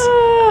locks.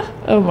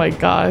 Oh, my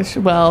gosh.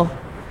 Well,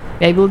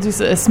 maybe we'll do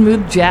a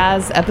smooth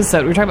jazz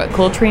episode. We were talking about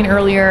Coltrane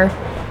earlier.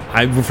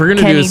 If we're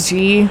gonna Kenny do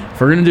G.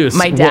 If we're going to do a...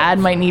 My dad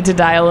might need to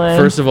dial in.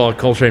 First of all,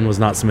 Coltrane was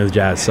not smooth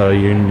jazz, so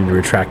you need to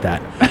retract that.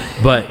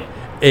 But...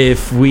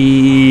 if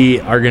we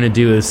are going to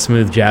do a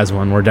smooth jazz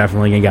one, we're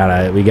definitely we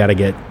gotta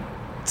get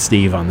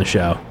Steve on the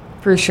show.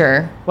 For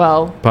sure.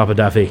 Well, Papa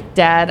Duffy.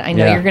 Dad, I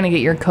know Yeah. you're going to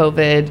get your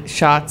COVID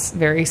shots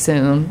very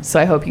soon, so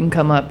I hope you can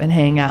come up and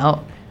hang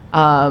out.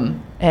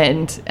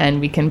 And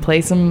we can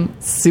play some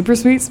super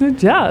sweet smooth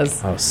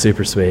jazz. Oh,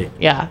 super sweet.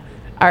 Yeah.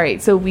 All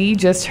right, so we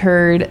just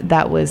heard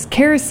that was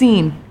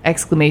Kerosene!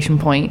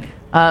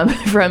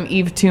 From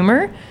Eve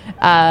Toomer.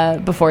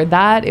 Before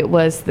that, it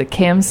was the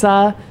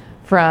Kamsa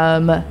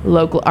from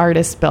local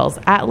artist Bell's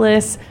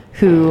Atlas,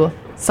 who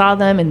saw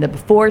them in the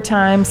before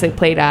times. They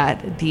played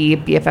at the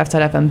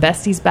BFF.FM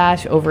Besties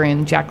Bash over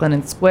in Jack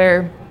London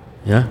Square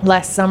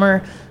last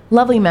summer.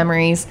 Lovely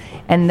memories.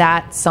 And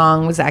that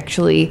song was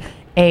actually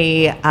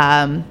a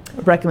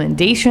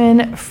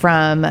recommendation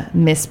from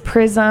Miss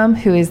Prism,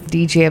 who is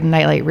the DJ of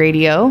Nightlight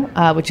Radio,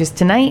 which is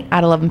tonight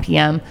at 11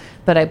 p.m.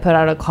 But I put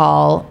out a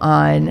call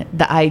on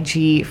the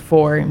IG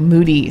for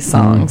Moody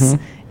songs.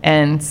 Mm-hmm.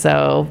 And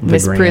so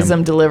Miss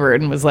Prism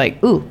delivered and was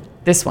like, ooh,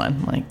 this one.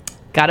 I'm like,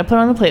 gotta put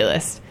on the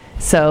playlist.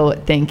 So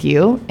thank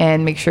you.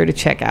 And make sure to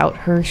check out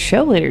her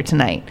show later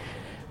tonight.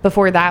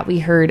 Before that, we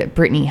heard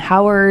Brittany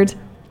Howard,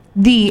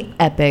 the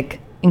epic,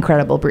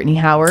 incredible Brittany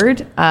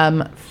Howard,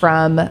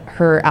 from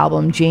her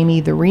album Jamie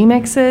the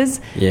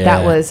Remixes. Yeah.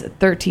 That was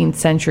 13th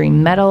Century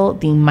Metal,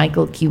 the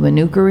Michael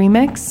Kiwanuka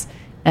remix.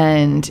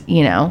 And,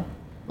 you know,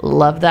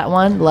 love that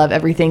one. Love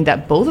everything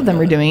that both of them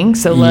are doing.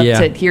 So love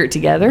to hear it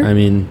together. I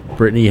mean,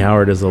 Brittany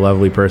Howard is a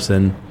lovely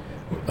person.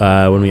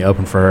 When we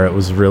opened for her, it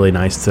was really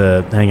nice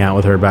to hang out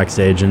with her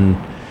backstage and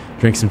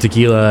drink some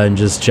tequila and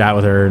just chat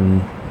with her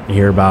and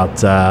hear about,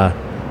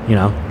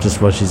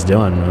 just what she's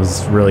doing. It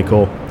was really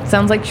cool.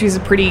 Sounds like she's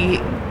a pretty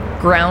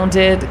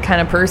grounded kind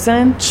of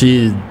person.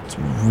 She's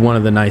one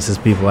of the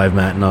nicest people I've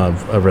met in a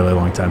really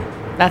long time.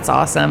 That's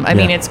awesome. I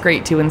mean, it's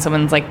great, too, when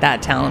someone's like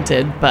that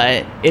talented,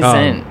 but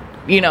isn't...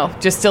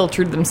 just still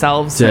true to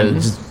themselves.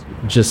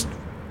 Just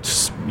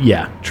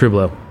true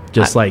blue.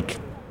 Just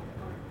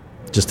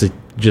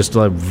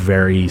a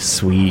very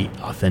sweet,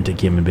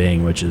 authentic human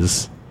being, which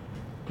is,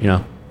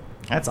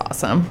 that's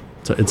awesome.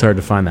 So it's hard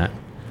to find that.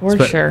 For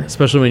sure.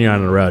 Especially when you're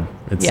on the road.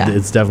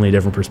 It's definitely a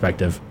different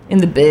perspective. In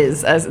the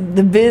biz, as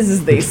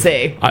they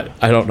say.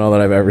 I don't know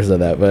that I've ever said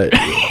that, but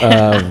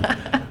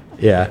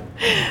yeah.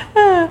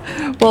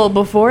 Well,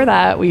 before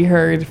that, we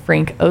heard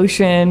Frank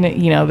Ocean.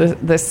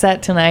 The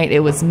set tonight, it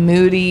was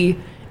moody.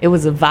 It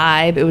was a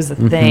vibe. It was a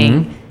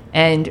thing.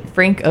 And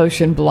Frank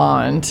Ocean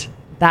Blonde,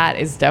 that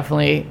is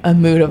definitely a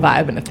mood, a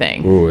vibe, and a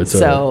thing. Ooh, it's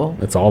all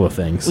the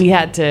things. We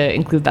had to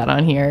include that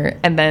on here.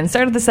 And then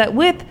started the set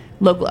with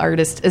local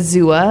artist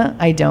Azua,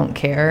 I Don't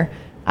Care.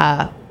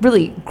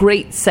 Really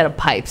great set of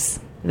pipes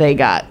they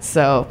got.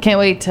 So can't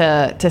wait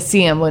to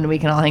see them when we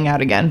can all hang out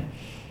again.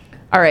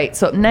 All right,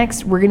 so up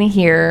next, we're going to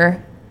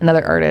hear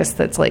another artist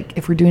that's like,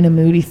 if we're doing a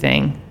moody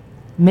thing,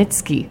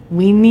 Mitski.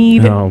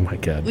 Oh my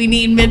God. We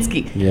need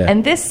Mitski. Yeah.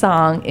 And this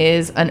song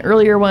is an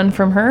earlier one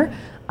from her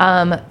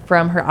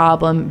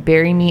album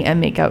Bury Me at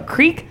Makeout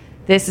Creek.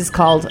 This is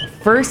called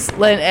First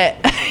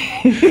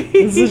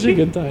It's such a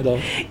good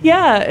title.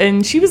 Yeah,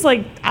 and she was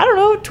like, I don't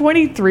know,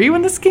 23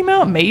 when this came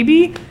out,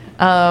 maybe.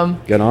 Good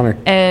on her.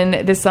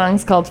 And this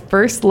song's called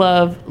First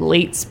Love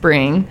Late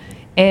Spring.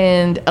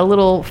 And a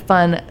little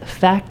fun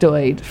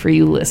factoid for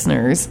you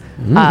listeners.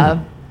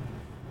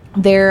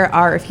 There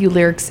are a few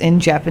lyrics in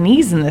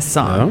Japanese in this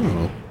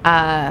song.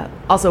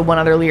 Also, one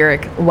other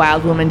lyric,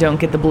 Wild Women Don't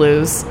Get the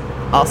Blues.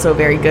 Also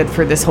very good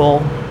for this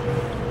whole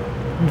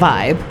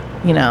vibe,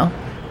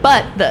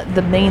 But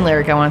the main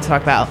lyric I want to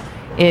talk about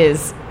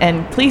is,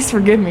 and please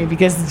forgive me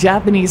because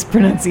Japanese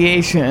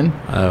pronunciation,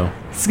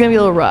 it's going to be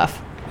a little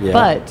rough. Yeah.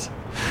 But,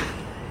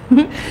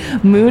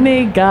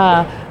 Mune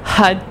ga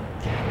ha...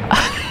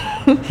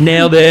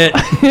 Nailed it.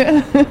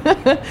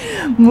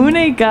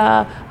 Mune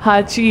ga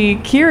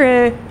hachi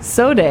kire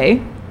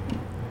sode.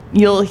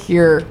 You'll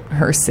hear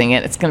her sing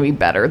it. It's going to be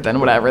better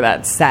than whatever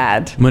that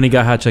sad. Mune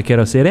ga hachi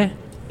kiro sere?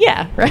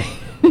 Yeah, right.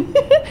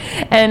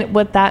 And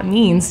what that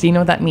means, do you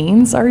know what that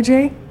means,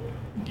 RJ?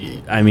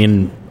 I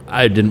mean,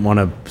 I didn't want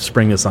to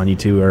spring this on you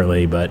too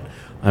early, but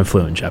I'm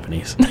fluent in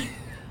Japanese.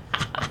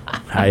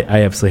 I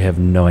absolutely have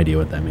no idea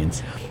what that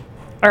means.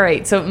 All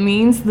right, so it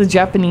means the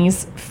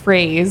Japanese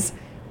phrase,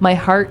 my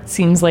heart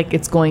seems like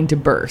it's going to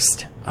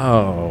burst.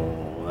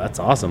 Oh, that's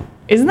awesome.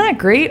 Isn't that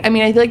great? I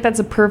mean, I feel like that's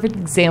a perfect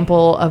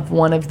example of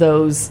one of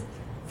those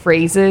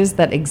phrases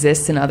that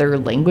exists in other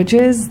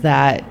languages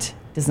that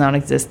does not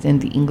exist in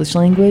the English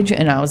language.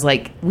 And I was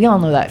like, we all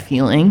know that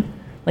feeling.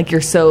 Like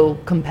you're so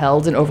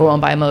compelled and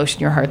overwhelmed by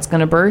emotion, your heart's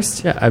going to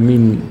burst. Yeah, I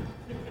mean,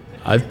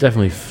 I've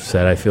definitely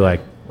said I feel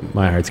like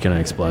my heart's going to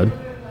explode.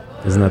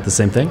 Isn't that the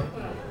same thing?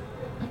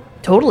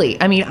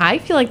 Totally. I mean, I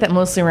feel like that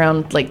mostly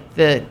around like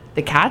the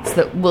cats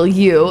that, well,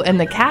 you and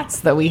the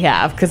cats that we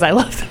have, because I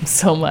love them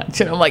so much.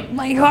 And I'm like,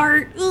 my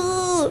heart.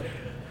 Ugh.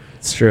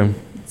 It's true.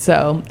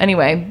 So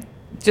anyway,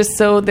 just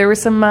so there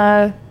was some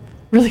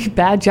really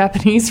bad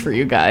Japanese for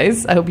you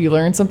guys. I hope you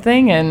learned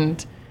something,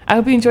 and I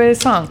hope you enjoy this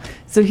song.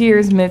 So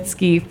here's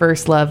Mitski,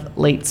 First Love,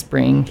 Late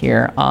Spring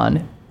here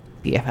on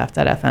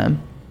BFF.FM.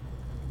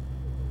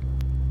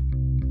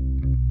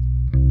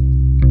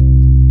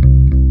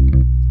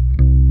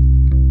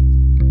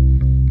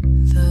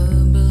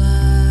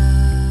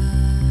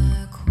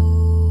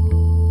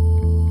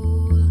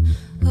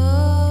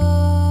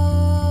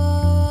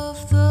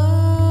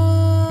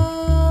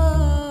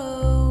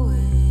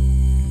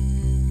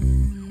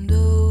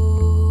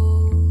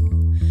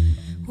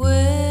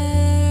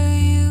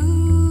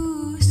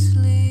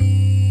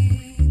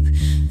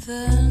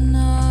 The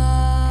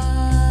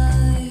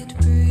night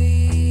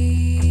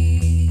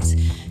breeze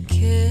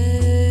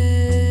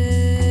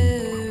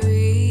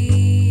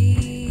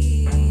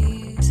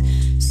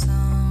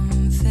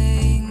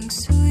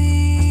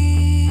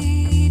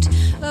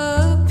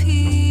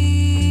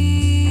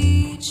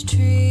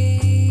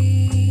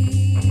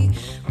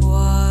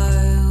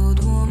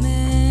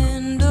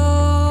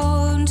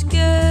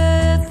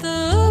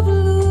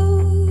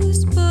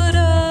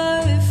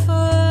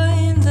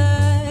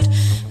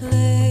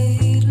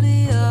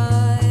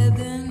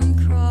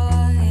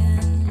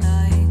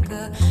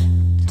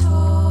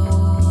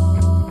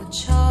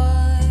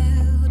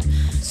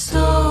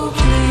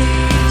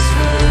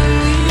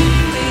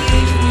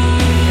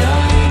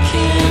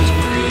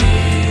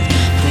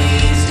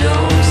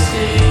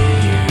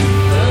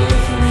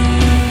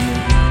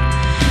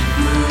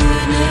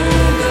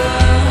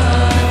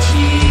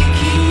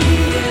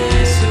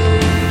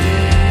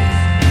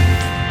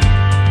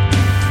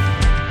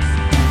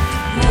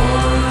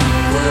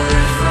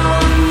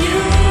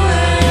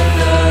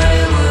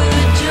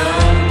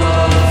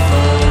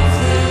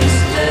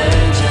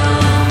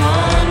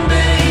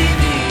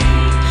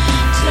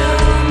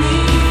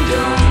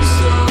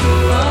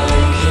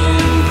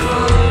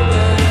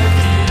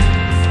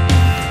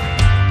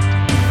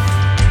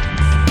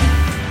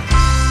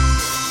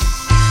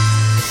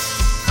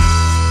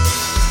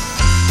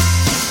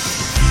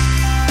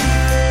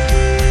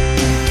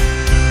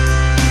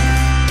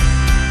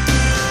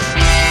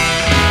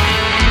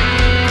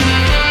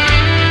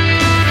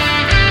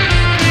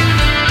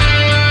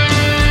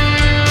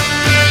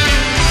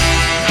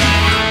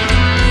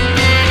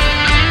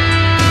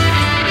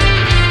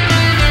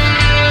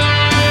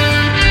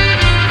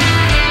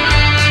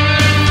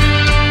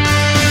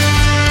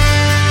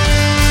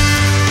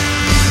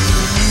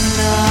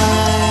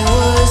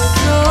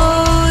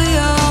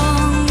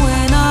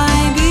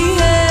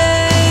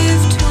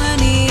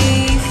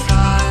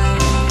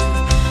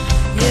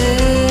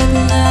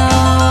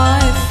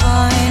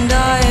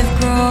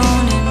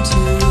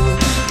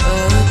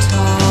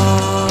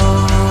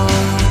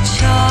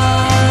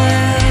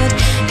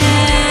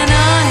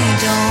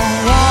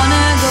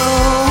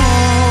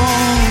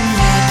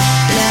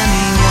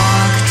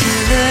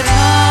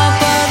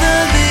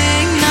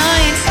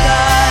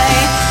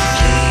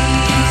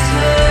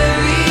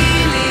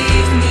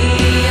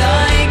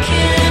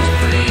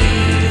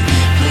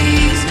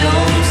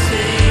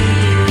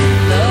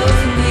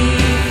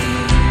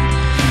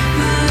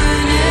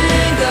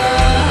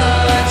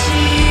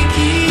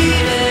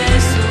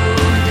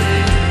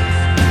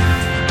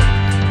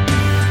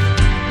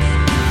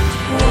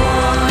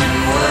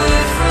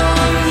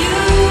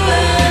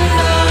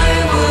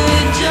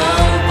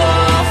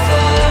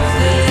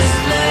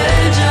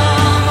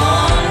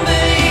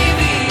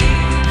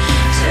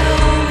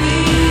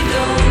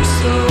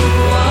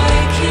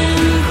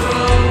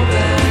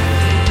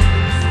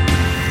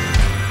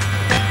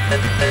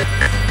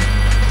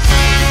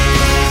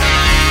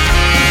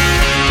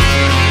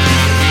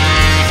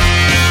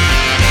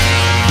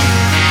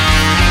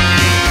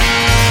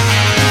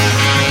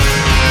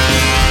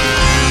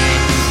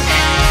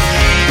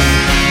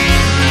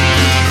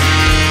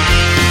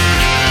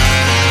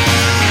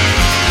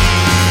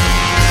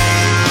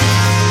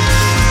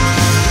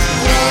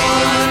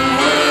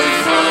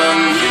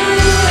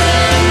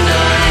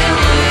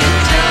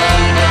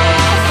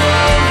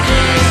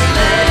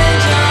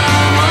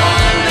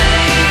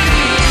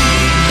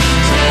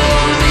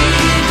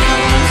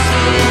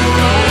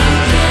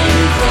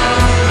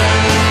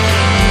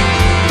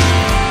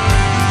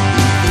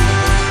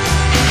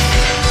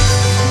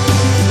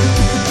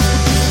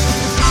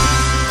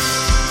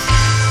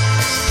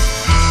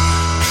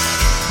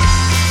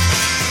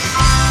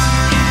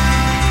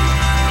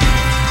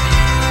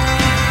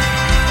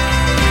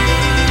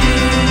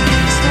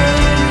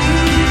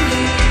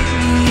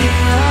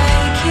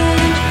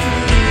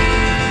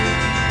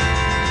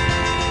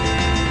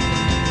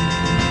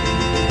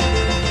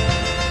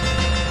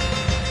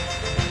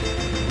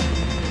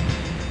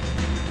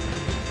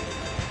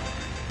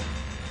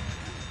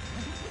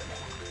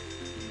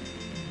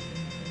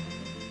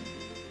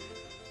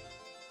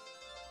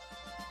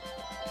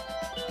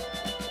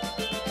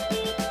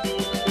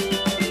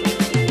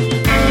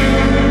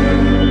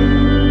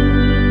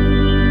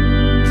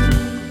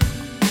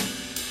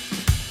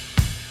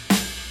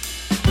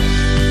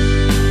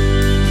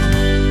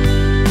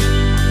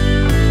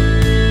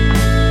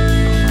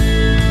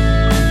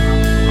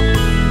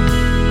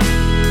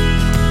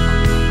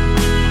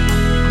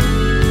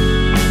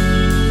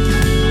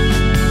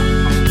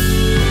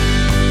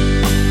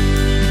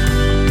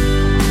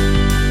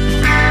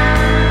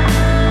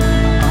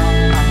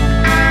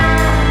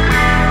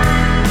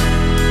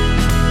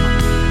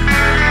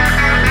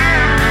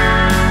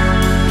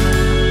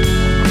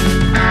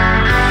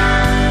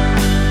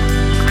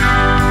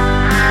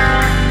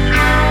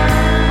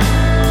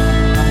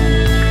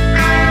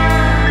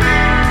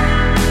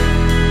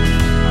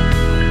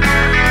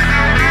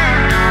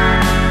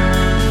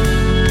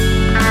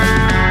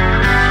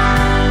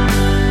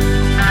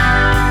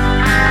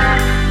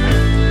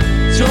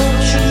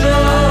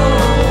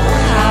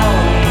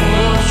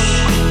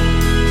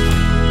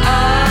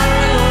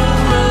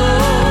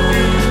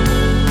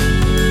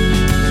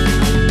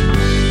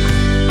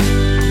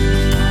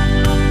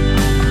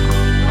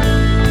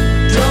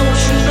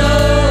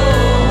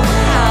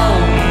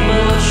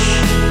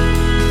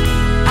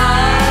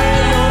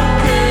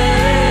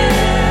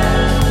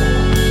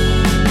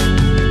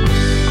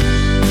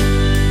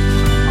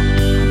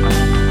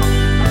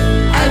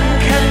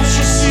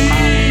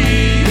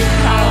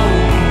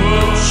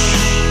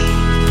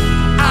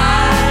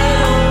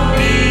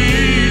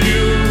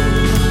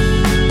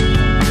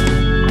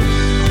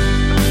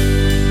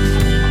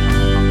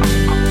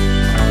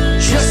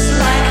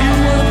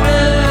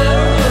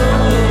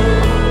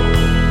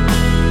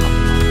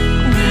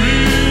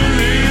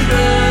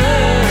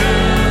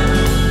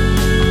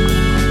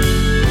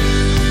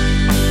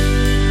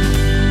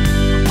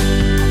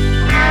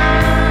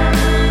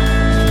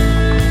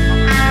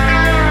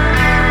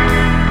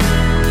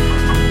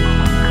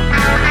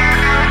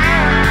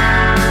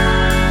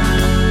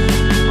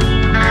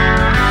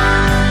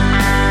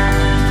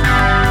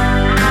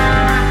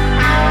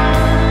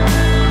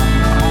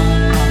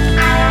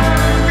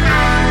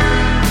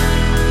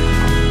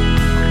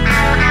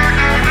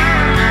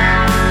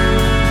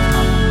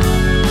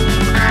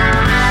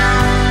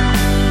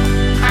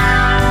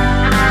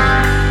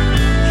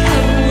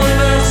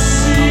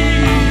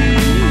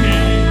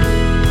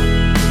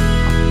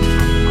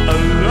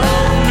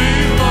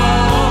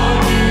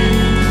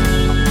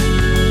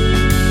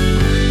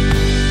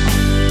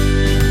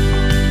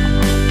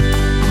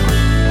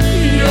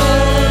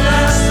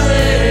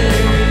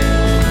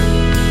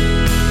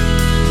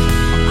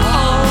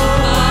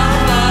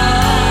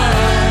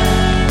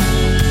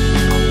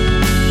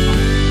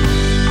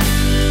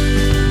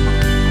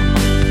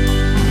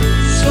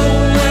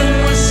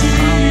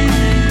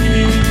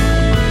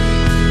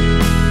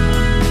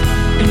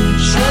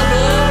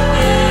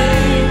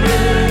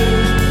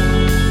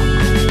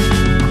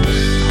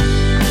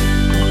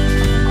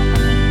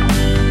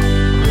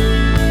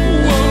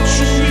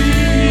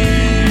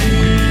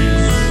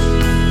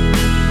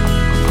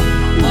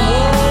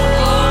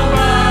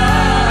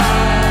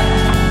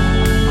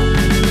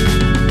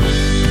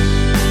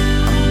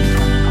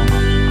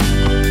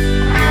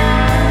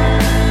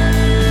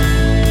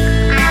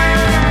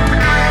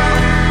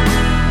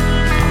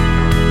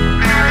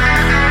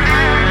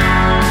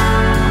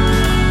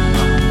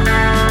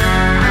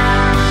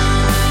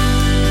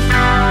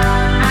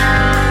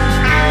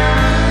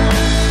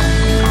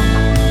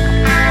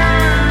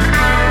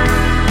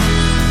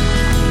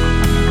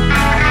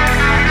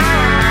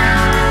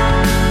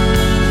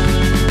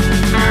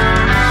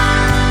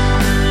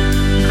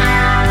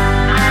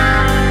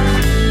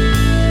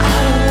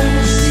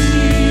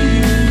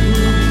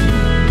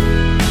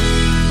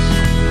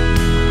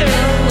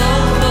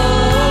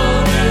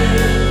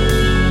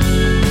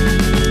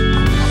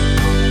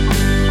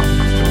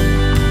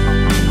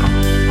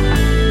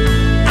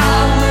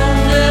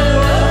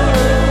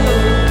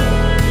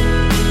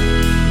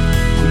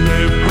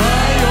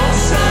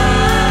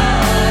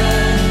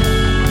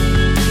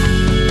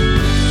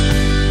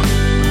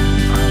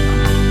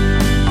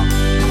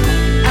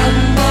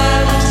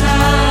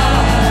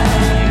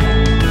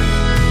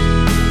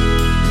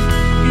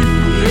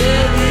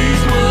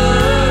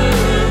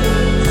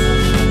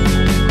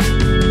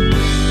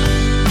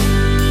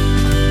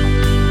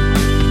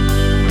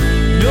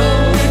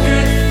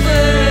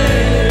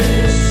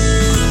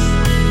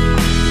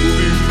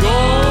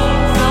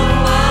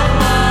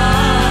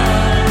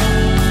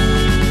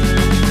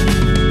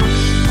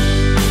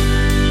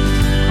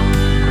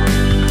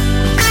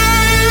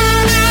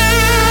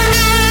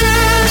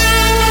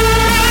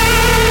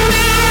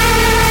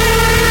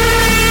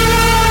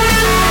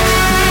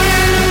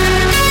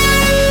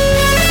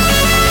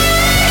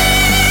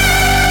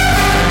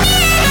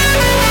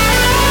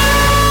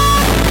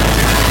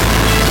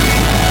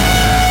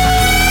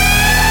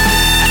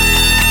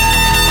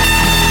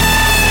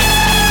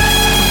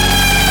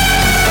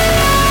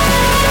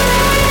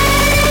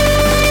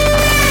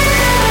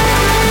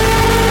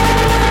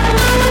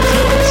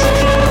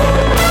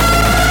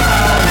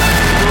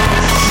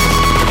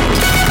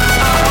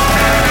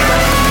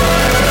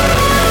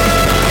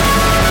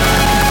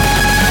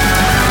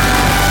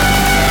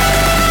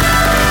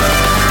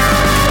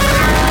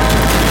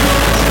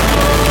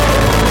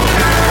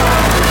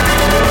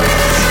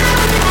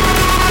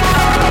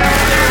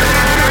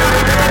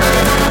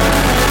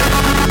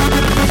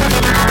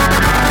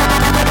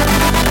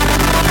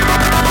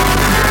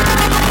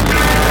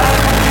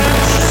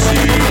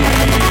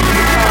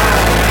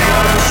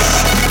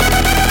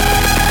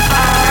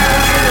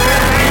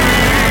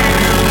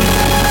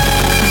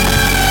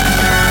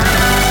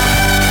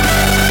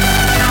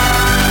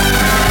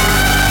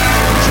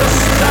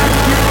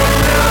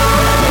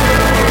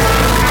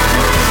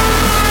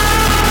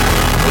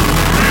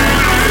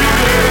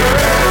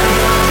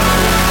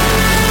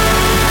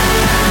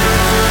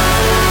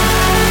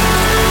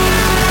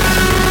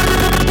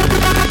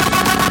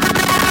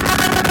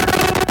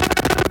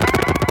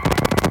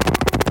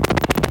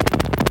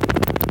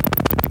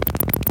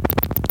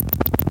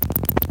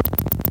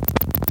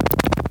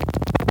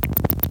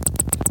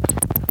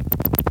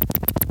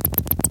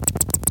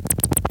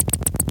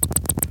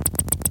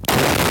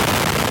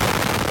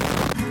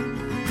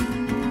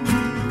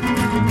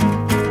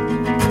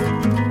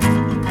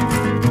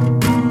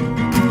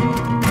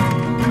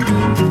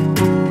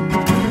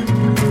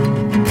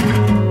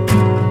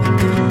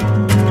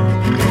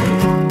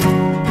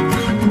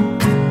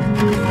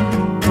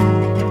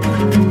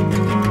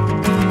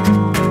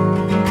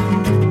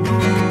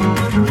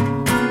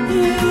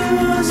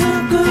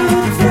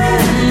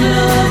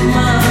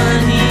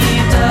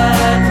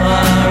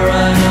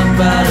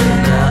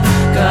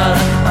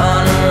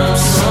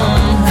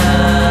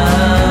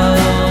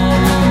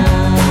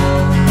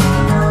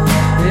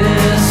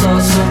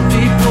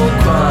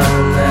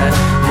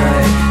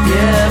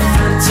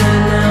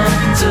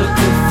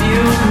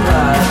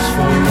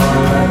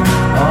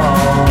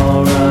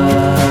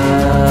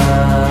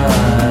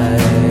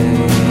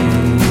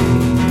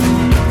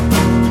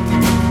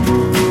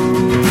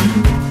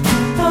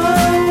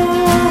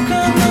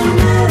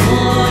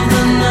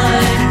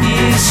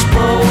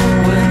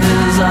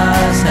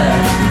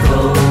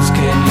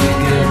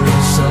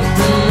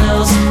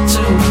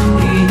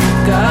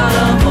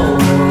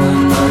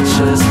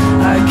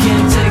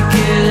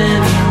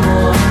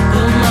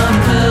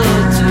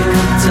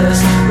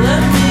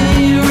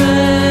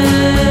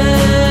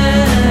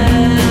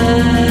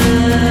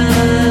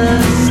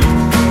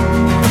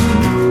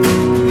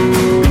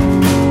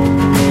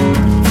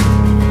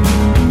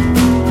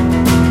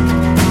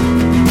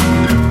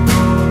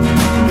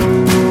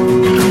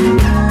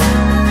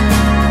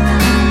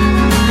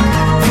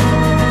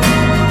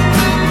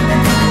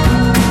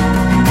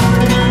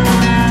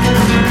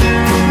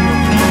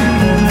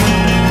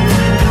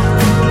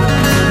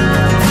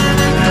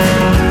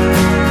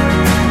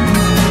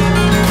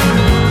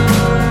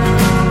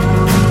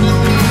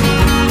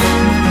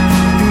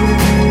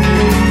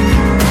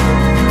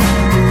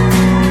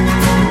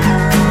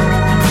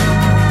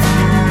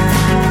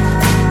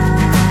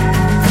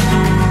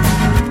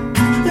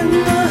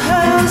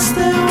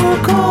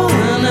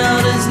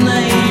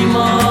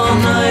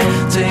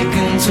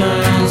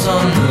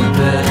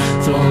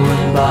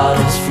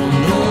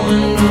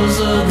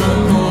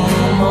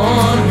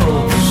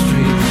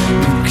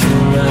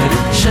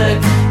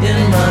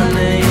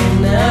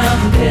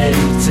ready to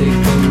take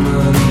the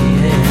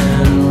money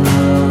and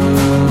run.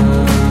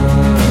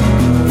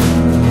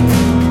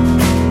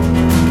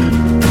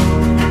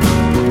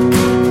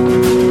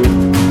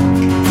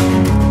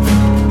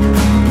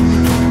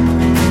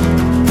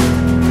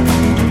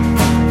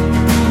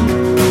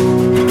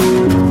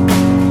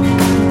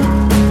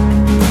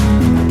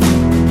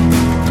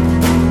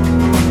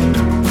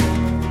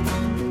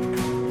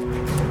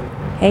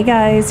 Hey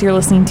guys, you're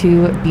listening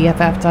to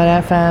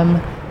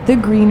BFF.FM, The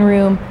Green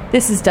Room.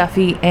 This is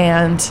Duffy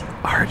and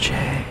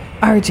RJ.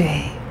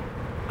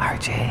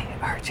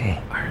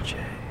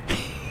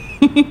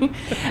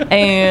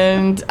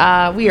 And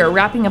we are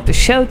wrapping up the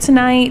show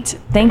tonight.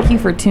 Thank you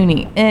for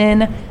tuning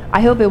in.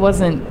 I hope it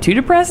wasn't too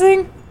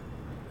depressing.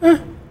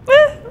 I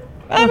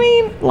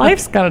mean,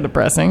 life's kind of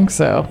depressing,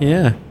 so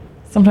Yeah.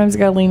 sometimes you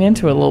gotta lean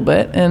into it a little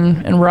bit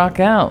and rock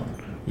out.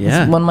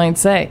 Yeah. as one might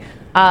say.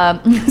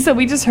 So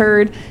we just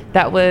heard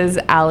that was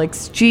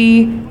Alex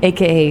G,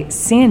 aka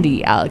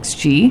Sandy Alex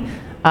G,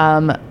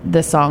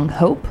 the song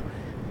Hope.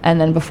 And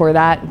then before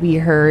that, we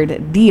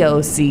heard the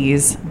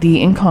OCs,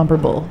 the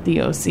incomparable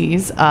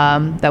DOCs.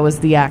 That was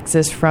The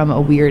Axis from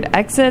A Weird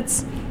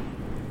Exits.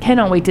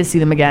 Cannot wait to see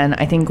them again.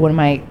 I think one of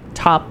my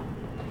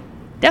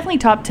definitely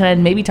top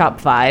 10, maybe top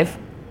 5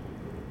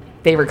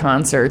 favorite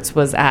concerts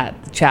was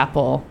at the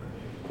chapel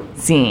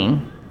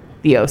seeing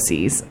the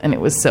OCs. And it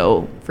was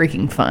so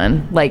freaking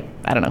fun. Like,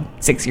 I don't know,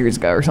 6 years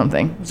ago or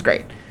something. It was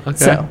great. Okay.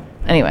 So,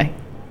 anyway,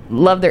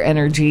 love their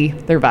energy,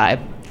 their vibe.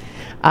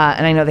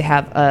 And I know they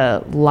have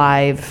a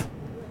live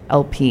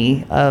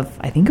LP of,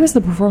 I think it was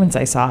the performance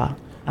I saw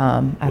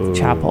at the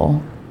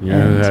chapel. You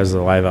know who has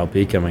a live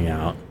LP coming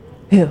out?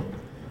 Who?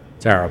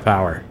 Tower of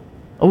Power.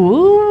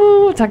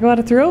 Ooh, talk about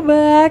a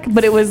throwback.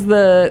 But it was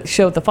the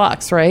show at the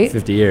Fox, right?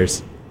 50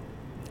 years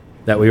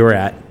that we were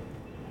at.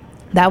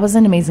 That was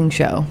an amazing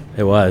show.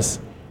 It was.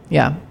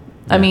 Yeah.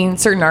 I mean,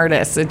 certain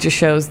artists, it just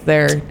shows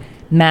their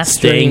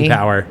mastery. Staying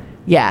power.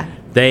 Yeah.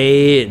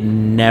 They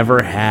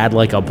never had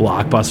like a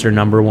blockbuster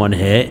 #1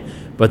 hit,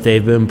 but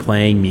they've been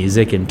playing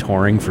music and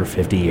touring for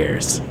 50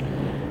 years.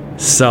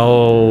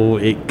 So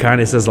it kind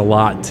of says a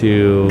lot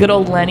to... Good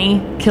old Lenny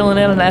killing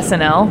it on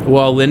SNL.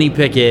 Well, Lenny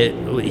Pickett,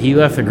 he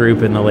left the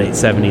group in the late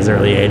 70s,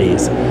 early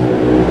 80s.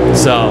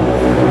 So,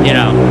 you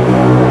know...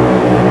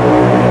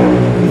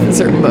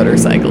 Certain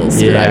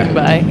motorcycles driving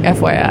by,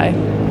 FYI.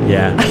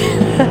 Yeah.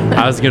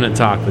 I was going to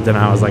talk, but then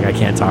I was like, I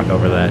can't talk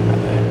over that.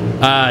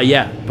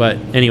 Yeah, but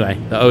anyway,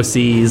 the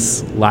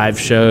OCs, live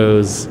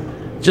shows,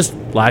 just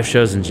live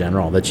shows in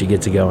general that you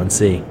get to go and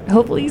see.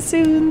 Hopefully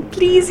soon.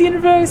 Please,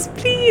 universe,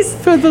 please.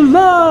 For the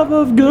love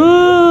of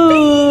God.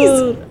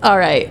 Please. All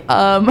right.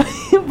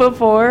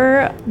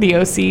 Before the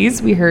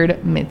OCs, we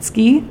heard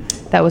Mitski.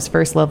 That was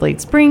First Love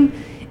Late Spring.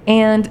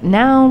 And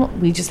now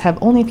we just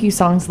have only a few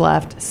songs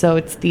left. So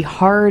it's the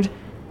hard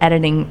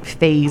editing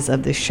phase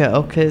of this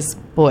show because,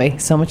 boy,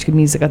 so much good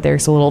music out there,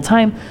 so little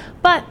time.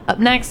 But up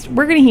next,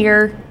 we're going to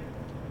hear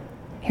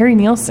Harry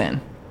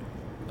Nilsson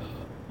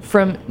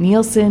from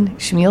Nielsen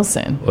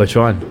Schmielsen. Which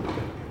one?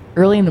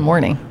 Early in the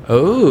Morning.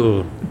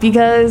 Oh.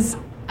 Because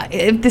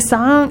if this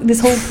whole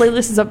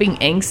playlist is up being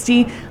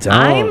angsty,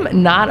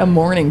 I'm not a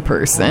morning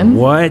person.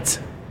 What?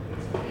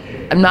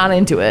 I'm not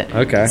into it.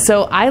 Okay.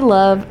 So I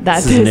love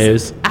that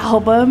this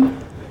album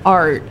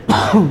art.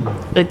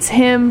 It's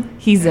him.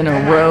 He's in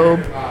a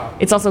robe.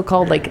 It's also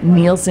called like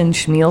Nielsen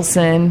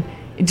Schmielsen.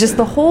 Just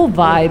the whole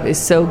vibe is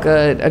so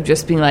good of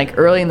just being like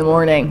early in the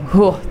morning,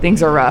 whew,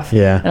 things are rough.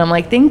 Yeah. And I'm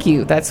like, thank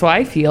you. That's how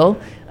I feel.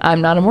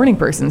 I'm not a morning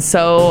person.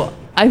 So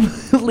I'm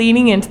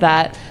leaning into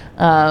that.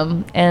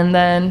 And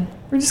then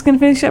we're just going to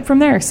finish up from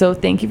there. So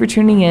thank you for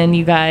tuning in,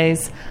 you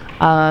guys.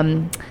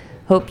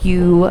 Hope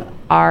you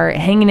are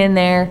hanging in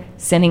there,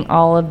 sending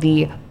all of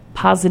the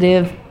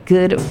positive,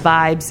 good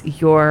vibes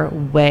your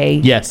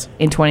way. Yes.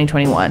 In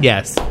 2021.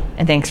 Yes.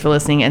 And thanks for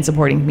listening and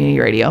supporting community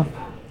radio.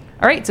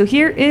 All right, so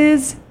here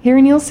is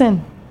Harry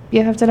Nilsson,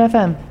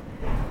 BFF.FM.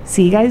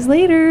 See you guys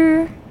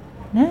later.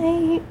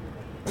 Night.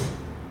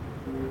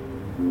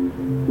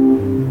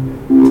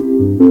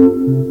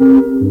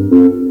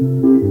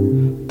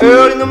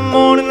 Early in the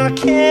morning, I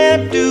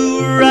can't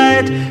do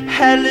right.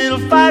 Had a little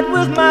fight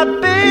with my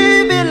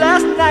baby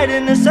last night,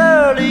 and it's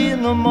early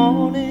in the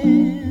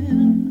morning.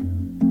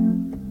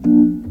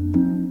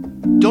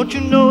 Don't you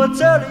know it's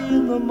early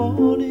in the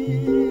morning?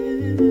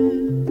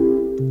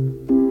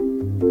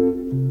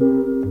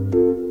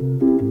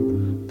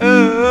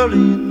 Early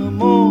in the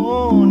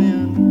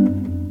morning,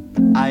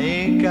 I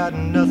ain't got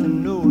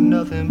nothing, no,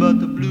 nothing but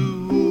the blues.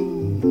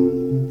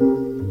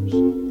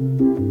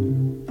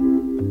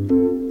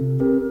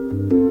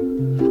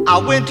 I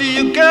went to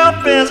your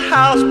girlfriend's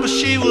house, but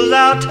she was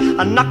out.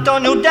 I knocked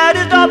on your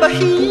daddy's door, but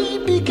he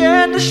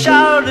began to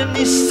shout, and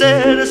he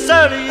said, it's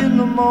early in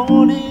the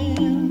morning.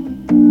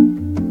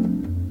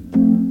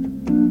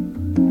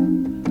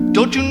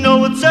 Don't you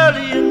know it's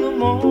early in the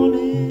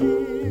morning?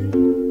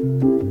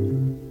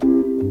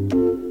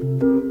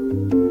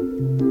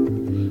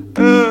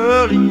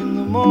 Early in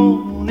the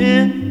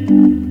morning,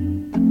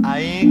 I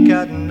ain't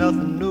got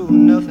nothing, no,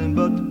 nothing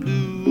but the blues.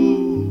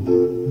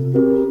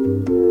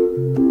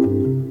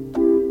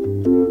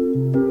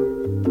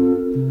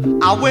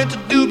 I went to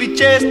Doobie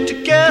Chase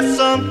to get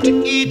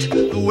something to eat.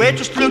 The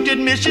waitress looked at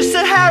me, she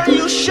said, Harry,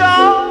 you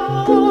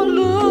sure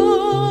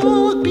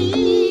look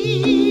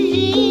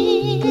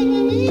beat. I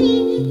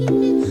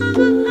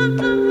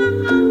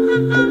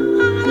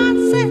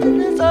said,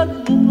 it's early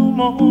in the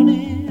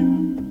morning.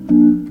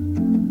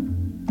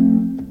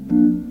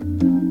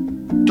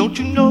 Don't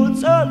you know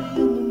it's early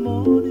in the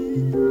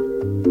morning?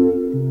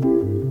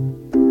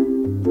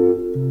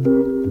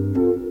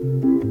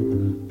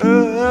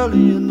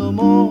 Early in the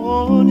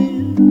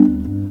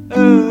morning,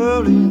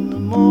 early in the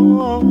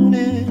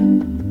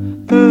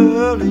morning,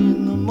 early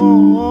in the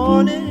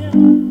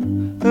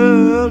morning,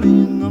 early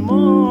in the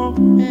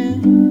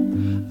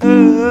morning,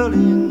 early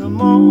in the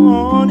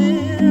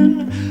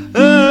morning,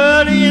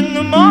 early in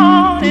the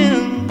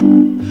morning,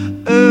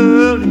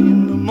 early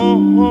in the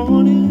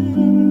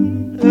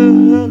morning,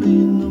 early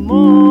in the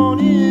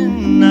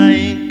morning. I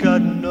ain't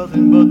got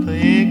nothing but I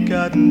ain't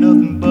got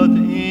nothing but I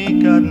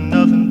ain't got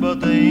nothing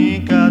but I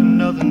ain't got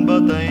nothing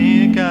but I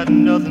ain't got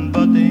nothing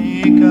but I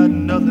ain't got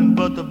nothing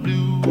but the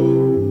blues.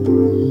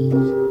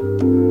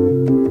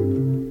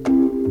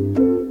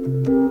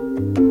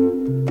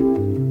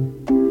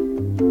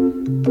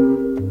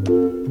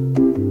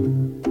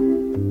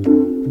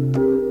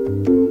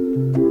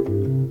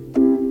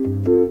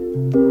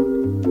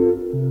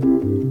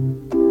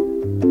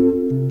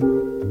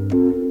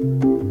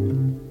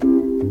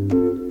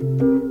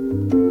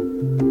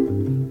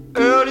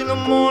 Early in the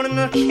morning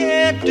I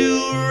can't do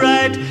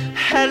right.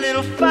 Had a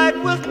little fight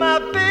with my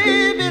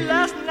baby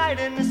last night,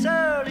 and it's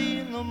early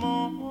in the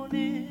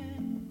morning.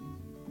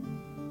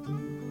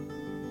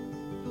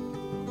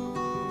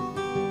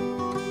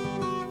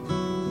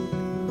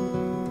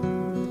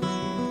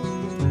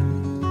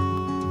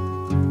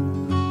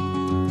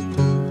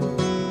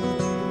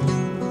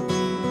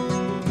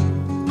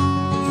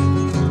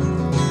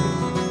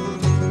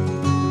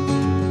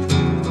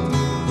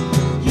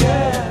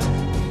 Yeah,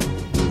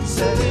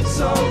 said it's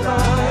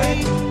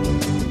alright.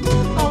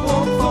 I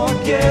won't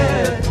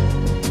forget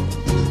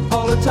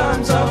all the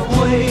times I've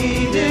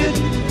waited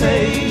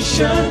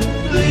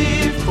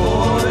patiently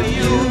for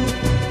you.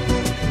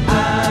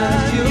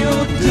 And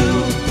you'll do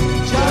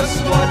just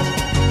what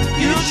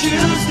you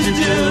choose to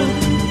do.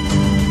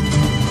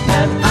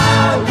 And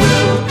I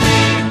will be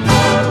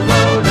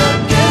alone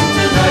again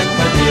tonight,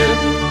 my dear.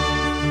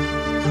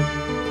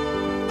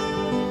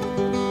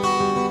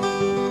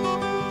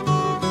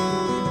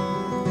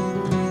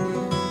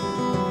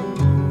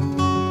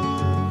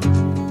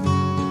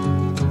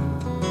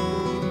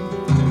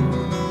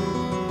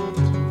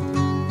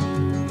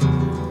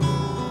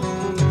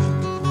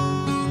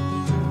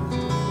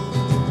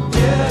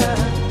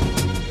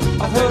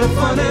 I heard a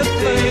funny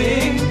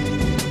thing.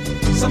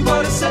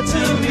 Somebody said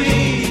to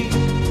me,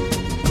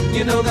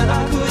 you know that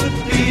I could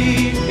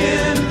be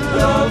in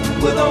love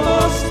with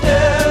almost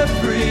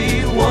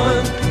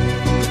everyone.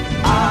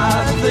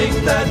 I think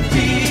that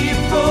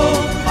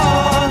people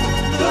are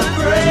the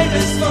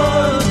greatest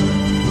fun.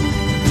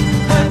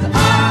 And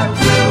I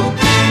will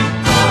be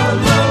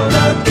alone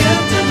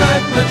again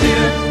tonight, my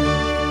dear.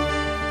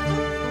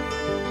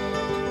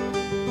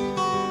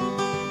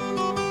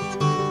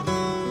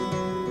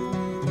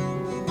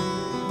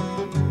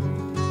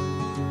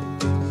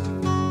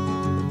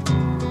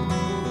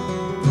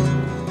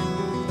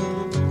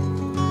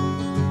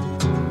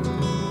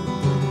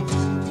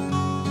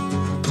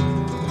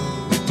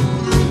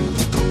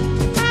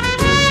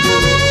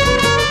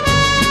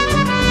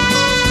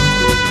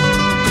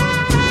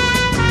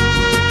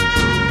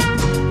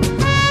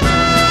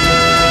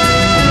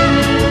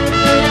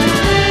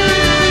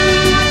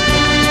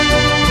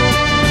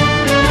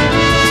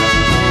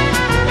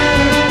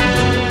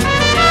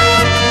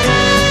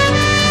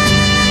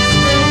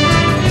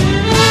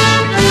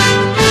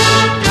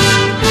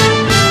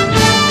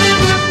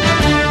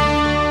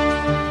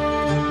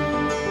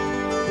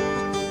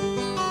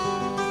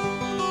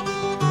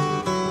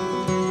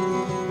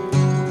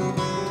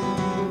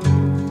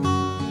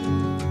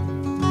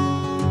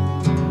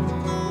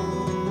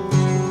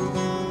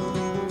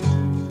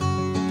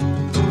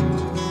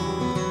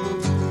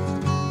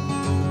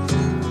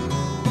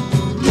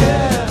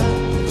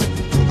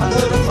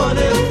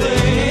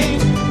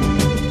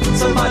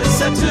 Somebody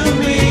said to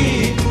me,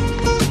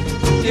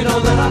 you know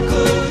that I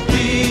could